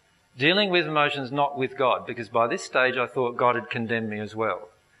 dealing with emotions, not with God, because by this stage I thought God had condemned me as well.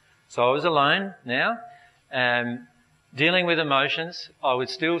 So I was alone now, dealing with emotions. I would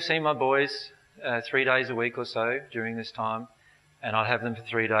still see my boys 3 days a week or so during this time, and I'd have them for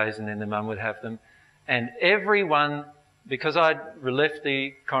 3 days, and then the mum would have them. And everyone, because I'd left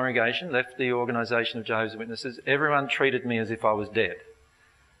the congregation, left the organisation of Jehovah's Witnesses, everyone treated me as if I was dead.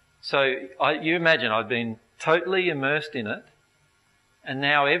 So you imagine I'd been totally immersed in it, and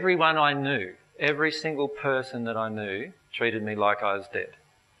now everyone I knew, every single person that I knew, treated me like I was dead.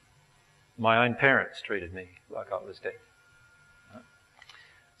 My own parents treated me like I was dead.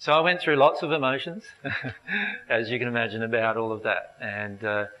 So I went through lots of emotions, as you can imagine, about all of that,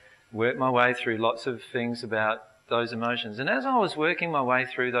 and worked my way through lots of things about those emotions. And as I was working my way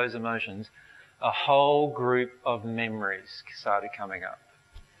through those emotions, a whole group of memories started coming up.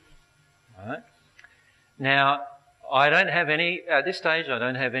 Right? Now, at this stage, I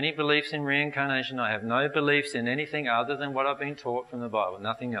don't have any beliefs in reincarnation. I have no beliefs in anything other than what I've been taught from the Bible,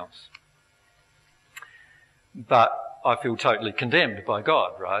 nothing else. But I feel totally condemned by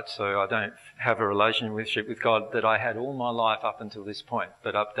God, right? So I don't have a relationship with God that I had all my life up until this point.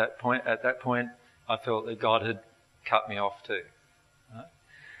 But at that point, I felt that God had cut me off too. Right?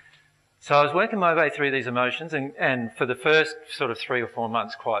 So I was working my way through these emotions, and for the first sort of 3 or 4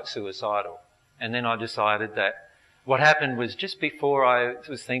 months, quite suicidal. And then I decided that what happened was, just before I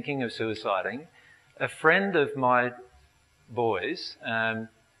was thinking of suiciding, a friend of my boys,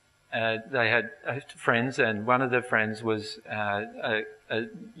 they had friends, and one of the friends was a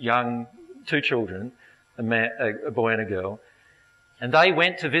young, 2 children, a boy and a girl, and they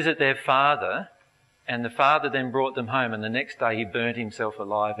went to visit their father, and the father then brought them home, and the next day he burnt himself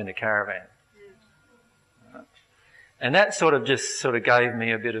alive in a caravan. And that sort of gave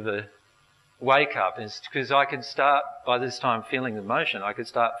me a bit of a wake up, because I could start, by this time, feeling emotion. I could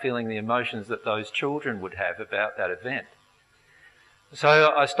start feeling the emotions that those children would have about that event.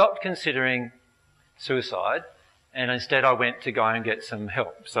 So I stopped considering suicide, and instead I went to go and get some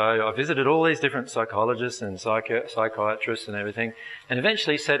help. So I visited all these different psychologists and psychiatrists and everything, and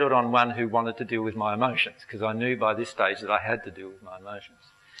eventually settled on one who wanted to deal with my emotions, because I knew by this stage that I had to deal with my emotions.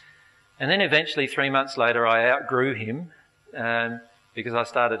 And then eventually, 3 months later, I outgrew him, because I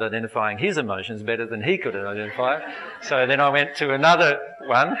started identifying his emotions better than he could identify. So then I went to another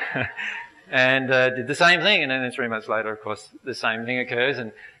one and did the same thing. And then 3 months later, of course, the same thing occurs,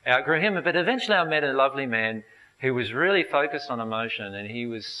 and outgrew him. But eventually I met a lovely man who was really focused on emotion, and he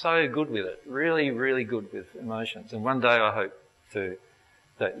was so good with it, really, really good with emotions. And one day I hope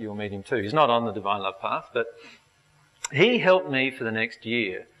that you'll meet him too. He's not on the Divine Love path, but he helped me for the next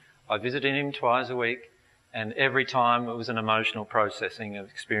year. I visited him twice a week, and every time it was an emotional processing of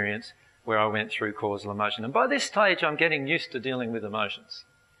experience where I went through causal emotion. And by this stage, I'm getting used to dealing with emotions.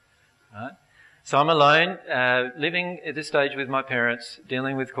 Right? So I'm alone, living at this stage with my parents,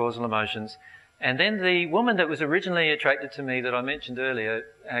 dealing with causal emotions. And then the woman that was originally attracted to me that I mentioned earlier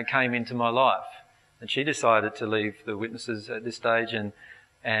came into my life. And she decided to leave the Witnesses at this stage,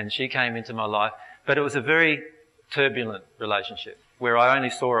 and she came into my life. But it was a very turbulent relationship where I only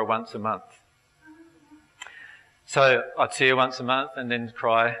saw her once a month. So I'd see her once a month and then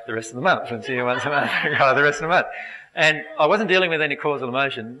cry the rest of the month, and see her once a month and cry the rest of the month. And I wasn't dealing with any causal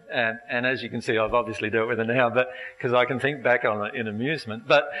emotion, and as you can see, I've obviously dealt with it now, but because I can think back on it in amusement.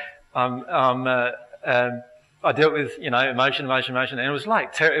 But I dealt with, emotion, and it was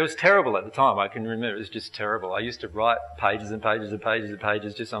it was terrible at the time. I can remember it was just terrible. I used to write pages and pages and pages and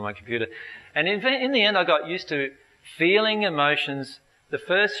pages just on my computer, and in the end, I got used to feeling emotions. The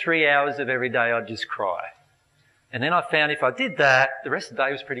first 3 hours of every day, I'd just cry. And then I found if I did that, the rest of the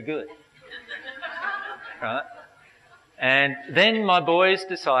day was pretty good. Right? And then my boys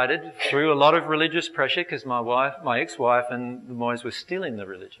decided, through a lot of religious pressure, because my ex-wife and the boys were still in the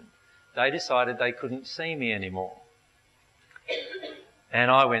religion, they decided they couldn't see me anymore. And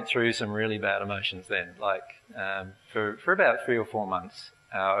I went through some really bad emotions then. For about 3 or 4 months,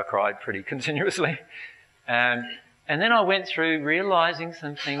 I cried pretty continuously. And then I went through realising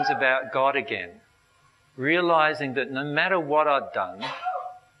some things about God again. Realising that no matter what I'd done,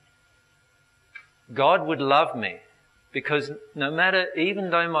 God would love me, because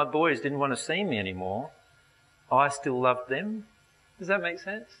even though my boys didn't want to see me anymore, I still loved them. Does that make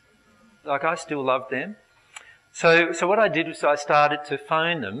sense? I still loved them. So what I did was I started to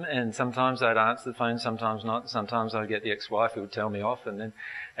phone them, and sometimes I'd answer the phone, sometimes not. Sometimes I'd get the ex-wife who would tell me off,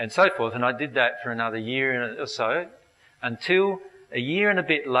 and so forth. And I did that for another year or so, until a year and a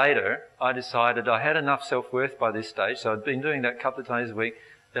bit later, I decided I had enough self-worth by this stage, so I'd been doing that a couple of times a week,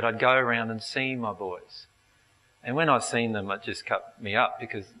 that I'd go around and see my boys. And when I've seen them, it just cut me up,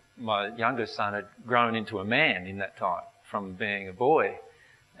 because my youngest son had grown into a man in that time from being a boy.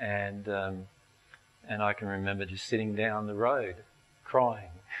 And I can remember just sitting down the road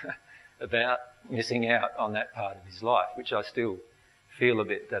crying about missing out on that part of his life, which I still feel a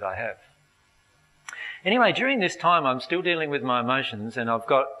bit that I have. Anyway, during this time I'm still dealing with my emotions, and I've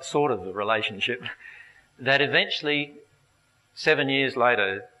got sort of a relationship that eventually 7 years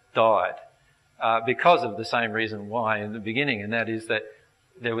later died because of the same reason why in the beginning, and that is that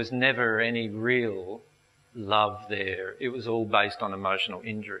there was never any real love there. It was all based on emotional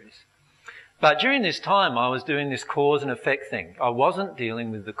injuries. But during this time I was doing this cause and effect thing. I wasn't dealing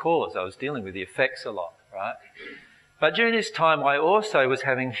with the cause, I was dealing with the effects a lot, right? But during this time I also was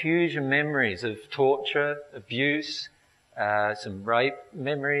having huge memories of torture, abuse, some rape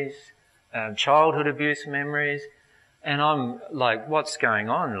memories, childhood abuse memories, and I'm like, what's going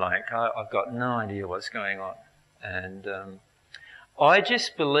on? Like, I've got no idea what's going on. And I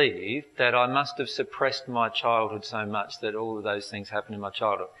just believe that I must have suppressed my childhood so much that all of those things happened in my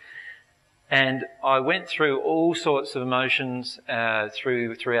childhood. And I went through all sorts of emotions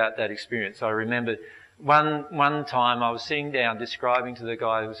throughout that experience. I remember one time I was sitting down describing to the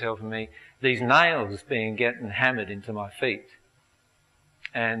guy who was helping me these nails getting hammered into my feet.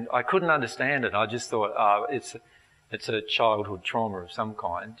 And I couldn't understand it. I just thought, it's a childhood trauma of some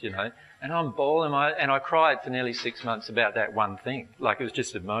kind, you know. And I'm bawling, and I cried for nearly 6 months about that one thing. Like, it was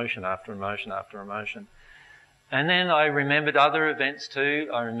just emotion after emotion after emotion. And then I remembered other events too.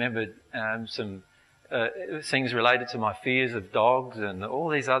 I remembered some things related to my fears of dogs and all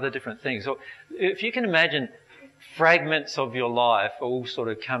these other different things. So if you can imagine fragments of your life all sort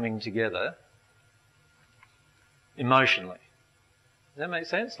of coming together emotionally. Does that make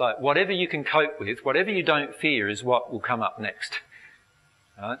sense? Like, whatever you can cope with, whatever you don't fear is what will come up next.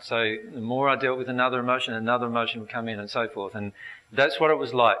 Right? So the more I dealt with another emotion would come in and so forth. And that's what it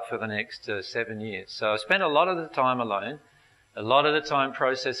was like for the next 7 years. So I spent a lot of the time alone, a lot of the time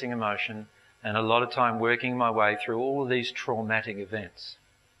processing emotion, and a lot of time working my way through all of these traumatic events.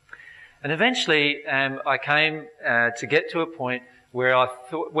 And eventually I came to get to a point where I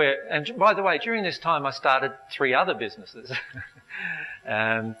thought, and by the way, during this time I started 3 other businesses,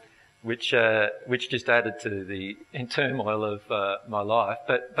 which just added to the turmoil of my life.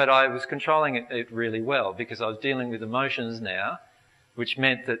 But I was controlling it really well because I was dealing with emotions now, which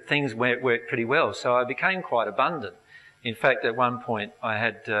meant that things worked pretty well. So I became quite abundant. In fact, at one point I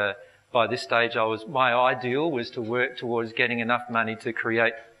had, by this stage my ideal was to work towards getting enough money to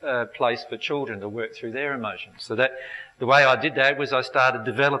create a place for children to work through their emotions. So that the way I did that was I started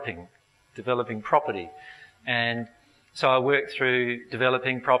developing property. And so I worked through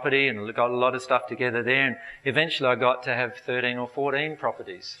developing property and got a lot of stuff together there, and eventually I got to have 13 or 14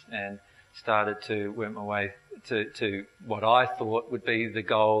 properties and started to work my way to what I thought would be the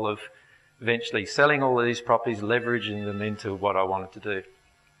goal of eventually selling all of these properties, leveraging them into what I wanted to do.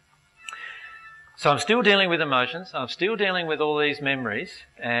 So I'm still dealing with emotions, I'm still dealing with all these memories,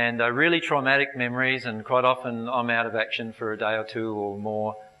 and really traumatic memories, and quite often I'm out of action for a day or two or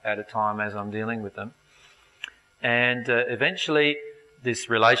more at a time as I'm dealing with them. And eventually this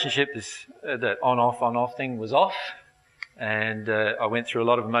relationship, that on-off thing was off, and I went through a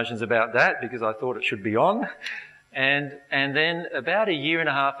lot of emotions about that because I thought it should be on. And then about 1.5 years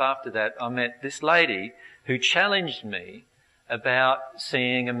after that, I met this lady who challenged me about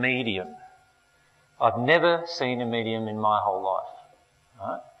seeing a medium. I'd never seen a medium in my whole life,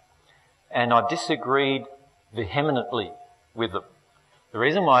 right? And I disagreed vehemently with them. The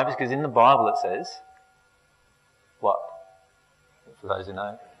reason why is because in the Bible it says, what? For those who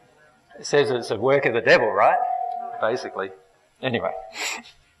know. It says it's a work of the devil, right? Basically. Anyway.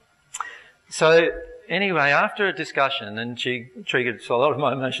 So, after a discussion, and she triggered a lot of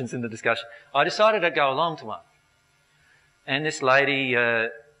my emotions in the discussion, I decided I'd go along to one. And this lady,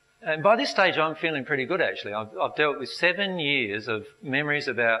 and by this stage I'm feeling pretty good actually. I've dealt with 7 years of memories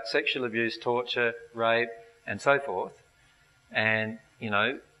about sexual abuse, torture, rape, and so forth. And,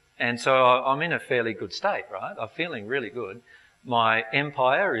 and so I'm in a fairly good state, right? I'm feeling really good. My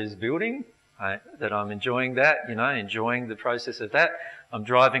empire is building, that I'm enjoying that, enjoying the process of that. I'm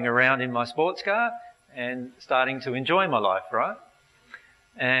driving around in my sports car and starting to enjoy my life, right?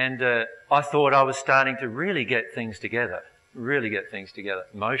 And I thought I was starting to really get things together,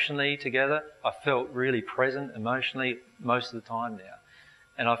 emotionally together. I felt really present emotionally most of the time now.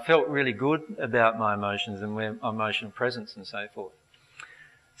 And I felt really good about my emotions and my emotional presence and so forth.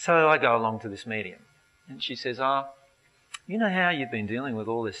 So I go along to this medium, and she says, you know how you've been dealing with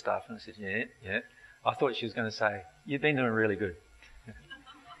all this stuff? And I said, yeah. I thought she was going to say, you've been doing really good.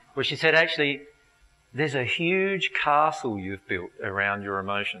 Well, she said, actually, there's a huge castle you've built around your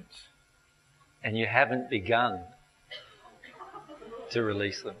emotions and you haven't begun to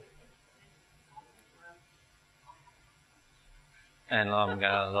release them. And I'm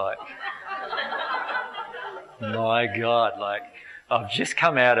going like, my God, like, I've just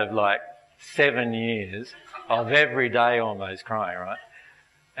come out of like 7 years of every day almost crying, right?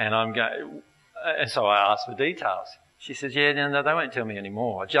 And I'm going, and so I asked for details. She says, yeah, no, they won't tell me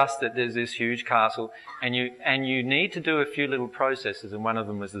anymore. Just that there's this huge castle and you need to do a few little processes, and one of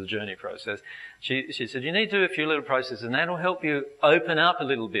them was the journey process. She said, you need to do a few little processes and that'll help you open up a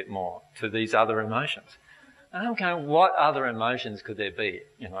little bit more to these other emotions. And I'm going, what other emotions could there be?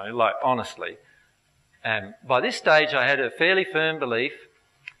 You know, like honestly. And by this stage I had a fairly firm belief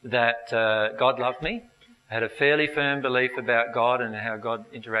that God loved me. I had a fairly firm belief about God and how God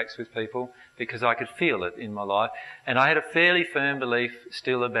interacts with people because I could feel it in my life. And I had a fairly firm belief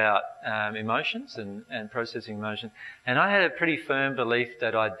still about emotions and processing emotions. And I had a pretty firm belief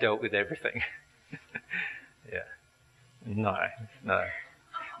that I dealt with everything. Yeah. No.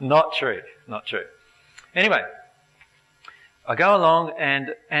 Not true. Not true. Anyway, I go along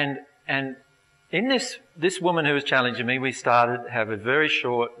and in this woman who was challenging me, we started to have a very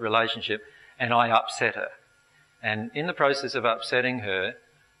short relationship and I upset her. And in the process of upsetting her,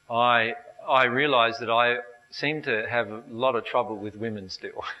 I realised that I seemed to have a lot of trouble with women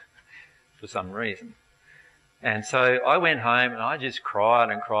still for some reason. And so I went home and I just cried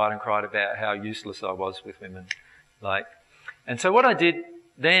and cried and cried about how useless I was with women. And so what I did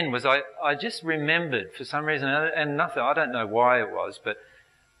then was I just remembered for some reason, and nothing, I don't know why it was, but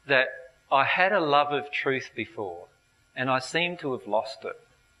that I had a love of truth before and I seemed to have lost it.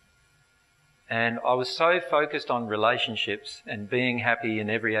 And I was so focused on relationships and being happy in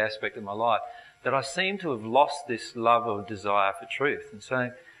every aspect of my life that I seemed to have lost this love or desire for truth. And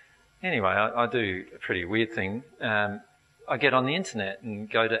so, anyway, I do a pretty weird thing. I get on the internet and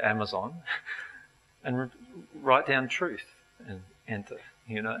go to Amazon and write down truth and enter,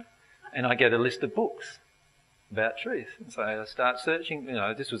 you know. And I get a list of books about truth. And so I start searching, you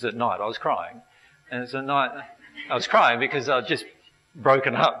know, this was at night, I was crying. And it's at night, I was crying because I'd just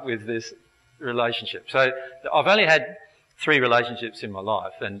broken up with this relationship. So I've only had 3 relationships in my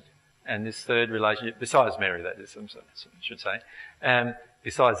life, and this third relationship, besides Mary, that is, I should say,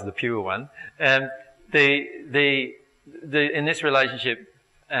 besides the pure one, in this relationship,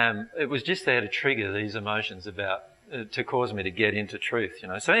 it was just there to trigger these emotions about, to cause me to get into truth, you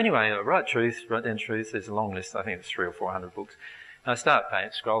know. So anyway, I write down truth. There's a long list. I think it's 300 or 400 books. And I start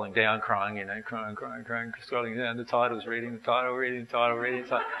scrolling down, crying, you know, crying, scrolling down the titles, reading the title.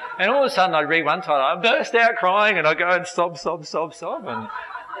 And all of a sudden I read one title, I burst out crying and I go and sob. And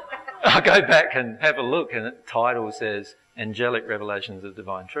I go back and have a look and the title says, Angelic Revelations of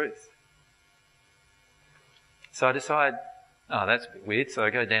Divine Truth. So I decide, oh, that's a bit weird. So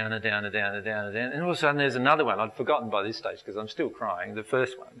I go down. And all of a sudden there's another one. I'd forgotten by this stage because I'm still crying, the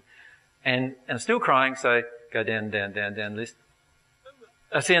first one. And I'm still crying, so go down list.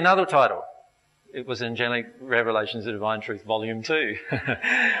 I see another title. It was Angelic Revelations of Divine Truth, Volume 2.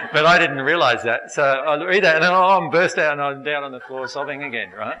 But I didn't realise that. So I read that and then I'm burst out and I'm down on the floor sobbing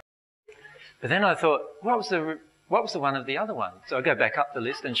again, right? But then I thought, what was the one of the other one? So I go back up the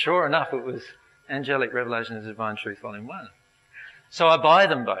list and sure enough it was Angelic Revelations of Divine Truth, Volume 1. So I buy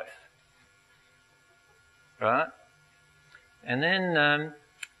them both. Right? And then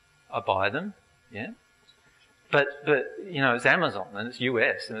I buy them, yeah. But you know, it's Amazon and it's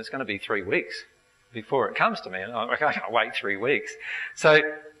US and it's going to be 3 weeks before it comes to me. And I can't wait 3 weeks. So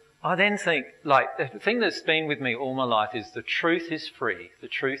I then think, like, the thing that's been with me all my life is the truth is free. The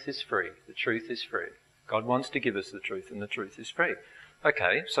truth is free. The truth is free. God wants to give us the truth and the truth is free.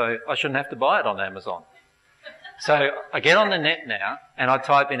 Okay, so I shouldn't have to buy it on Amazon. So I get on the net now and I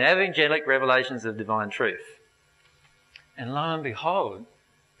type in Angelic Revelations of Divine Truth. And lo and behold,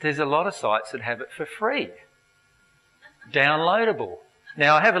 there's a lot of sites that have it for free. Downloadable.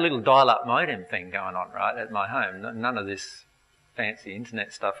 Now I have a little dial-up modem thing going on, right, at my home. None of this fancy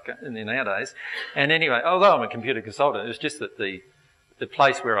internet stuff nowadays. And anyway, although I'm a computer consultant, it was just that the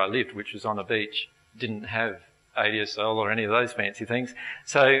place where I lived, which was on a beach, didn't have ADSL or any of those fancy things.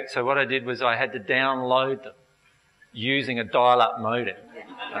 So what I did was I had to download them using a dial-up modem.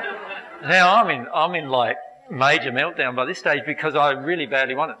 Now I'm in like major meltdown by this stage because I really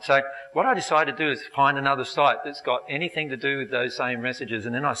badly want it. So what I decided to do is find another site that's got anything to do with those same messages,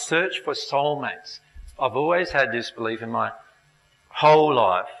 and then I search for soulmates. I've always had this belief in my whole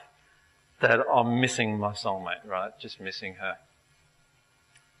life that I'm missing my soulmate, right? Just missing her.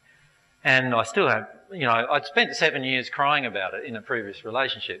 And I still have, you know, I'd spent 7 years crying about it in a previous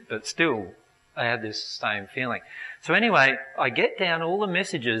relationship, but still I had this same feeling. So anyway, I get down all the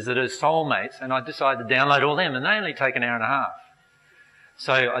messages that are soulmates, and I decide to download all them, and they only take an hour and a half.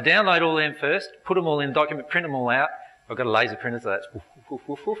 So I download all them first, put them all in a document, print them all out. I've got a laser printer, so that's woof, woof,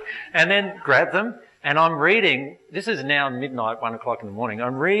 woof, woof, and then grab them, and I'm reading. This is now midnight, 1 o'clock in the morning.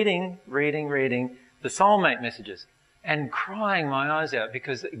 I'm reading the soulmate messages and crying my eyes out,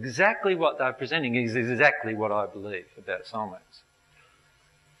 because exactly what they're presenting is exactly what I believe about soulmates.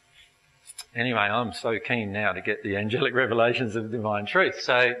 Anyway, I'm so keen now to get the angelic revelations of divine truth.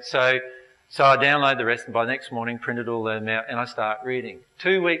 So I download the rest, and by the next morning printed all them out, and I start reading.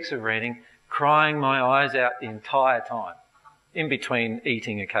 2 weeks of reading, crying my eyes out the entire time, in between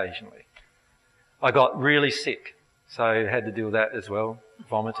eating occasionally. I got really sick, so I had to deal with that as well,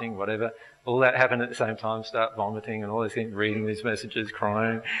 vomiting, whatever. All that happened at the same time, start vomiting and all these things, reading these messages,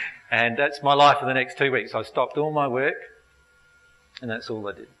 crying. And that's my life for the next 2 weeks. I stopped all my work, and that's all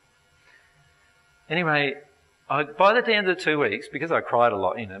I did. Anyway, by the end of the 2 weeks, because I cried a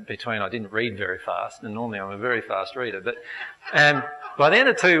lot in between, I didn't read very fast, and normally I'm a very fast reader, but by the end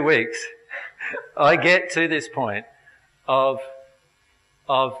of 2 weeks, I get to this point of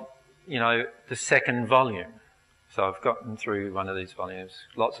the second volume. So I've gotten through one of these volumes,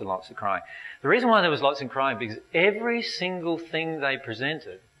 lots and lots of crying. The reason why there was lots of crying, because every single thing they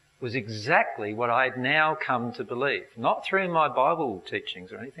presented was exactly what I had now come to believe. Not through my Bible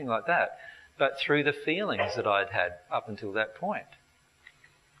teachings or anything like that, but through the feelings that I'd had up until that point.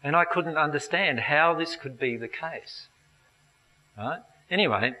 And I couldn't understand how this could be the case. Right?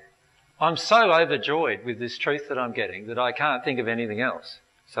 Anyway, I'm so overjoyed with this truth that I'm getting that I can't think of anything else.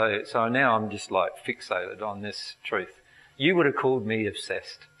 So now I'm just like fixated on this truth. You would have called me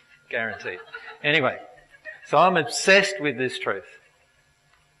obsessed, guaranteed. Anyway, so I'm obsessed with this truth.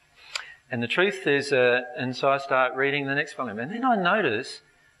 And the truth is, and so I start reading the next volume. And then I notice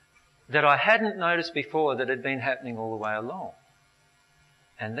that I hadn't noticed before that had been happening all the way along.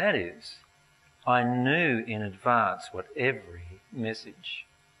 And that is, I knew in advance what every message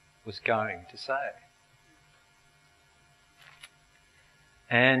was going to say.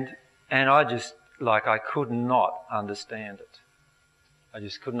 And I just, I could not understand it. I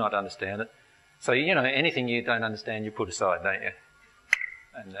just could not understand it. So, anything you don't understand, you put aside, don't you?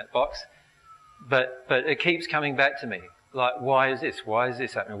 In that box. But it keeps coming back to me. Like, why is this? Why is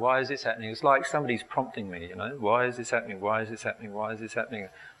this happening? Why is this happening? It's like somebody's prompting me, Why is this happening? Why is this happening? Why is this happening?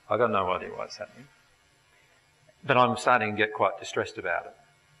 I got no idea why it's happening. But I'm starting to get quite distressed about it.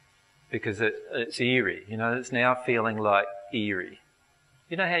 Because it's eerie, it's now feeling like eerie.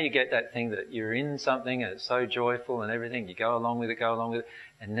 You know how you get that thing that you're in something and it's so joyful and everything, you go along with it,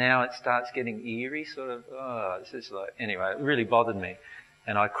 and now it starts getting eerie, this is anyway, it really bothered me.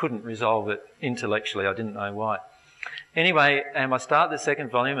 And I couldn't resolve it intellectually, I didn't know why. Anyway, I start the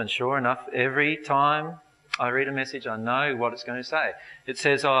second volume, and sure enough, every time I read a message, I know what it's going to say. It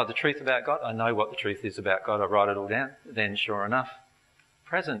says, the truth about God. I know what the truth is about God. I write it all down. Then, sure enough,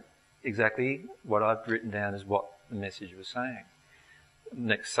 present, exactly what I've written down is what the message was saying.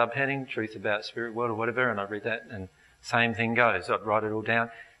 Next subheading, truth about spirit world or whatever, and I read that, and same thing goes. I'd write it all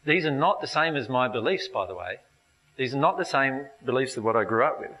down. These are not the same as my beliefs, by the way. These are not the same beliefs of what I grew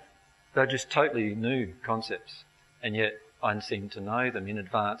up with. They're just totally new concepts. And yet I seem to know them in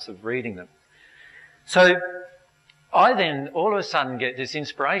advance of reading them. So I then all of a sudden get this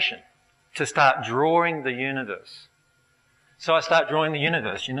inspiration to start drawing the universe. So I start drawing the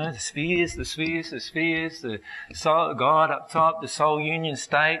universe, the spheres, the soul, God up top, the soul union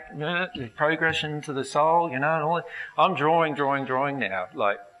state, the progression to the soul, and all that. I'm drawing now,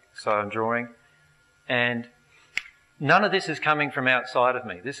 so I'm drawing. And none of this is coming from outside of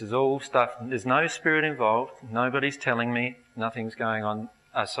me. This is all stuff. There's no spirit involved. Nobody's telling me. Nothing's going on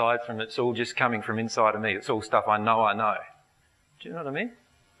aside from it's all just coming from inside of me. It's all stuff I know. Do you know what I mean?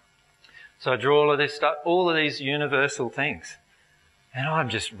 So I draw all of this stuff, all of these universal things. And I'm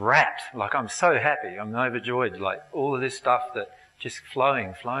just wrapped. I'm so happy. I'm overjoyed. All of this stuff that just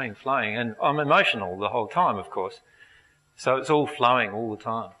flowing. And I'm emotional the whole time, of course. So it's all flowing all the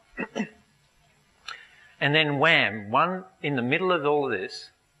time. And then wham, in the middle of all of this,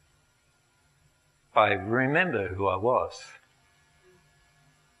 I remember who I was.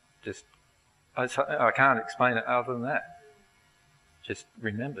 I can't explain it other than that. Just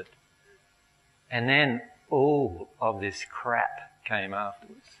remembered. And then all of this crap came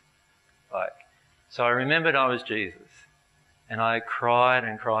afterwards. So I remembered I was Jesus. And I cried,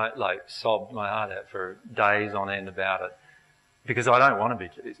 sobbed my heart out for days on end about it. Because I don't want to be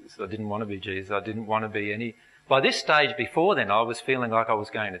Jesus. I didn't want to be Jesus. I didn't want to be any... By this stage before then, I was feeling like I was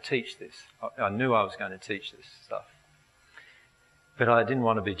going to teach this. I knew I was going to teach this stuff. but I didn't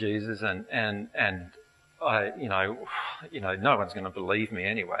want to be Jesus, and I, no one's going to believe me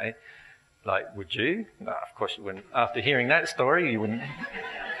anyway. Like, would you? No, of course you wouldn't. After hearing that story, you wouldn't.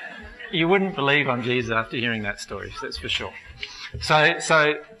 You wouldn't believe I'm Jesus after hearing that story. That's for sure. So,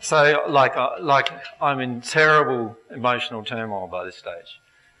 like I'm in terrible emotional turmoil by this stage.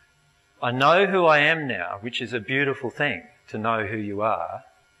 I know who I am now, which is a beautiful thing, to know who you are.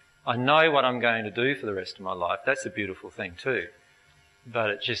 I know what I'm going to do for the rest of my life. That's a beautiful thing too.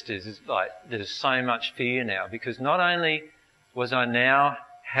 But it just is like, there's so much fear now, because not only was I now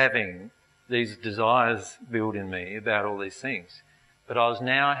having these desires build in me about all these things, but I was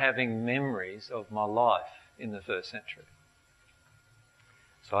now having memories of my life in the first century.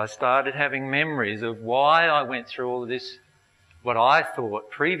 So I started having memories of why I went through all of this, what I thought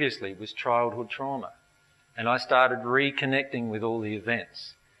previously was childhood trauma. And I started reconnecting with all the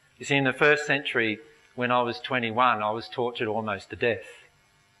events. You see, in the first century, when I was 21, I was tortured almost to death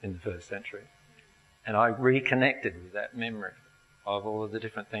in the first century. And I reconnected with that memory of all of the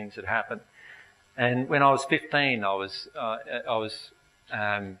different things that happened. And when I was 15, I was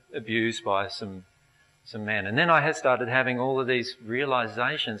abused by some men. And then I had started having all of these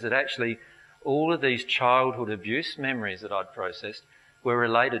realizations that actually all of these childhood abuse memories that I'd processed were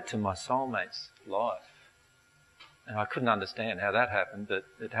related to my soulmate's life. And I couldn't understand how that happened, but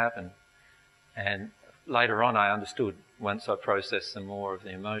it happened. And later on I understood once I processed some more of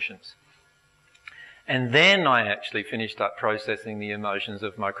the emotions. And then I actually finished up processing the emotions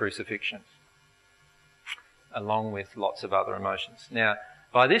of my crucifixion, along with lots of other emotions. Now,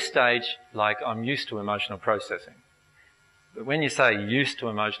 by this stage, like, I'm used to emotional processing. But when you say used to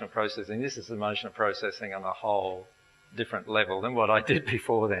emotional processing, this is emotional processing on a whole different level than what I did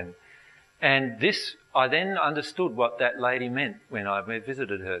before then. And this, I then understood what that lady meant when I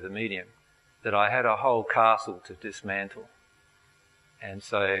visited her, the medium, that I had a whole castle to dismantle. And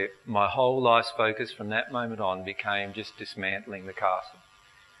so my whole life's focus from that moment on became just dismantling the castle.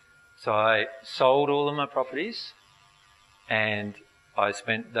 So I sold all of my properties, and I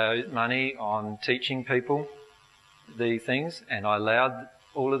spent those money on teaching people the things, and I allowed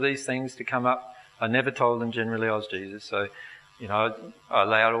all of these things to come up. I never told them generally I was Jesus, so, I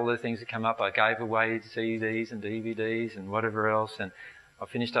allowed all the things to come up. I gave away CDs and DVDs and whatever else, and I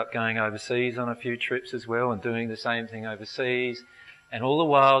finished up going overseas on a few trips as well and doing the same thing overseas, and all the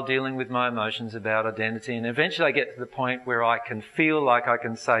while dealing with my emotions about identity. And eventually I get to the point where I can feel like I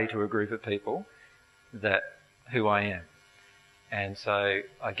can say to a group of people that who I am. And so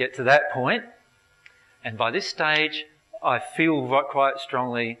I get to that point, and by this stage I feel quite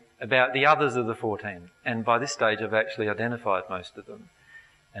strongly about the others of the 14. And by this stage I've actually identified most of them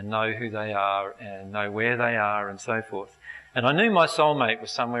and know who they are and know where they are and so forth. And I knew my soulmate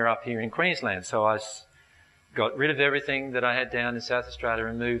was somewhere up here in Queensland, so I got rid of everything that I had down in South Australia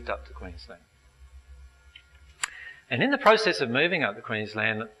and moved up to Queensland. And in the process of moving up to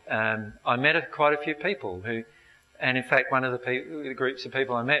Queensland, I met quite a few people who, and in fact one of the groups of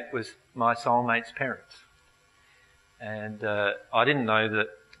people I met was my soulmate's parents. And I didn't know that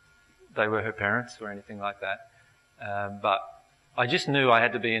they were her parents or anything like that, but I just knew I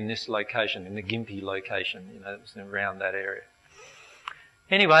had to be in this location, in the Gympie location, it was around that area.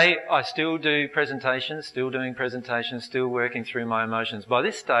 Anyway, I still do presentations, still doing presentations, still working through my emotions. By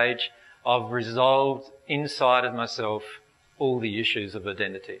this stage, I've resolved inside of myself all the issues of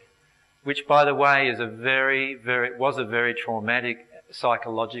identity, which, by the way, is was a very traumatic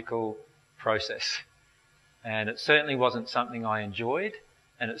psychological process. And it certainly wasn't something I enjoyed,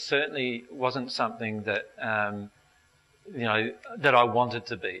 and it certainly wasn't something that, that I wanted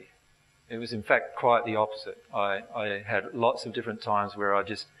to be. It was in fact quite the opposite. I had lots of different times where I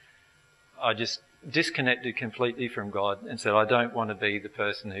just disconnected completely from God and said, I don't want to be the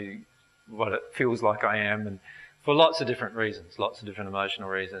person what it feels like I am, and for lots of different reasons, lots of different emotional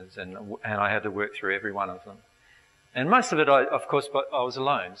reasons, and I had to work through every one of them. And most of it, of course, I was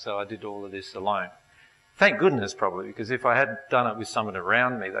alone, so I did all of this alone. Thank goodness, probably, because if I had done it with someone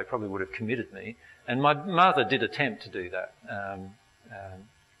around me, they probably would have committed me. And my mother did attempt to do that.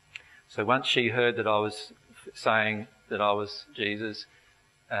 So once she heard that I was saying that I was Jesus,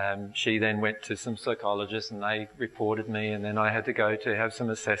 she then went to some psychologists and they reported me, and then I had to go to have some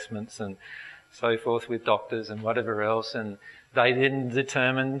assessments and so forth with doctors and whatever else, and they then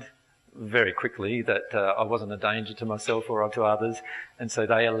determined very quickly that I wasn't a danger to myself or to others, and so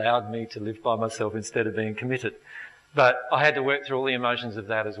they allowed me to live by myself instead of being committed. But I had to work through all the emotions of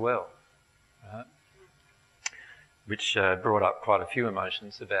that as well, right? Which brought up quite a few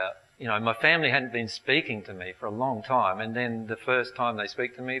emotions about, my family hadn't been speaking to me for a long time, and then the first time they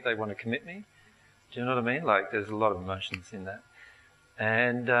speak to me, they want to commit me. Do you know what I mean? Like, there's a lot of emotions in that.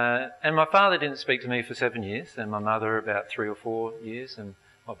 And my father didn't speak to me for 7 years, and my mother about 3 or 4 years, and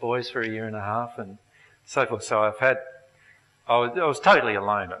my boys for 1.5 years, and so forth. So I was totally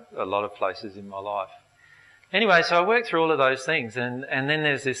alone at a lot of places in my life. Anyway, so I worked through all of those things, and then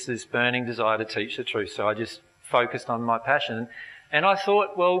there's this burning desire to teach the truth. So I just focused on my passion, and I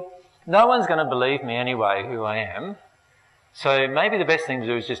thought, well, no one's going to believe me anyway, who I am. So maybe the best thing to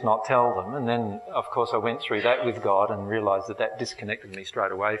do is just not tell them. And then, of course, I went through that with God and realised that disconnected me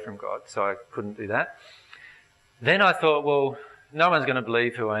straight away from God, so I couldn't do that. Then I thought, well, no one's going to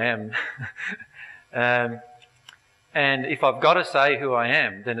believe who I am. And if I've got to say who I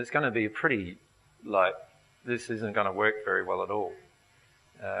am, then it's going to be pretty, this isn't going to work very well at all,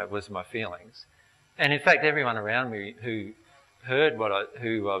 was my feelings. And in fact, everyone around me who heard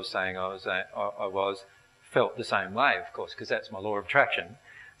who I was saying I was, felt the same way, of course, because that's my law of attraction.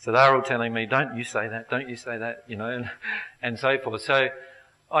 So they were all telling me, don't you say that, you know, and so forth. So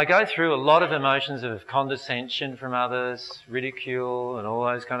I go through a lot of emotions of condescension from others, ridicule and all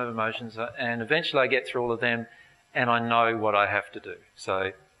those kind of emotions, and eventually I get through all of them and I know what I have to do.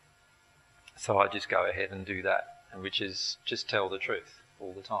 So I just go ahead and do that, which is just tell the truth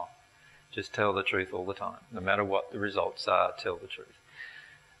all the time. Just tell the truth all the time. No matter what the results are, tell the truth.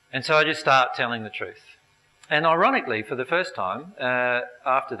 And so I just start telling the truth. And ironically, for the first time,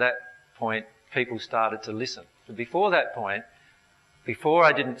 after that point, people started to listen. But before that point, before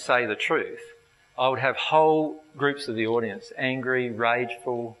I didn't say the truth, I would have whole groups of the audience, angry,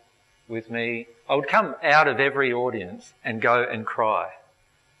 rageful with me. I would come out of every audience and go and cry.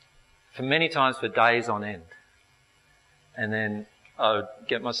 For many times for days on end. And then I would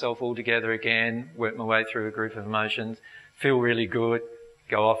get myself all together again, work my way through a group of emotions, feel really good,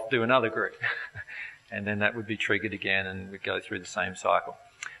 go off, do another group. And then that would be triggered again and we'd go through the same cycle.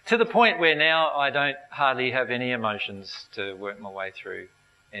 To the point where now I don't hardly have any emotions to work my way through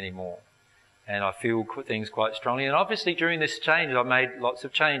anymore. And I feel things quite strongly. And obviously during this change I made lots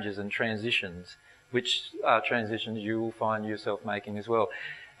of changes and transitions, which are transitions you will find yourself making as well.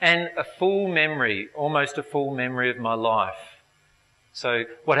 And a full memory, almost a full memory of my life. So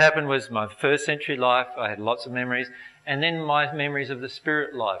what happened was my first century life, I had lots of memories, and then my memories of the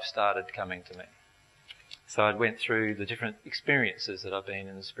spirit life started coming to me. So I went through the different experiences that I've been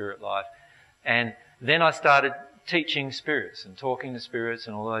in the spirit life. And then I started teaching spirits and talking to spirits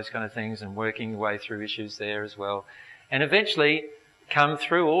and all those kind of things and working your way through issues there as well. And eventually come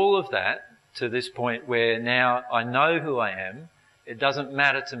through all of that to this point where now I know who I am. It doesn't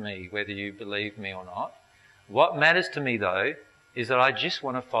matter to me whether you believe me or not. What matters to me though is that I just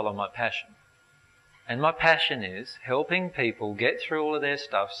want to follow my passion. And my passion is helping people get through all of their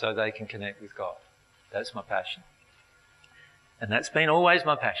stuff so they can connect with God. That's my passion. And that's been always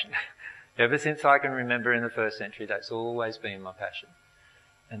my passion. Ever since I can remember in the first century, that's always been my passion.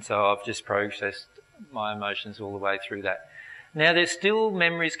 And so I've just processed my emotions all the way through that. Now there's still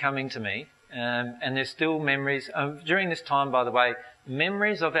memories coming to me, and there's still memories, during this time by the way,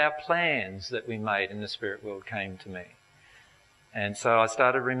 memories of our plans that we made in the spirit world came to me. And so I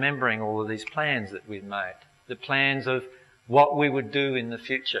started remembering all of these plans that we'd made. The plans of what we would do in the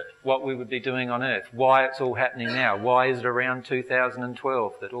future, what we would be doing on earth, why it's all happening now, why is it around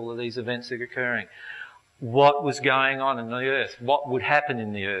 2012 that all of these events are occurring, what was going on in the earth, what would happen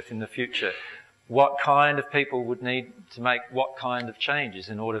in the earth in the future, what kind of people would need to make what kind of changes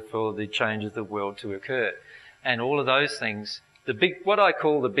in order for the changes of the world to occur. And all of those things, what I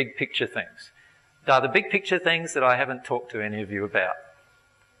call the big picture things. They're the big picture things that I haven't talked to any of you about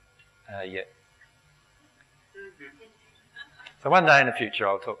yet. So one day in the future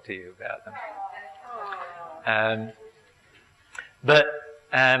I'll talk to you about them. But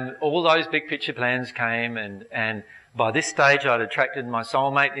all those big picture plans came, and by this stage I'd attracted my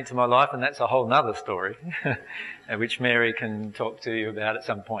soulmate into my life, and that's a whole nother story, which Mary can talk to you about at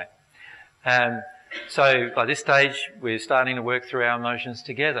some point. So by this stage we're starting to work through our emotions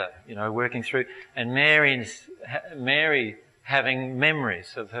together, working through, and Mary having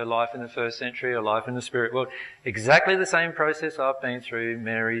memories of her life in the first century, her life in the spirit world. Exactly the same process I've been through,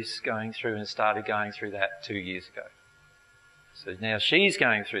 Mary's going through and started going through that 2 years ago. So now she's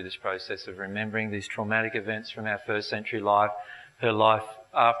going through this process of remembering these traumatic events from our first century life, her life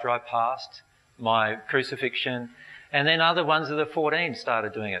after I passed, my crucifixion, and then other ones of the 14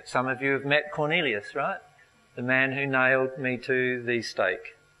 started doing it. Some of you have met Cornelius, right? The man who nailed me to the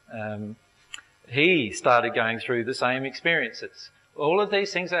stake. He started going through the same experiences. All of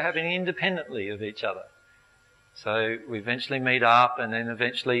these things are happening independently of each other. So we eventually meet up, and then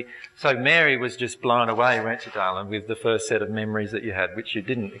eventually... So Mary was just blown away, weren't you, darling, with the first set of memories that you had, which you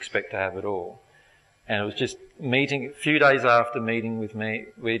didn't expect to have at all. And it was just meeting, a few days after meeting with me,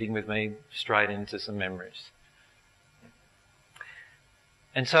 straight into some memories.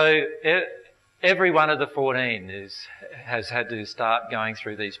 And so every one of the 14 has had to start going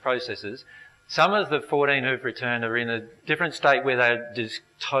through these processes. Some of the 14 who've returned are in a different state where they're just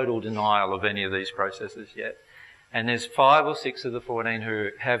total denial of any of these processes yet. And there's 5 or 6 of the 14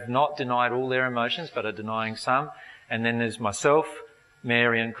 who have not denied all their emotions but are denying some. And then there's myself,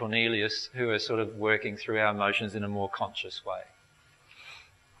 Mary and Cornelius, who are sort of working through our emotions in a more conscious way.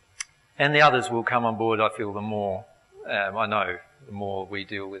 And the others will come on board, I feel, the more we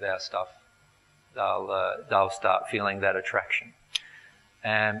deal with our stuff, they'll start feeling that attraction.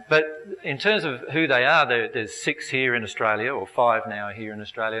 But in terms of who they are, there's 6 here in Australia, or 5 now here in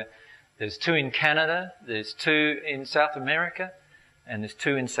Australia. There's 2 in Canada, there's 2 in South America, and there's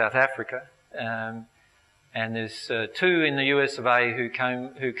 2 in South Africa. And there's 2 in the US of A who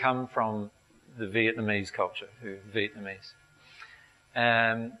come from the Vietnamese culture, who are Vietnamese.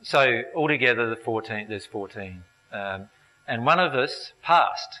 So altogether there's 14. And one of us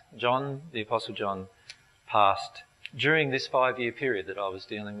passed. John, the Apostle John, passed during this 5-year period that I was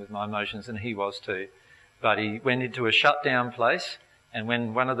dealing with my emotions, and he was too. But he went into a shutdown place, and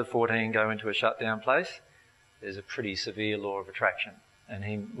when one of the 14 go into a shutdown place, there's a pretty severe law of attraction, and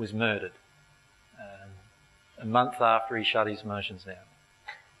he was murdered a month after he shut his emotions down.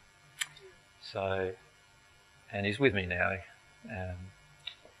 So, and he's with me now.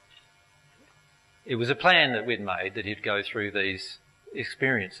 It was a plan that we'd made that he'd go through these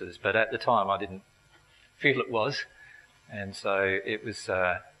experiences, but at the time I didn't feel it was, and so it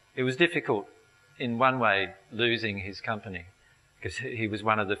was difficult in one way losing his company, because he was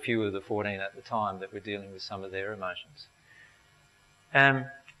one of the few of the 14 at the time that were dealing with some of their emotions.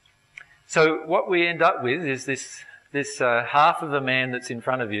 So what we end up with is this half of a man that's in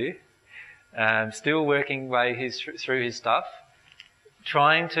front of you, still working through his stuff,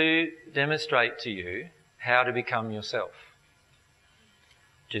 trying to demonstrate to you how to become yourself,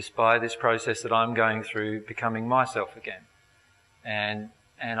 just by this process that I'm going through, becoming myself again. And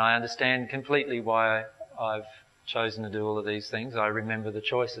I understand completely why I've chosen to do all of these things. I remember the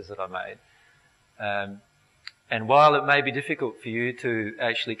choices that I made. And while it may be difficult for you to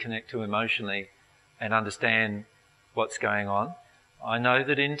actually connect to emotionally and understand what's going on, I know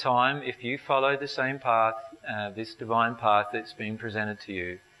that in time, if you follow the same path, this divine path that's been presented to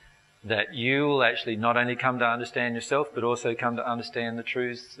you, that you will actually not only come to understand yourself, but also come to understand the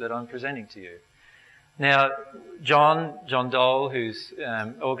truths that I'm presenting to you. Now, John Dole, who's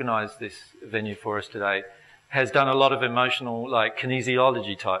organised this venue for us today, has done a lot of emotional, like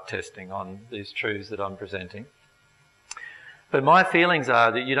kinesiology type testing on these truths that I'm presenting. But my feelings are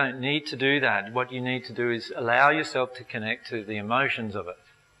that you don't need to do that. What you need to do is allow yourself to connect to the emotions of it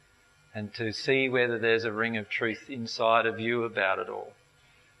and to see whether there's a ring of truth inside of you about it all,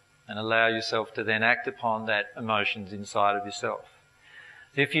 and allow yourself to then act upon that emotions inside of yourself.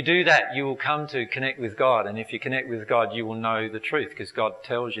 So if you do that, you will come to connect with God, and if you connect with God, you will know the truth, because God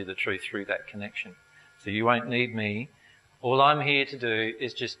tells you the truth through that connection. So you won't need me. All I'm here to do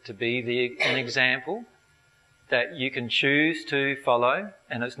is just to be an example that you can choose to follow,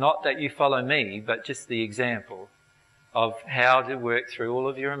 and it's not that you follow me, but just the example of how to work through all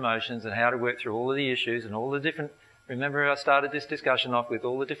of your emotions and how to work through all of the issues and all the different... Remember, I started this discussion off with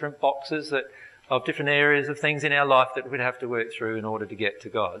all the different boxes of different areas of things in our life that we'd have to work through in order to get to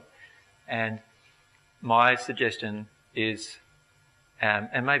God. And my suggestion is,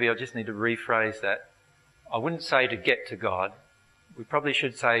 and maybe I just need to rephrase that, I wouldn't say to get to God. We probably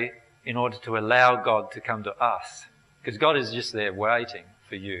should say in order to allow God to come to us, because God is just there waiting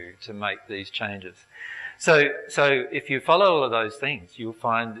for you to make these changes. So if you follow all of those things, you'll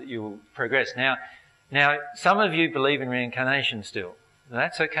find that you'll progress. Now, some of you believe in reincarnation still.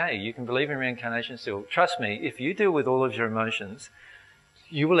 That's okay. You can believe in reincarnation still. Trust me, if you deal with all of your emotions,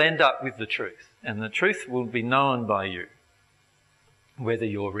 you will end up with the truth, and the truth will be known by you, whether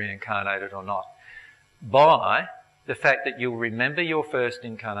you're reincarnated or not, by the fact that you'll remember your first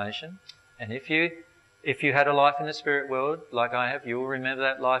incarnation, and if you had a life in the spirit world, like I have, you'll remember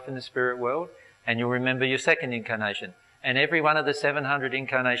that life in the spirit world, and you'll remember your second incarnation. And every one of the 700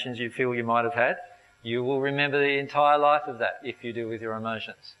 incarnations you feel you might have had, you will remember the entire life of that if you deal with your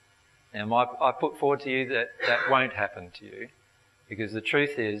emotions. Now, I put forward to you that that won't happen to you, because the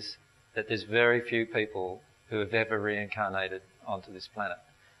truth is that there's very few people who have ever reincarnated onto this planet.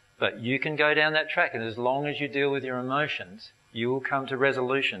 But you can go down that track, and as long as you deal with your emotions, you will come to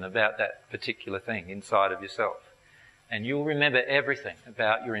resolution about that particular thing inside of yourself. And you'll remember everything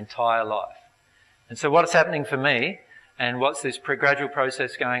about your entire life. And so what's happening for me, And what's this gradual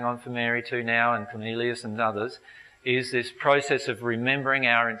process going on for Mary too now, and Cornelius and others, is this process of remembering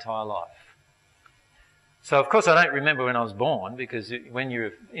our entire life. So of course I don't remember when I was born, because when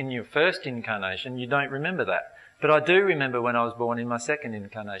you're in your first incarnation you don't remember that. But I do remember when I was born in my second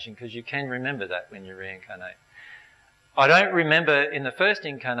incarnation, because you can remember that when you reincarnate. I don't remember in the first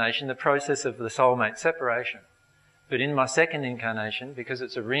incarnation the process of the soulmate separation. But in my second incarnation, because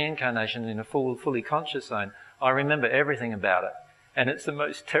it's a reincarnation in a fully conscious zone, I remember everything about it. And it's the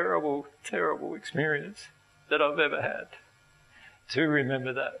most terrible, terrible experience that I've ever had to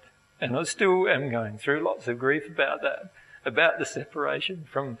remember that. And I still am going through lots of grief about that, about the separation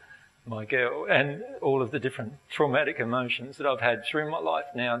from my girl and all of the different traumatic emotions that I've had through my life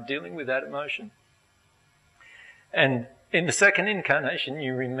now, dealing with that emotion. And in the second incarnation,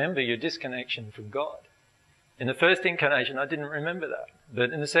 you remember your disconnection from God. In the first incarnation, I didn't remember that.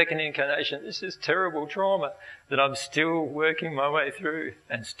 But in the second incarnation, this is terrible trauma that I'm still working my way through,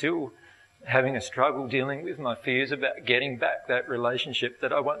 and still having a struggle dealing with my fears about getting back that relationship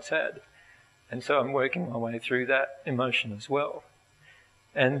that I once had. And so I'm working my way through that emotion as well.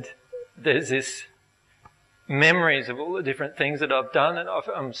 And there's this memories of all the different things that I've done, and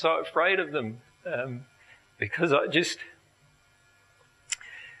I'm so afraid of them, because I just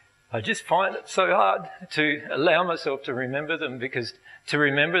find it so hard to allow myself to remember them, because to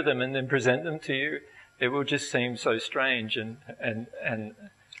remember them and then present them to you, it will just seem so strange and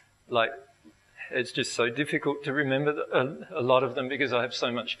like it's just so difficult to remember a lot of them, because I have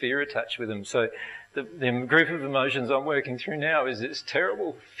so much fear attached with them. So the group of emotions I'm working through now is this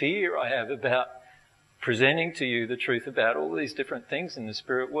terrible fear I have about presenting to you the truth about all these different things in the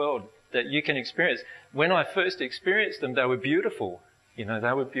spirit world that you can experience. When I first experienced them, they were beautiful. You know,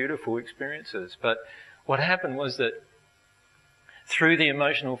 they were beautiful experiences. But what happened was that through the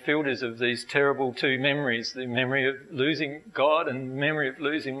emotional filters of these terrible two memories, the memory of losing God and the memory of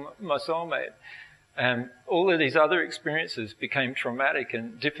losing my soulmate, all of these other experiences became traumatic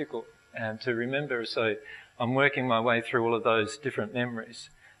and difficult to remember. So I'm working my way through all of those different memories.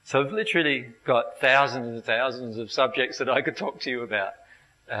 So I've literally got thousands and thousands of subjects that I could talk to you about.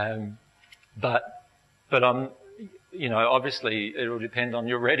 But I'm, you know, obviously it will depend on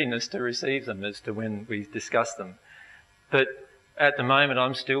your readiness to receive them as to when we discuss them. But at the moment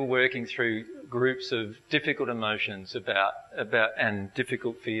I'm still working through groups of difficult emotions about and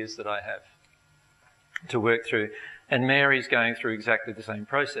difficult fears that I have to work through. And Mary's going through exactly the same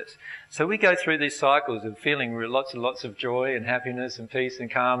process. So we go through these cycles of feeling lots and lots of joy and happiness and peace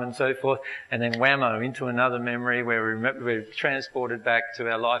and calm and so forth, and then whammo, into another memory where we're transported back to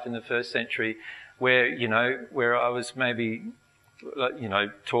our life in the first century, where, you know, where I was maybe, you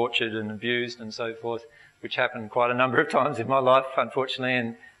know, tortured and abused and so forth, which happened quite a number of times in my life,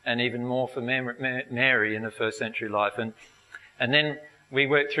 unfortunately, and even more for Mary in the first century life. And then we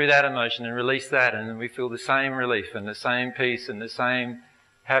work through that emotion and release that, and then we feel the same relief and the same peace and the same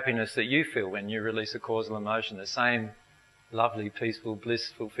happiness that you feel when you release a causal emotion, the same lovely, peaceful,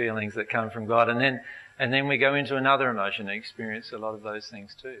 blissful feelings that come from God. And then we go into another emotion and experience a lot of those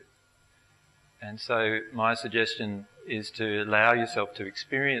things too. And so my suggestion is to allow yourself to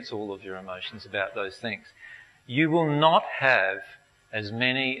experience all of your emotions about those things. You will not have as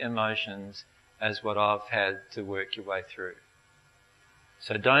many emotions as what I've had to work your way through.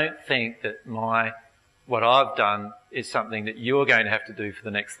 So don't think that what I've done is something that you're going to have to do for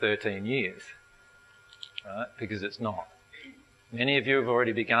the next 13 years, right? Because it's not. Many of you have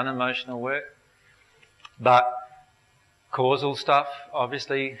already begun emotional work, but causal stuff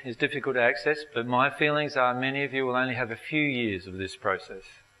obviously is difficult to access, but my feelings are many of you will only have a few years of this process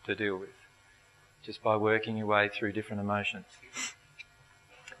to deal with, just by working your way through different emotions.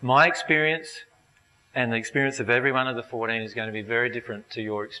 My experience and the experience of every one of the 14 is going to be very different to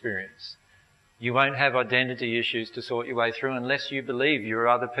your experience. You won't have identity issues to sort your way through unless you believe you're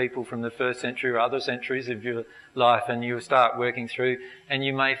other people from the first century or other centuries of your life, and you start working through, and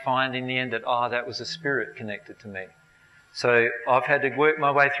you may find in the end that, that was a spirit connected to me. So I've had to work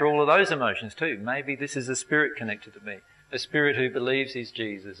my way through all of those emotions too. Maybe this is a spirit connected to me, a spirit who believes he's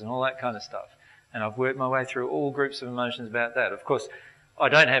Jesus and all that kind of stuff. And I've worked my way through all groups of emotions about that. Of course, I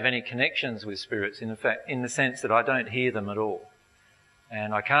don't have any connections with spirits, in the sense that I don't hear them at all.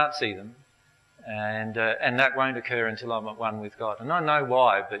 And I can't see them. And that won't occur until I'm at one with God. And I know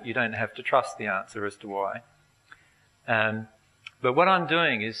why, but you don't have to trust the answer as to why. But what I'm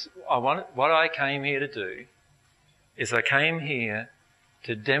doing is, what I came here to do is I came here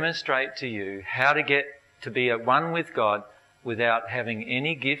to demonstrate to you how to get to be at one with God without having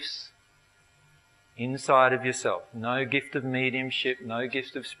any gifts inside of yourself. No gift of mediumship, no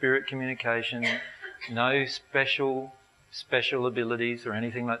gift of spirit communication, no special special abilities or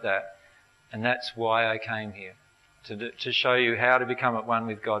anything like that. And that's why I came here, to show you how to become at one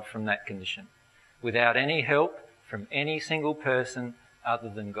with God from that condition, without any help from any single person other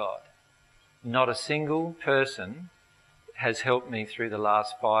than God. Not a single person has helped me through the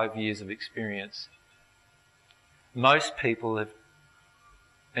last 5 years of experience. Most people have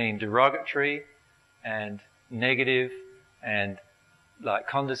been derogatory and negative and like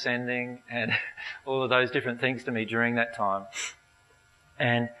condescending and all of those different things to me during that time.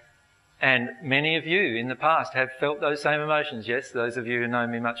 And many of you in the past have felt those same emotions. Yes, those of you who know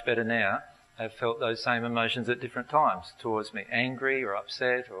me much better now have felt those same emotions at different times towards me, angry or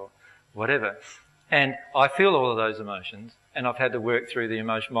upset or whatever. And I feel all of those emotions, and I've had to work through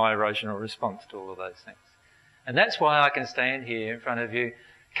my emotional response to all of those things. And that's why I can stand here in front of you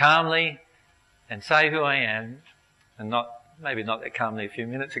calmly and say who I am, and maybe not that calmly a few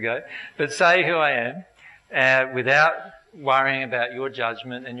minutes ago, but say who I am without worrying about your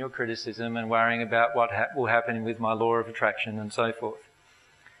judgment and your criticism and worrying about what will happen with my law of attraction and so forth.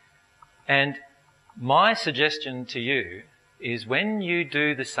 And my suggestion to you is when you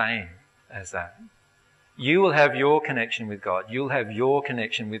do the same as that, you will have your connection with God. You'll have your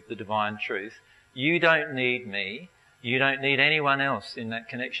connection with the divine truth. You don't need me. You don't need anyone else in that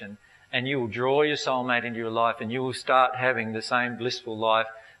connection. And you will draw your soulmate into your life, and you will start having the same blissful life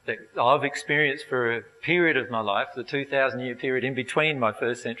that I've experienced for a period of my life, the 2,000-year period in between my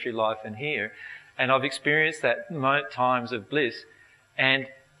first century life and here. And I've experienced that times of bliss. And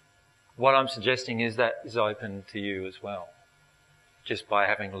what I'm suggesting is that is open to you as well, just by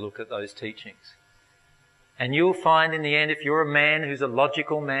having a look at those teachings. And you'll find in the end, if you're a man who's a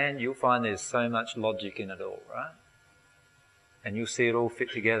logical man, you'll find there's so much logic in it all, right? And you'll see it all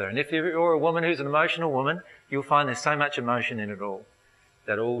fit together. And if you're a woman who's an emotional woman, you'll find there's so much emotion in it all.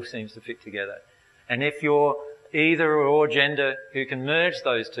 That all seems to fit together. And if you're either or gender who can merge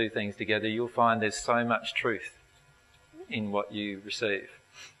those two things together, you'll find there's so much truth in what you receive.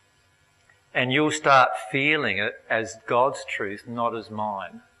 And you'll start feeling it as God's truth, not as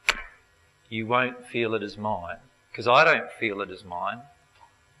mine. You won't feel it as mine, because I don't feel it as mine.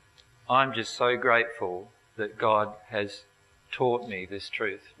 I'm just so grateful that God has taught me this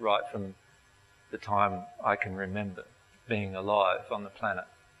truth right from the time I can remember being alive on the planet.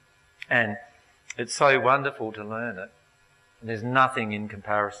 And it's so wonderful to learn it. There's nothing in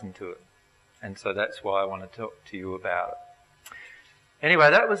comparison to it. And so that's why I want to talk to you about it. Anyway,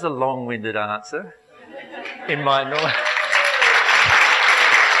 that was a long-winded answer in my normal...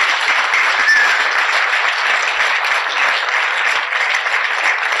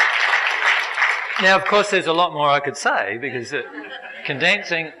 Now, of course, there's a lot more I could say, because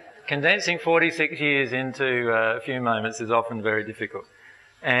condensing 46 years into a few moments is often very difficult.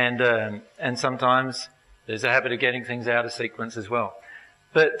 And sometimes there's a habit of getting things out of sequence as well.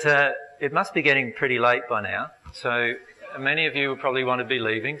 But it must be getting pretty late by now. So many of you will probably want to be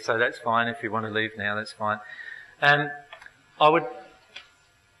leaving, so that's fine. If you want to leave now, that's fine. I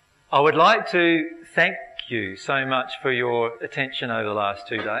would like to thank you so much for your attention over the last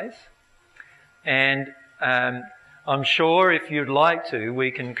 2 days. And I'm sure if you'd like to,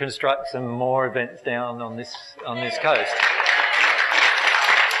 we can construct some more events down on this coast.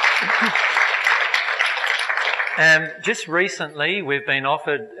 Just recently, we've been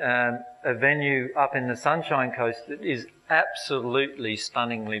offered a venue up in the Sunshine Coast that is absolutely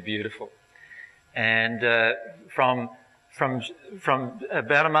stunningly beautiful. And from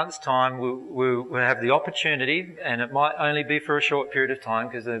about a month's time, we'll have the opportunity, and it might only be for a short period of time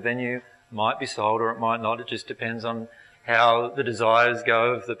because the venue might be sold or it might not. It just depends on how the desires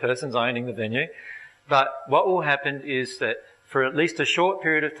go of the persons owning the venue. But what will happen is that for at least a short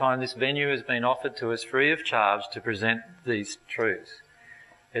period of time, this venue has been offered to us free of charge to present these truths.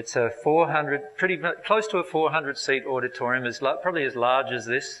 It's a pretty close to a 400-seat auditorium, probably as large as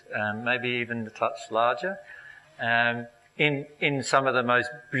this, maybe even a touch larger, in some of the most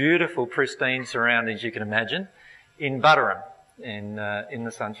beautiful, pristine surroundings you can imagine, in Butterham, in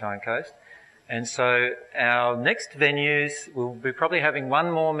the Sunshine Coast. And so our next venues, we'll be probably having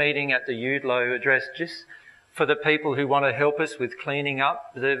one more meeting at the Udlow address just for the people who want to help us with cleaning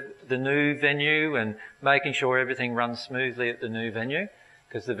up the new venue and making sure everything runs smoothly at the new venue,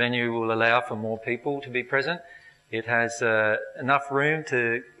 because the venue will allow for more people to be present. It has enough room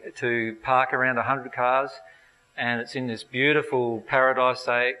to park around 100 cars, and it's in this beautiful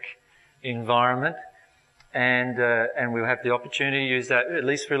paradise-like environment. And we'll have the opportunity to use that at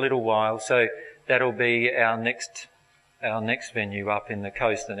least for a little while. So that'll be our next venue up in the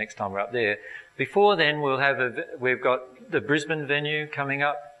coast the next time we're up there. Before then, we've got the Brisbane venue coming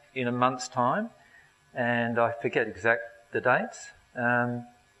up in a month's time, and I forget exact the dates. 18th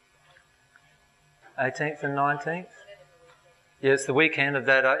and 19th. Yeah, it's the weekend of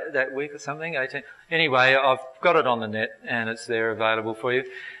that week or something. 18th. Anyway, I've got it on the net and it's there available for you.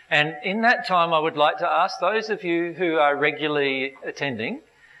 And in that time, I would like to ask those of you who are regularly attending,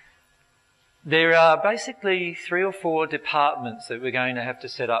 there are basically 3 or 4 departments that we're going to have to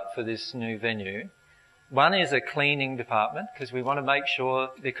set up for this new venue. One is a cleaning department, because we want to make sure,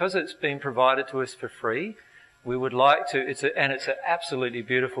 because it's been provided to us for free, we would like to, it's an absolutely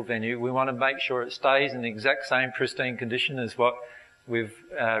beautiful venue. We want to make sure it stays in the exact same pristine condition as what we've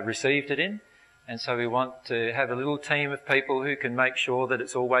received it in. And so we want to have a little team of people who can make sure that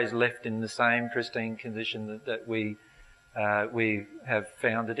it's always left in the same pristine condition that we have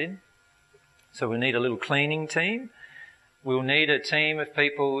found it in. So we need a little cleaning team. We'll need a team of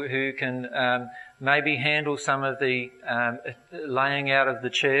people who can maybe handle some of the laying out of the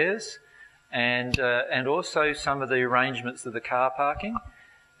chairs and also some of the arrangements of the car parking.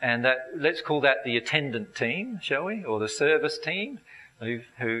 And let's call that the attendant team, shall we? Or the service team.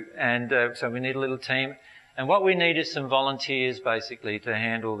 So we need a little team. And what we need is some volunteers basically to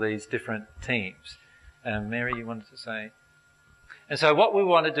handle these different teams. Mary, you wanted to say? And so what we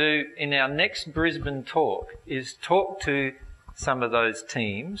want to do in our next Brisbane talk is talk to some of those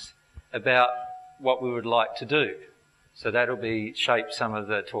teams about what we would like to do. So that'll shape some of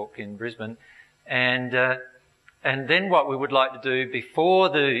the talk in Brisbane. And then what we would like to do before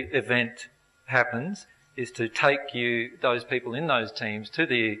the event happens is to take those people in those teams to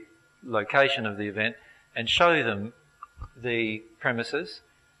the location of the event and show them the premises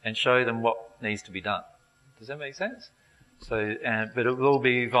and show them what needs to be done. Does that make sense? So, but it will all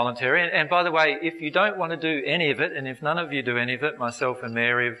be voluntary. And by the way, if you don't want to do any of it, and if none of you do any of it, myself and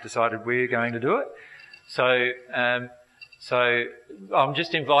Mary have decided we're going to do it. So I'm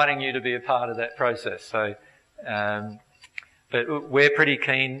just inviting you to be a part of that process. So, but we're pretty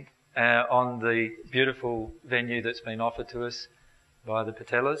keen on the beautiful venue that's been offered to us by the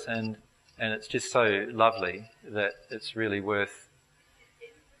Patellas, and it's just so lovely that it's really worth.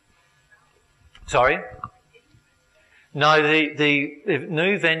 Sorry? No, the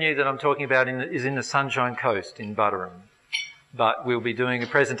new venue that I'm talking about is in the Sunshine Coast in Butterham. But we'll be doing a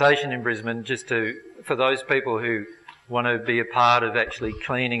presentation in Brisbane just for those people who want to be a part of actually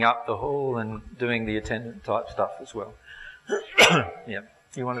cleaning up the hall and doing the attendant type stuff as well. Yeah.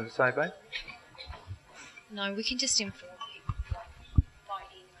 You wanted to say, babe? No, we can just inform people by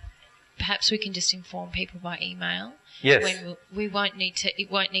email. Perhaps we can just inform people by email. Yes. When it won't need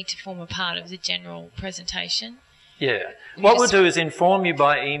to form a part of the general presentation. Yeah. What we'll do is inform you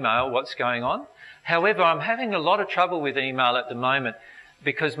by email what's going on. However, I'm having a lot of trouble with email at the moment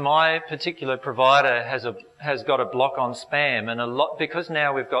because my particular provider has got a block on spam, and because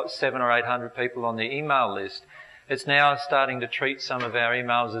now we've got 700 or 800 people on the email list, it's now starting to treat some of our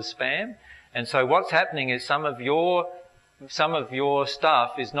emails as spam. And so what's happening is some of your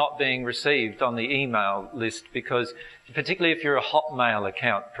stuff is not being received on the email list because, particularly if you're a Hotmail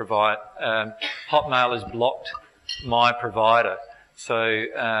account provider, Hotmail has blocked my provider. So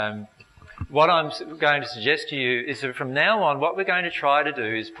what I'm going to suggest to you is that from now on, what we're going to try to do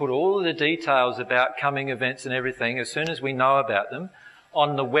is put all of the details about coming events and everything, as soon as we know about them,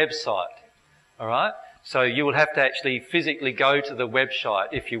 on the website. All right? So you will have to actually physically go to the website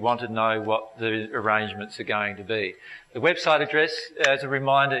if you want to know what the arrangements are going to be. The website address, as a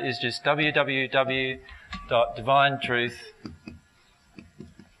reminder, is just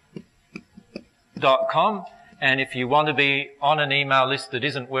www.divinetruth.com. And if you want to be on an email list that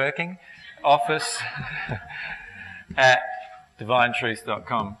isn't working,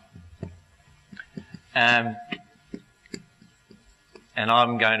 office@divinetruth.com. And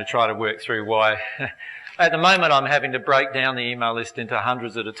I'm going to try to work through why. At the moment, I'm having to break down the email list into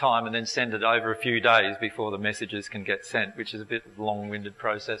hundreds at a time and then send it over a few days before the messages can get sent, which is a bit of a long-winded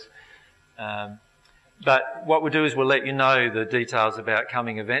process. But what we'll do is we'll let you know the details about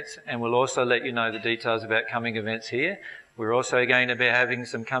coming events, and we'll also let you know the details about coming events here. We're also going to be having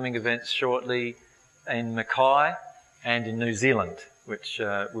some coming events shortly in Mackay and in New Zealand, which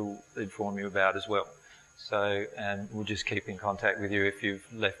we'll inform you about as well. So we'll just keep in contact with you if you've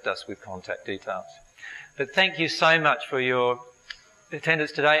left us with contact details. But thank you so much for your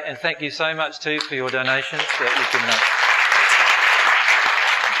attendance today, and thank you so much too for your donations that you've given us.